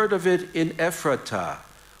 we heard of it in Ephratah.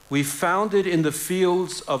 We found it in the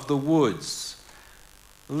fields of the woods.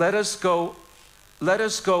 Let us go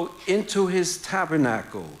into his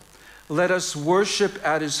tabernacle. Let us worship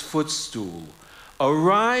at his footstool.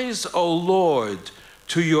 Arise, O Lord,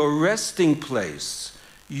 to your resting place,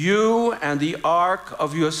 you and the ark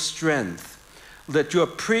of your strength. Let your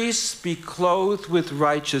priests be clothed with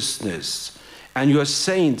righteousness, and your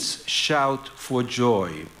saints shout for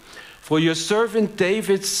joy. For your servant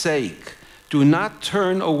David's sake, do not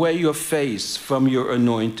turn away your face from your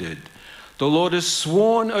anointed. The Lord has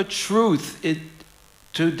sworn a truth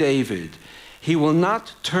to David. He will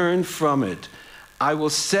not turn from it. I will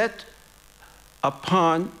set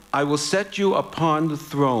you upon the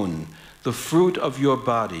throne, the fruit of your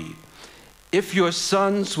body. If your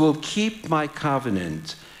sons will keep my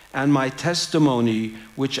covenant and my testimony,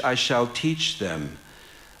 which I shall teach them,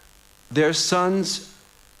 their sons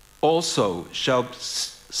also shall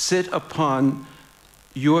sit upon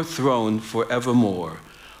your throne forevermore.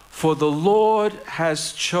 For the Lord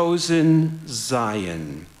has chosen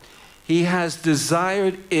Zion. He has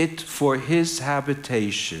desired it for his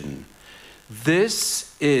habitation.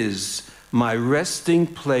 This is my resting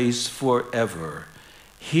place forever.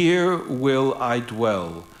 Here will I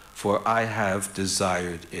dwell, for I have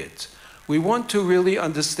desired it. We want to really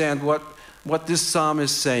understand what this psalm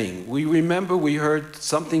is saying. We heard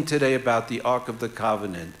something today about the Ark of the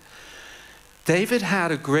Covenant. David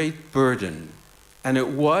had a great burden, and it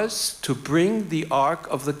was to bring the Ark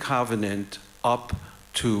of the Covenant up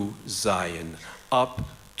to Zion, up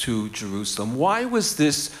to Jerusalem. Why was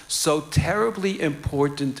this so terribly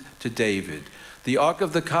important to David? The Ark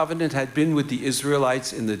of the Covenant had been with the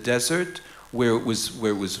Israelites in the desert, where it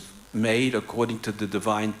was made according to the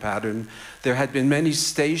divine pattern. There had been many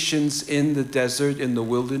stations in the desert, in the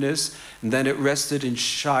wilderness, and then it rested in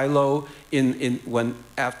Shiloh in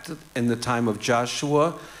the time of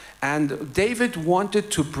Joshua. And David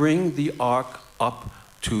wanted to bring the ark up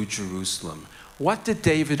to Jerusalem. What did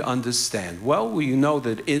David understand? Well, we know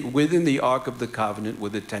that within the Ark of the Covenant were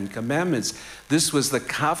the 10 Commandments. This was the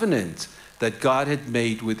covenant that God had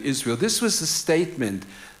made with Israel. This was a statement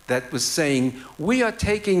that was saying, we are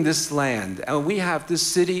taking this land and we have this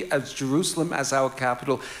city of Jerusalem as our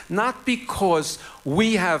capital, not because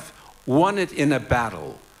we have won it in a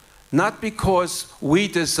battle, not because we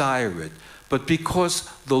desire it, but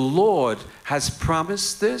because the Lord has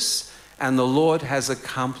promised this and the Lord has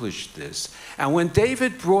accomplished this. And when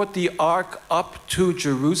David brought the ark up to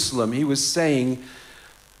Jerusalem, he was saying,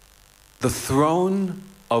 the throne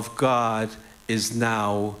of God is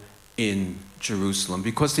now in Jerusalem.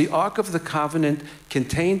 Because the Ark of the Covenant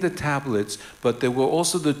contained the tablets, but there were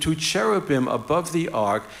also the 2 cherubim above the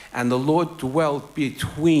ark, and the Lord dwelt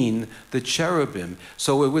between the cherubim.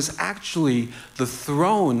 So it was actually the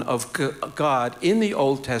throne of God in the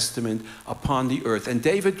Old Testament upon the earth. And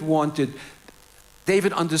David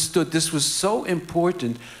understood this was so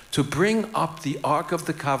important to bring up the Ark of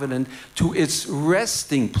the Covenant to its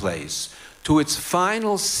resting place, to its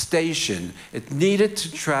final station. It needed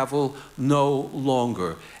to travel no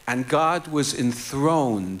longer. And God was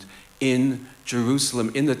enthroned in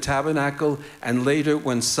Jerusalem, in the tabernacle, and later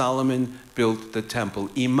when Solomon built the temple.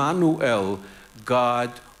 Emmanuel,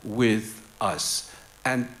 God with us.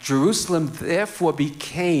 And Jerusalem therefore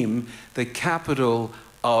became the capital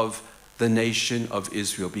of the nation of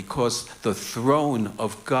Israel, because the throne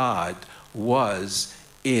of God was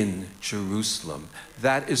in Jerusalem.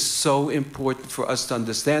 That is so important for us to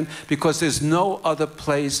understand, because there's no other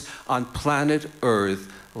place on planet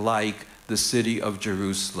Earth like the city of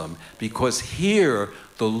Jerusalem, because here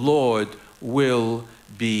the Lord will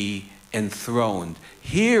be enthroned.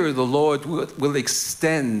 Here the Lord will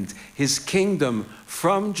extend his kingdom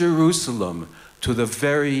from Jerusalem to the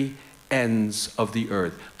very ends of the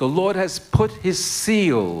earth. The Lord has put his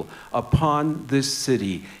seal upon this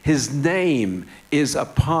city. His name is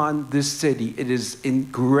upon this city. It is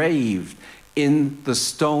engraved in the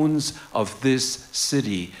stones of this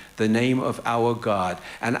city, the name of our God.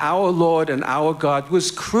 And our Lord and our God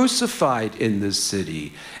was crucified in this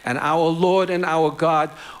city. And our Lord and our God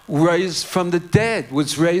was raised from the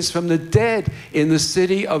dead in the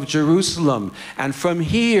city of Jerusalem. And from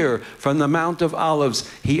here, from the Mount of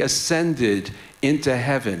Olives, he ascended into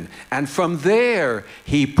heaven. And from there,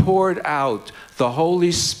 he poured out the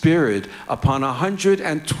Holy Spirit upon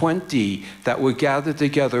 120 that were gathered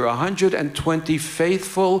together, 120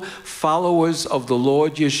 faithful followers of the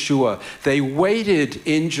Lord Yeshua. They waited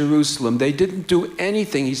in Jerusalem. They didn't do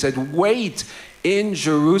anything. He said, wait in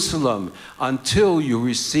Jerusalem until you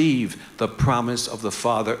receive the promise of the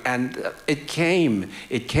Father. And it came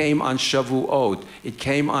on Shavuot. It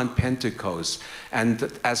came on Pentecost,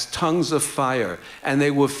 and as tongues of fire. And they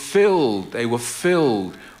were filled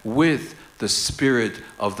with the Spirit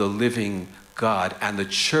of the living God. And the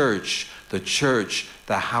church,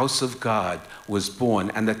 the house of God, was born.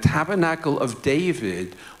 And the tabernacle of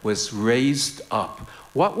David was raised up.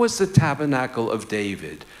 What was the tabernacle of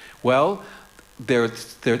David? Well, there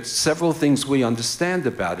are several things we understand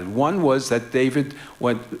about it. One was that David,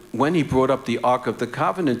 when he brought up the Ark of the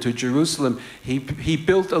Covenant to Jerusalem, he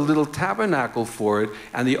built a little tabernacle for it,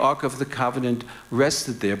 and the Ark of the Covenant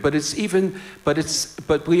rested there. But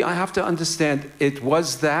we have to understand, it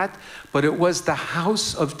was that, but it was the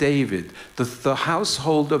house of David, the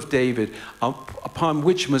household of David, upon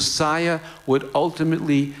which Messiah would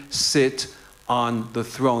ultimately sit on the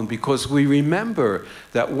throne. Because we remember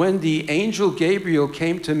that when the angel Gabriel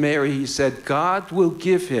came to Mary, he said, God will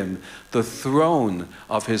give him the throne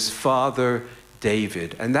of his father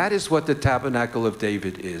David. And that is what the tabernacle of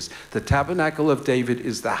David is. The tabernacle of David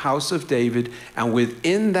is the house of David, and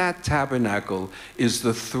within that tabernacle is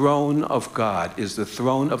the throne of God, is the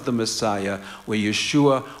throne of the Messiah, where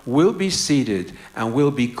Yeshua will be seated and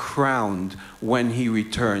will be crowned when he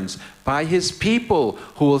returns by his people,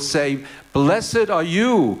 who will say, blessed are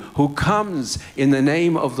you who comes in the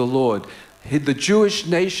name of the Lord. The Jewish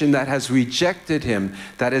nation that has rejected him,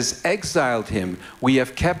 that has exiled him, we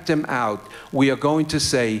have kept him out. We are going to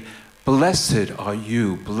say, Blessed are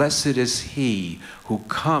you, blessed is he who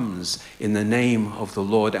comes in the name of the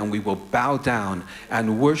Lord, and we will bow down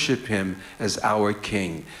and worship him as our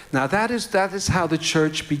King. Now that is how the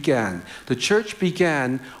church began. The church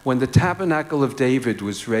began when the tabernacle of David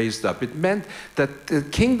was raised up. It meant that the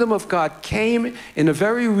kingdom of God came in a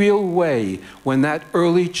very real way when that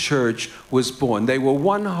early church was born. They were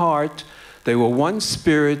one heart, they were one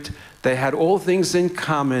spirit, they had all things in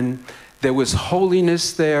common. There was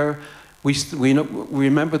holiness there. We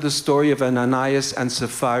remember the story of Ananias and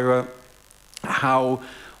Sapphira, how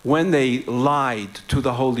when they lied to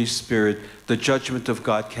the Holy Spirit, the judgment of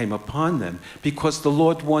God came upon them, because the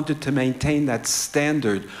Lord wanted to maintain that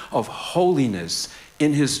standard of holiness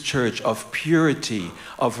in his church, of purity,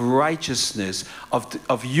 of righteousness,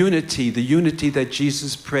 of unity, the unity that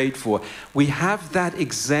Jesus prayed for. We have that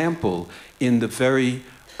example in the very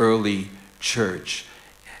early church.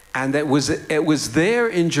 And it was there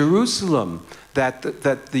in Jerusalem that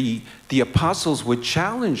the apostles were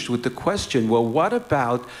challenged with the question, well, what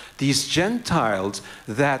about these Gentiles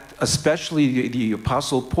that, especially the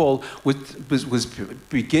apostle Paul, was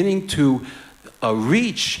beginning to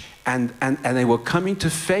reach, and they were coming to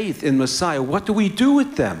faith in Messiah? What do we do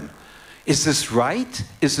with them? Is this right?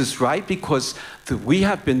 Is this right? Because we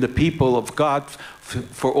have been the people of God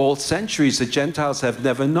for all centuries. The Gentiles have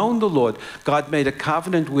never known the Lord. God made a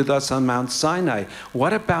covenant with us on Mount Sinai.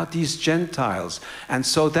 What about these Gentiles? And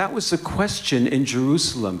so that was the question in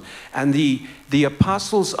Jerusalem. And the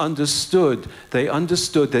apostles understood. They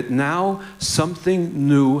understood that now something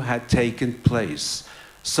new had taken place.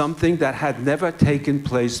 Something that had never taken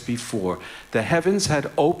place before. The heavens had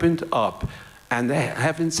opened up, and the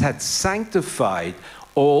heavens had sanctified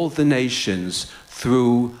all the nations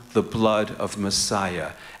through the blood of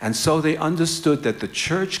Messiah. And so they understood that the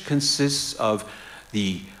church consists of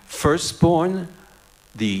the firstborn,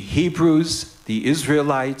 the Hebrews, the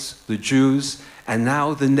Israelites, the Jews, and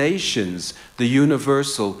now the nations, the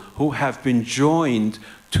universal, who have been joined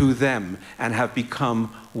to them and have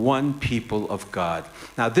become one people of God.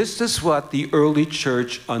 Now this is what the early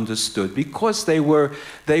church understood, because they were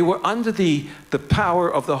under the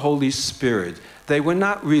power of the Holy Spirit. They were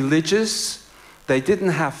not religious. They didn't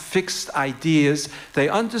have fixed ideas. They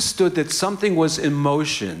understood that something was in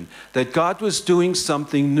motion, that God was doing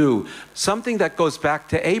something new, something that goes back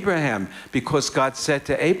to Abraham, because God said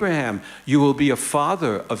to Abraham, you will be a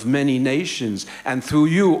father of many nations, and through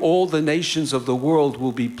you all the nations of the world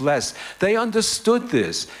will be blessed. They understood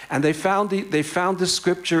this, and they found the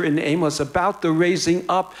scripture in Amos about the raising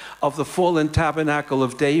up of the fallen tabernacle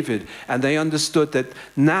of David, and they understood that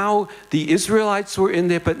now the Israelites were in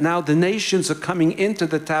there, but now the nations are coming into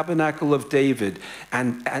the tabernacle of David,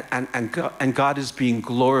 and God is being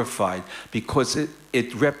glorified, because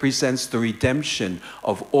it represents the redemption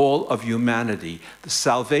of all of humanity, the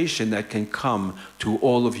salvation that can come to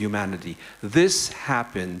all of humanity. This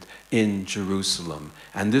happened in Jerusalem,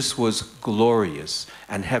 and this was glorious,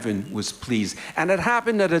 and heaven was pleased. And it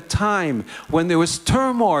happened at a time when there was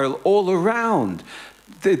turmoil all around.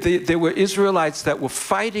 There were Israelites that were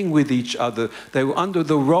fighting with each other. They were under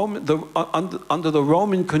the Roman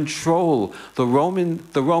control. The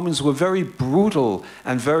Romans were very brutal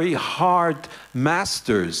and very hard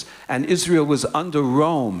masters, and Israel was under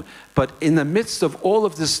Rome. But in the midst of all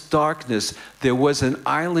of this darkness, there was an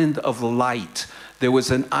island of light. There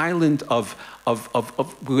was an island of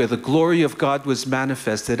where the glory of God was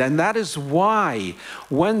manifested. And that is why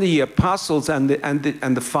when the apostles and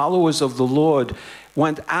the followers of the Lord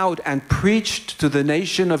went out and preached to the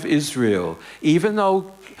nation of Israel, even though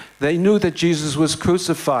they knew that Jesus was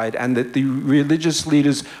crucified and that the religious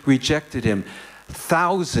leaders rejected him,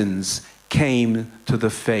 thousands came to the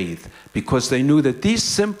faith, because they knew that these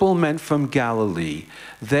simple men from Galilee,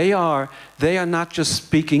 they are not just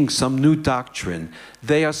speaking some new doctrine.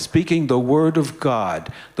 They are speaking the Word of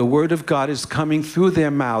God. The Word of God is coming through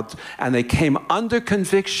their mouths, and they came under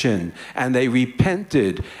conviction, and they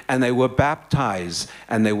repented, and they were baptized,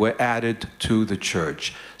 and they were added to the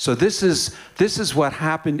church. So this is what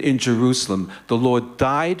happened in Jerusalem. The Lord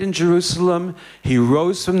died in Jerusalem. He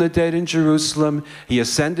rose from the dead in Jerusalem. He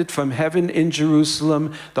ascended from heaven in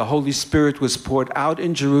Jerusalem. The Holy Spirit was poured out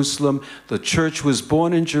in Jerusalem. The church was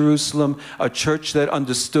born in Jerusalem, a church that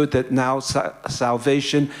understood that now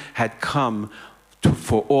salvation had come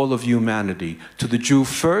for all of humanity, to the Jew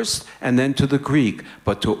first and then to the Greek,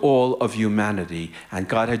 but to all of humanity. And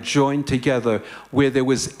God had joined together where there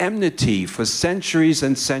was enmity for centuries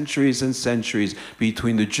and centuries and centuries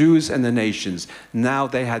between the Jews and the nations. Now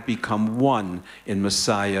they had become one in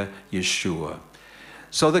Messiah Yeshua.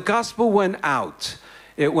 So the gospel went out.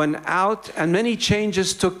 It went out, and many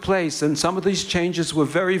changes took place, and some of these changes were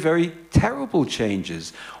very, very terrible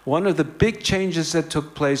changes. One of the big changes that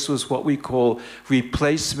took place was what we call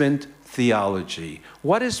replacement theology.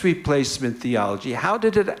 What is replacement theology? How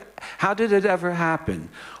did it ever happen?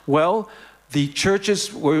 Well, the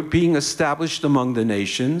churches were being established among the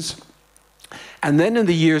nations, and then in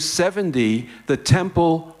the year 70, the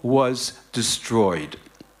temple was destroyed.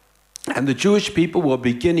 And the Jewish people were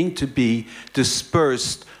beginning to be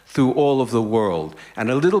dispersed through all of the world. And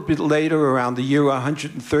a little bit later, around the year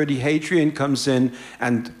 130, Hadrian comes in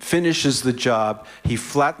and finishes the job. He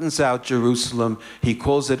flattens out Jerusalem. He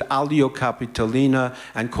calls it Alio Capitolina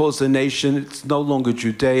and calls the nation, it's no longer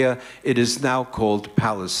Judea, it is now called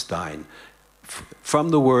Palestine. From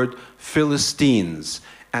the word Philistines.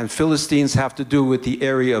 And Philistines have to do with the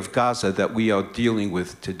area of Gaza that we are dealing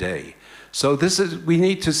with today. So we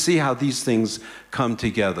need to see how these things come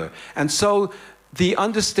together. And so the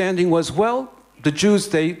understanding was, well, the Jews,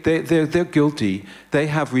 they're guilty. They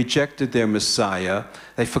have rejected their Messiah.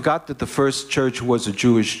 They forgot that the first church was a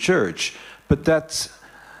Jewish church. But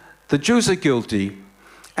the Jews are guilty,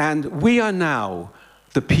 and we are now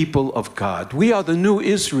the people of God. We are the new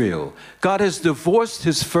Israel. God has divorced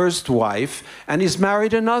his first wife, and he's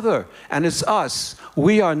married another, and it's us.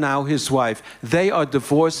 We are now his wife. They are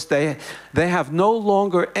divorced. They have no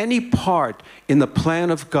longer any part in the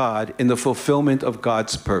plan of God, in the fulfillment of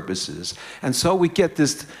God's purposes. And so we get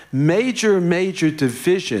this major, major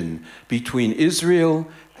division between Israel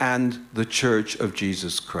and the Church of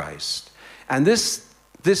Jesus Christ. And this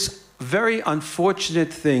very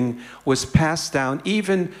unfortunate thing was passed down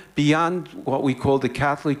even beyond what we call the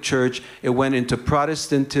Catholic Church. It went into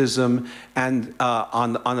Protestantism, and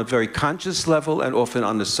on a very conscious level and often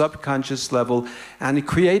on a subconscious level, and it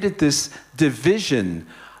created this division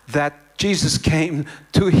that Jesus came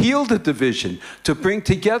to heal the division, to bring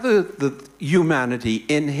together the humanity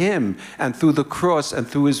in him and through the cross and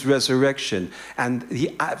through his resurrection. And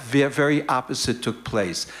the very opposite took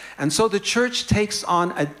place. And so the church takes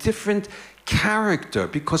on a different character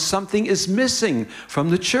because something is missing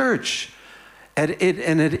from the church. And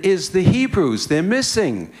it is the Hebrews. They're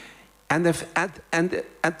missing. And the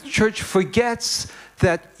church forgets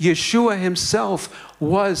that Yeshua himself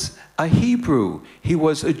was a Hebrew. He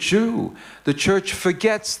was a Jew. The church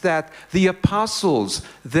forgets that the apostles,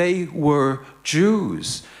 they were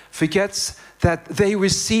Jews. Forgets that they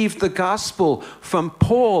received the gospel from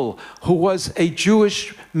Paul, who was a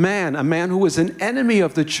Jewish man, a man who was an enemy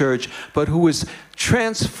of the church, but who was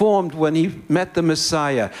transformed when he met the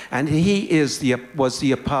Messiah. And he was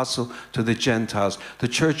the apostle to the Gentiles. The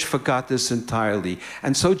church forgot this entirely.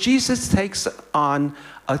 And so Jesus takes on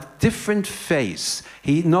a different face.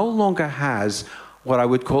 He no longer has what I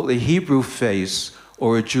would call a Hebrew face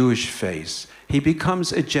or a Jewish face. He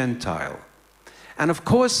becomes a Gentile. And of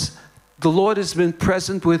course, the Lord has been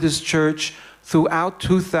present with his church throughout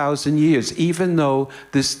 2,000 years, even though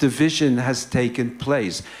this division has taken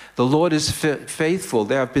place. The Lord is faithful.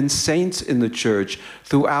 There have been saints in the church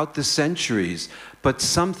throughout the centuries, but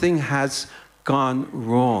something has gone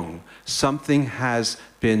wrong. Something has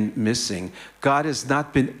been missing. God has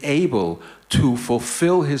not been able to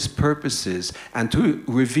fulfill his purposes and to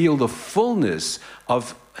reveal the fullness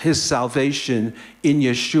of his salvation in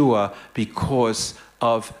Yeshua because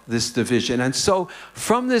of this division. And so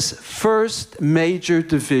from this first major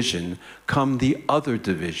division come the other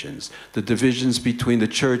divisions. The divisions between the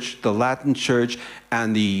church, the Latin church,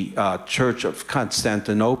 and the Church of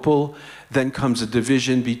Constantinople. Then comes a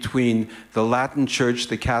division between the Latin church,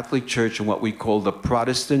 the Catholic church, and what we call the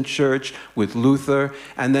Protestant church with Luther.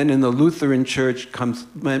 And then in the Lutheran church comes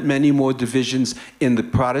many more divisions in the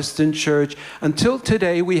Protestant church. Until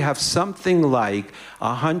today, we have something like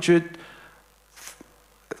 100,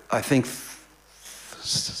 I think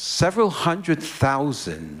several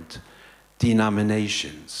 100,000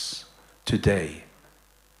 denominations today.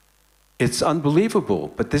 It's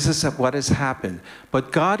unbelievable, but this is what has happened.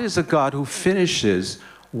 But God is a God who finishes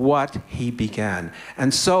what he began.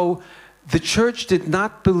 And so the church did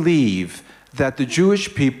not believe that the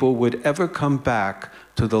Jewish people would ever come back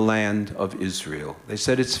to the land of Israel. They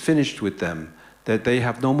said it's finished with them, that they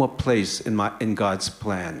have no more place in God's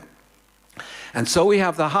plan. And so we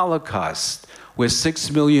have the Holocaust, where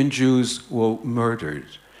 6 million Jews were murdered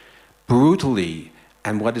brutally.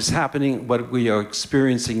 And what is happening, what we are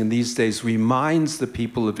experiencing in these days, reminds the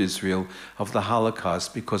people of Israel of the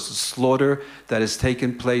Holocaust, because the slaughter that has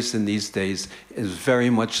taken place in these days is very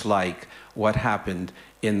much like what happened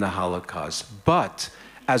in the Holocaust. But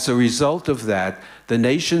as a result of that, the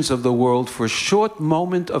nations of the world, for a short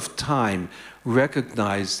moment of time,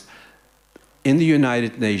 recognized in the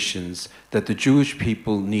United Nations that the Jewish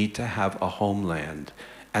people need to have a homeland,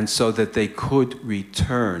 and so that they could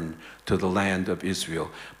return to the land of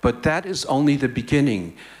Israel. But that is only the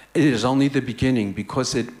beginning. It is only the beginning,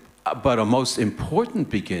 because but a most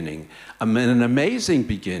important beginning, an amazing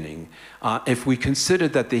beginning, if we consider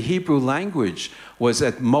that the Hebrew language was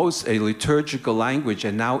at most a liturgical language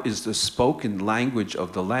and now is the spoken language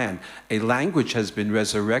of the land. A language has been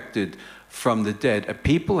resurrected from the dead. A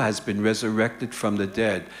people has been resurrected from the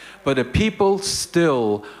dead. But a people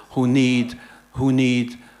still who need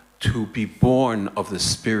to be born of the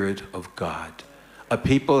Spirit of God. A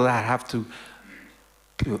people that have to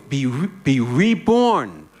be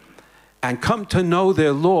reborn and come to know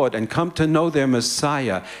their Lord and come to know their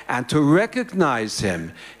Messiah and to recognize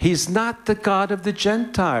Him. He's not the God of the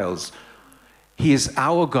Gentiles. He is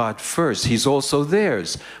our God first. He's also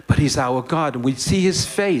theirs, but He's our God. And we see His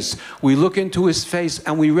face. We look into His face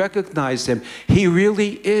and we recognize Him. He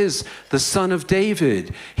really is the Son of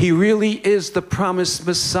David. He really is the promised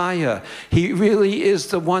Messiah. He really is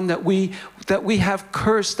the one that we have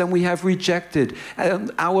cursed and we have rejected. And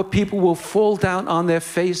our people will fall down on their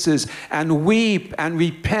faces and weep and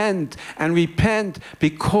repent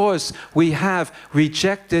because we have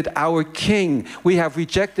rejected our King. We have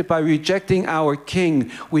rejected, by rejecting our King,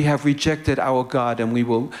 we have rejected our God, and we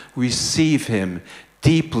will receive Him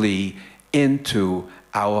deeply into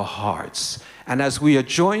our hearts. And as we are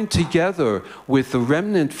joined together with the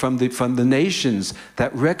remnant from the nations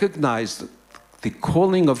that recognize the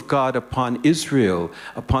calling of God upon Israel,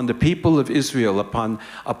 upon the people of Israel,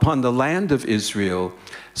 upon the land of Israel,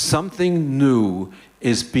 something new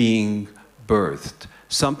is being birthed.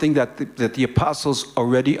 Something that the apostles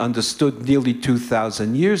already understood nearly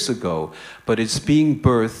 2,000 years ago, but it's being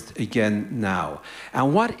birthed again now.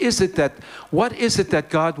 And what is it that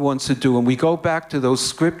God wants to do? And we go back to those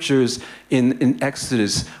scriptures in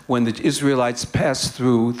Exodus when the Israelites passed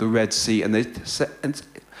through the Red Sea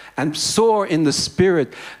and saw in the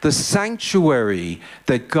Spirit the sanctuary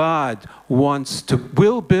that God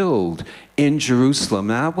will build in Jerusalem.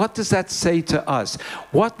 Now, what does that say to us?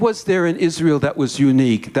 What was there in Israel that was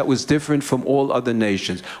unique, that was different from all other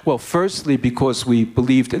nations? Well, firstly, because we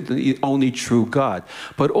believed in the only true God,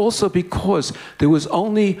 but also because there was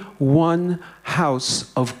only one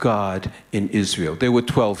house of God in Israel. There were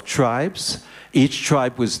 12 tribes. Each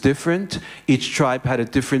tribe was different. Each tribe had a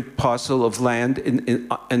different parcel of land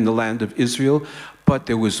in the land of Israel. But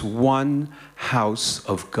there was one house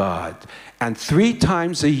of God. And 3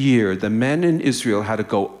 times a year, the men in Israel had to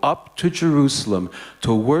go up to Jerusalem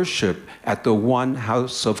to worship at the one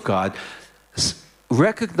house of God,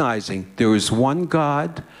 recognizing there is one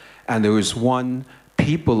God and there is one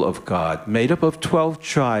people of God, made up of 12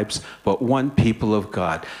 tribes, but one people of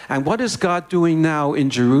God. And what is God doing now in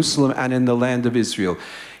Jerusalem and in the land of Israel?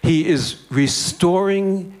 He is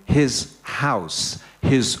restoring His house,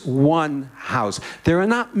 His one house. There are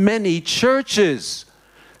not many churches.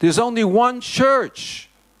 There's only one church,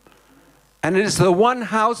 and it is the one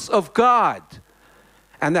house of God.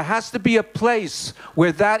 And there has to be a place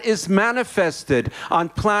where that is manifested on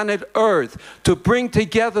planet Earth to bring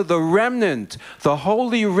together the remnant, the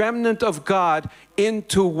holy remnant of God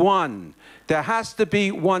into one. There has to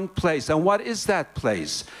be one place. And what is that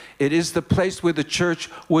place? It is the place where the church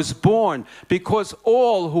was born, because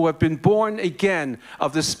all who have been born again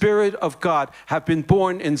of the Spirit of God have been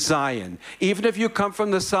born in Zion. Even if you come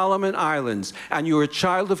from the Solomon Islands and you're a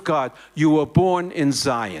child of God, you were born in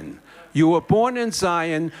Zion. You were born in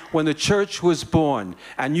Zion when the church was born,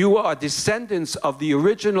 and you are descendants of the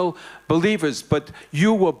original believers, but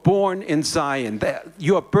you were born in Zion.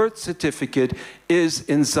 Your birth certificate is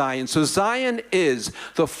in Zion. So Zion is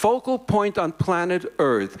the focal point on planet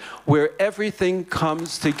Earth where everything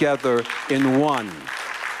comes together in one.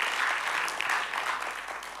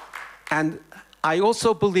 And I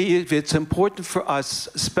also believe it's important for us,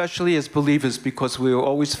 especially as believers, because we are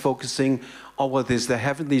always focusing on, well, there's the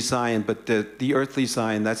heavenly Zion, but the earthly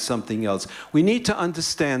Zion, that's something else. We need to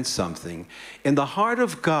understand something. In the heart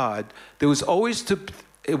of God, it was always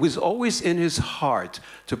in His heart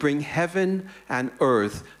to bring heaven and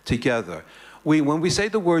earth together. When we say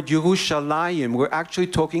the word Yerushalayim, we're actually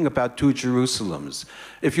talking about 2 Jerusalems.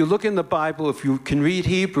 If you look in the Bible, if you can read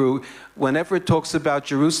Hebrew, whenever it talks about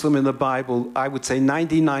Jerusalem in the Bible, I would say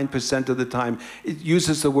 99% of the time, it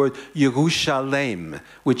uses the word Yerushalem,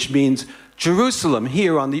 which means Jerusalem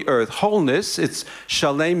here on the earth. Wholeness, it's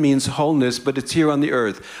Shalem means wholeness, but it's here on the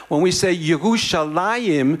earth. When we say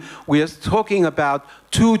Yerushalayim, we are talking about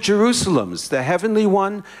two Jerusalems, the heavenly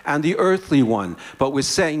one and the earthly one. But we're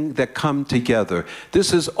saying they come together. This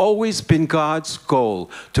has always been God's goal,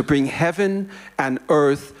 to bring heaven and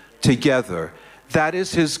earth together. That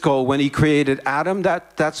is his goal. When he created Adam,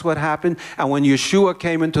 that's what happened. And when Yeshua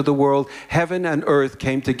came into the world, heaven and earth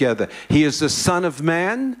came together. He is the Son of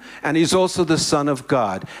Man, and he's also the Son of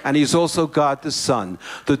God. And he's also God the Son.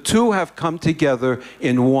 The two have come together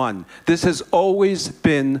in one. This has always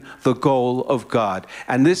been the goal of God.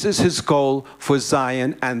 And this is his goal for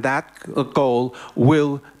Zion, and that goal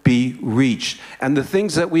will be reached. And the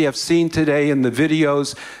things that we have seen today in the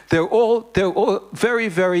videos, they're all very,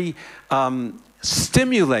 very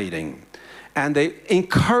stimulating, and they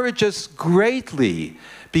encourage us greatly,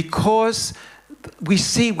 because we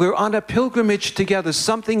see we're on a pilgrimage together.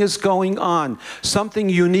 Something is going on. Something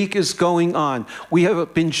unique is going on. We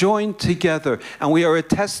have been joined together, and we are a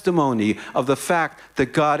testimony of the fact that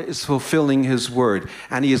God is fulfilling his word.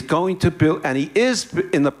 And he is going to build, and he is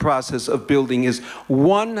in the process of building his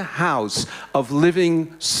one house of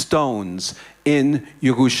living stones in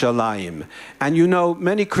Yerushalayim. And you know,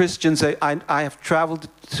 many Christians, I have traveled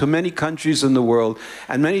to many countries in the world,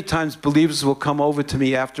 and many times believers will come over to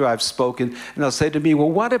me after I've spoken, and they'll say to me,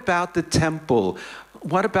 well, what about the temple?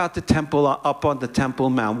 What about the temple up on the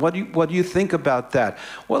Temple Mount? What do you think about that?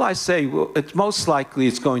 Well, I say, well, it's most likely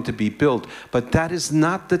it's going to be built, but that is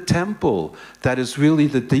not the temple. That is really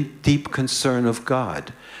the deep concern of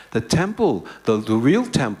God. The temple, the real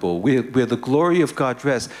temple, where the glory of God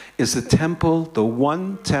rests, is the temple, the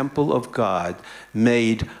one temple of God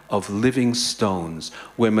made of living stones,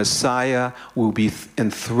 where Messiah will be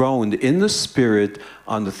enthroned in the Spirit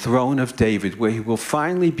on the throne of David, where he will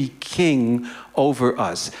finally be king over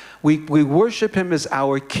us. We worship him as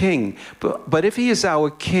our king, but if he is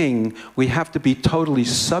our king, we have to be totally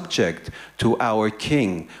subject to our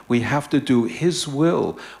king. We have to do his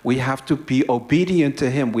will. We have to be obedient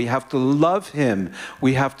to him. We have to love him.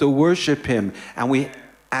 We have to worship him,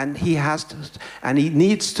 and he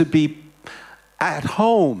needs to be at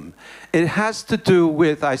home. It has to do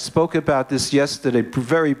with, I spoke about this yesterday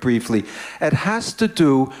very briefly, it has to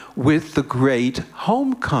do with the great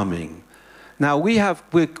homecoming. Now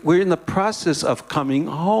we're in the process of coming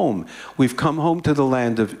home. We've come home to the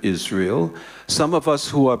land of Israel. Some of us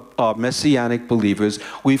who are Messianic believers,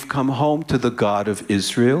 we've come home to the God of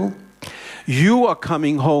Israel. You are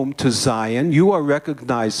coming home to Zion. You are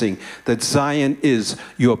recognizing that Zion is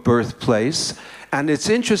your birthplace. And it's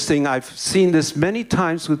interesting, I've seen this many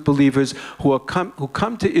times with believers who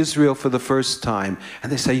come to Israel for the first time,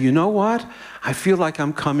 and they say, you know what? I feel like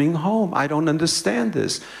I'm coming home. I don't understand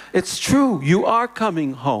this. It's true. You are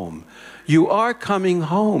coming home. You are coming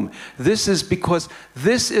home. This is because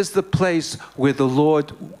this is the place where the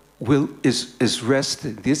Lord is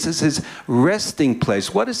resting. This is his resting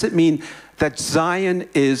place. What does it mean that Zion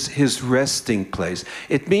is his resting place?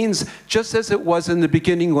 It means just as it was in the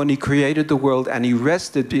beginning when he created the world and he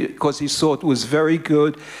rested because he saw it was very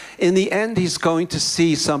good, in the end he's going to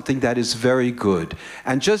see something that is very good.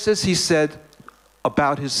 And just as he said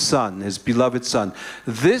about his son, his beloved son,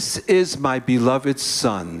 this is my beloved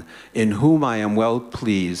son in whom I am well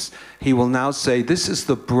pleased, he will now say, this is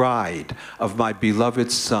the bride of my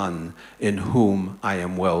beloved son in whom I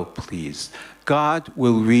am well pleased. God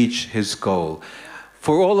will reach his goal.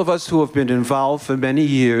 For all of us who have been involved for many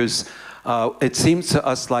years, it seems to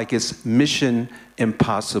us like it's mission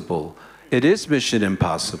impossible. It is mission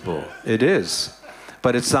impossible. It is.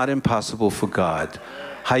 But it's not impossible for God.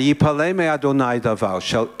 Hayipale me Adonai davar.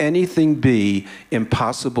 Shall anything be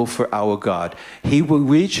impossible for our God? He will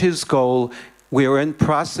reach his goal. We're in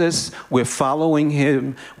process, we're following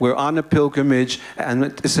him, we're on a pilgrimage, and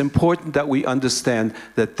it's important that we understand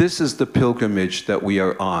that this is the pilgrimage that we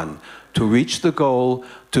are on, to reach the goal,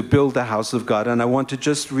 to build the house of God. And I want to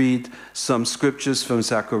just read some scriptures from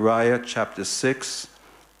Zechariah chapter 6.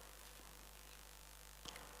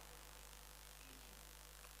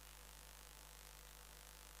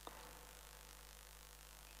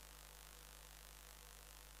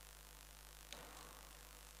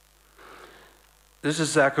 This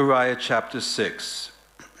is Zechariah chapter 6,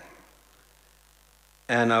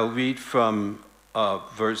 and I'll read from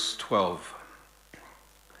verse 12.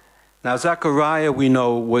 Now Zechariah, we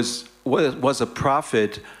know, was a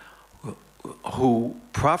prophet who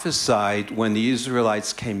prophesied when the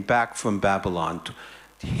Israelites came back from Babylon.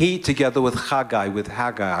 he, together with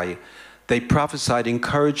Haggai, they prophesied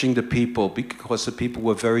encouraging the people because the people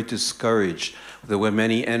were very discouraged. There were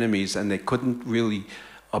many enemies and they couldn't really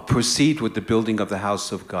proceed with the building of the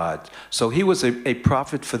house of God. So he was a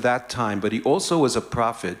prophet for that time, but he also was a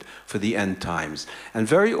prophet for the end times. And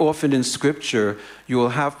very often in Scripture, you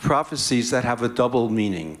will have prophecies that have a double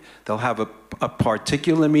meaning. They'll have a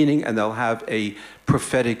particular meaning and they'll have a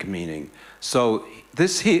prophetic meaning. So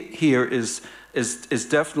this here is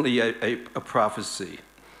definitely a prophecy.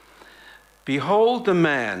 Behold the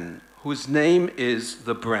man whose name is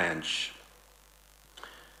the branch.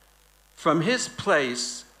 From his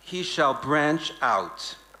place he shall branch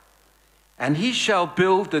out, and he shall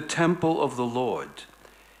build the temple of the Lord.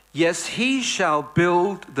 Yes, he shall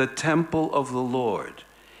build the temple of the Lord.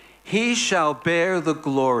 He shall bear the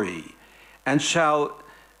glory, and shall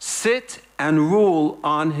sit and rule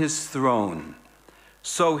on his throne.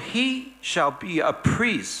 So he shall be a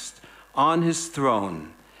priest on his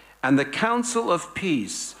throne, and the counsel of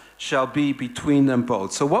peace shall be between them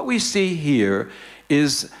both. So what we see here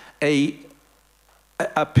is a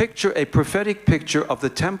picture, a prophetic picture of the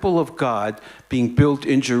temple of God being built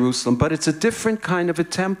in Jerusalem, but it's a different kind of a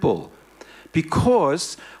temple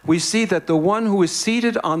because we see that the one who is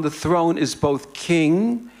seated on the throne is both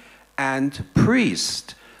king and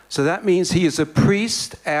priest. So that means he is a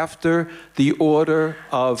priest after the order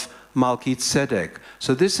of Melchizedek.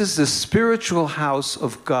 So this is the spiritual house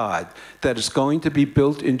of God that is going to be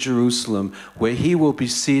built in Jerusalem, where he will be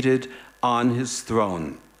seated on his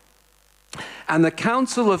throne. And the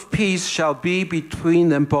counsel of peace shall be between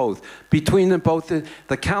them both. Between them both,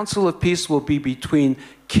 the counsel of peace will be between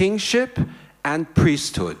kingship and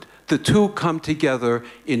priesthood. The two come together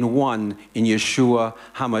in one, in Yeshua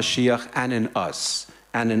HaMashiach,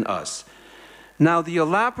 and in us. Now the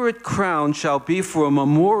elaborate crown shall be for a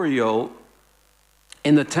memorial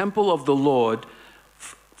in the temple of the Lord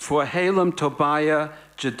for Halem, Tobiah,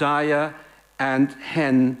 Jediah, and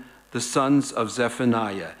Hen, the sons of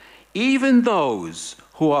Zephaniah. Even those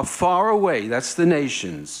who are far away, that's the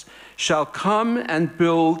nations, shall come and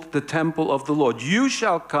build the temple of the Lord. You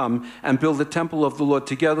shall come and build the temple of the Lord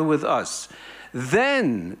together with us.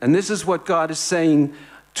 Then, and this is what God is saying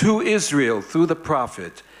to Israel through the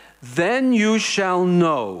prophet, then you shall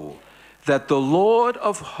know that the Lord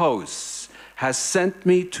of hosts has sent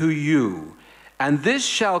me to you, and this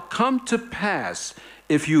shall come to pass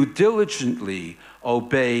if you diligently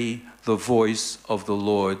obey the voice of the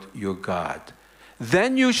Lord your God.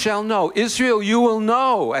 Then you shall know, Israel, you will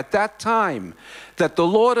know at that time that the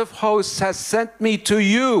Lord of hosts has sent me to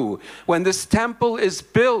you. When this temple is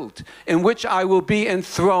built in which I will be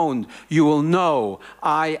enthroned, you will know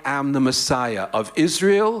I am the Messiah of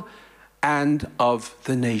Israel and of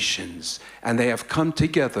the nations. And they have come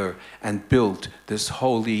together and built this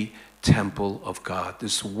holy temple of God,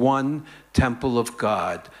 this one temple of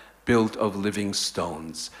God built of living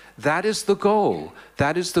stones. That is the goal.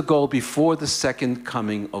 That is the goal before the second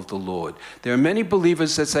coming of the Lord. There are many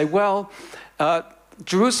believers that say, well,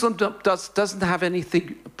 Jerusalem doesn't have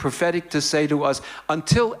anything prophetic to say to us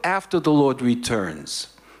until after the Lord returns.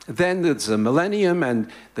 Then there's the millennium and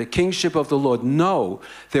the kingship of the Lord. No,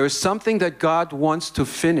 there is something that God wants to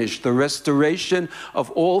finish, the restoration of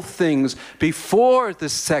all things before the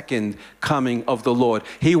second coming of the Lord.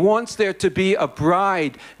 He wants there to be a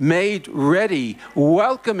bride made ready,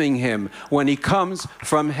 welcoming him when he comes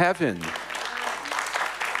from heaven.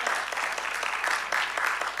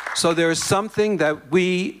 So there is something that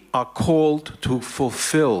we are called to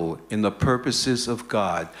fulfill in the purposes of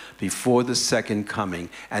God before the second coming.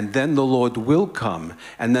 And then the Lord will come,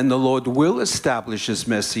 and then the Lord will establish his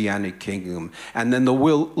messianic kingdom. And then the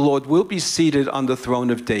Lord will be seated on the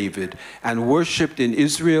throne of David and worshipped in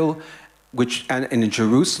Israel, and in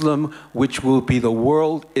Jerusalem, which will be the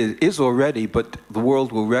world, it is already, but the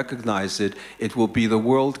world will recognize it. It will be the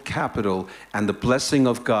world capital, and the blessing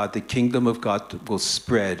of God, the kingdom of God, will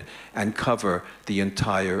spread and cover the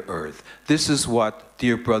entire earth. This is what,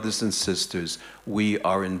 dear brothers and sisters, we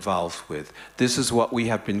are involved with. This is what we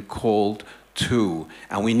have been called to,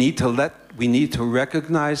 and we need to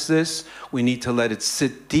recognize this. We need to let it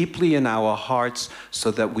sit deeply in our hearts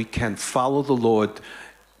so that we can follow the Lord.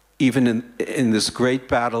 Even in this great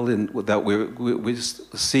battle that we're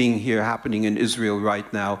seeing here happening in Israel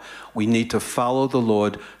right now, we need to follow the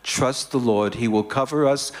Lord, trust the Lord. He will cover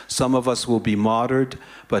us. Some of us will be martyred,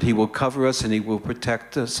 but he will cover us and he will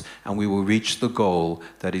protect us, and we will reach the goal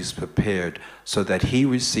that he's prepared so that he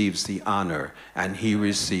receives the honor and he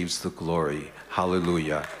receives the glory.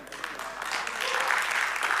 Hallelujah.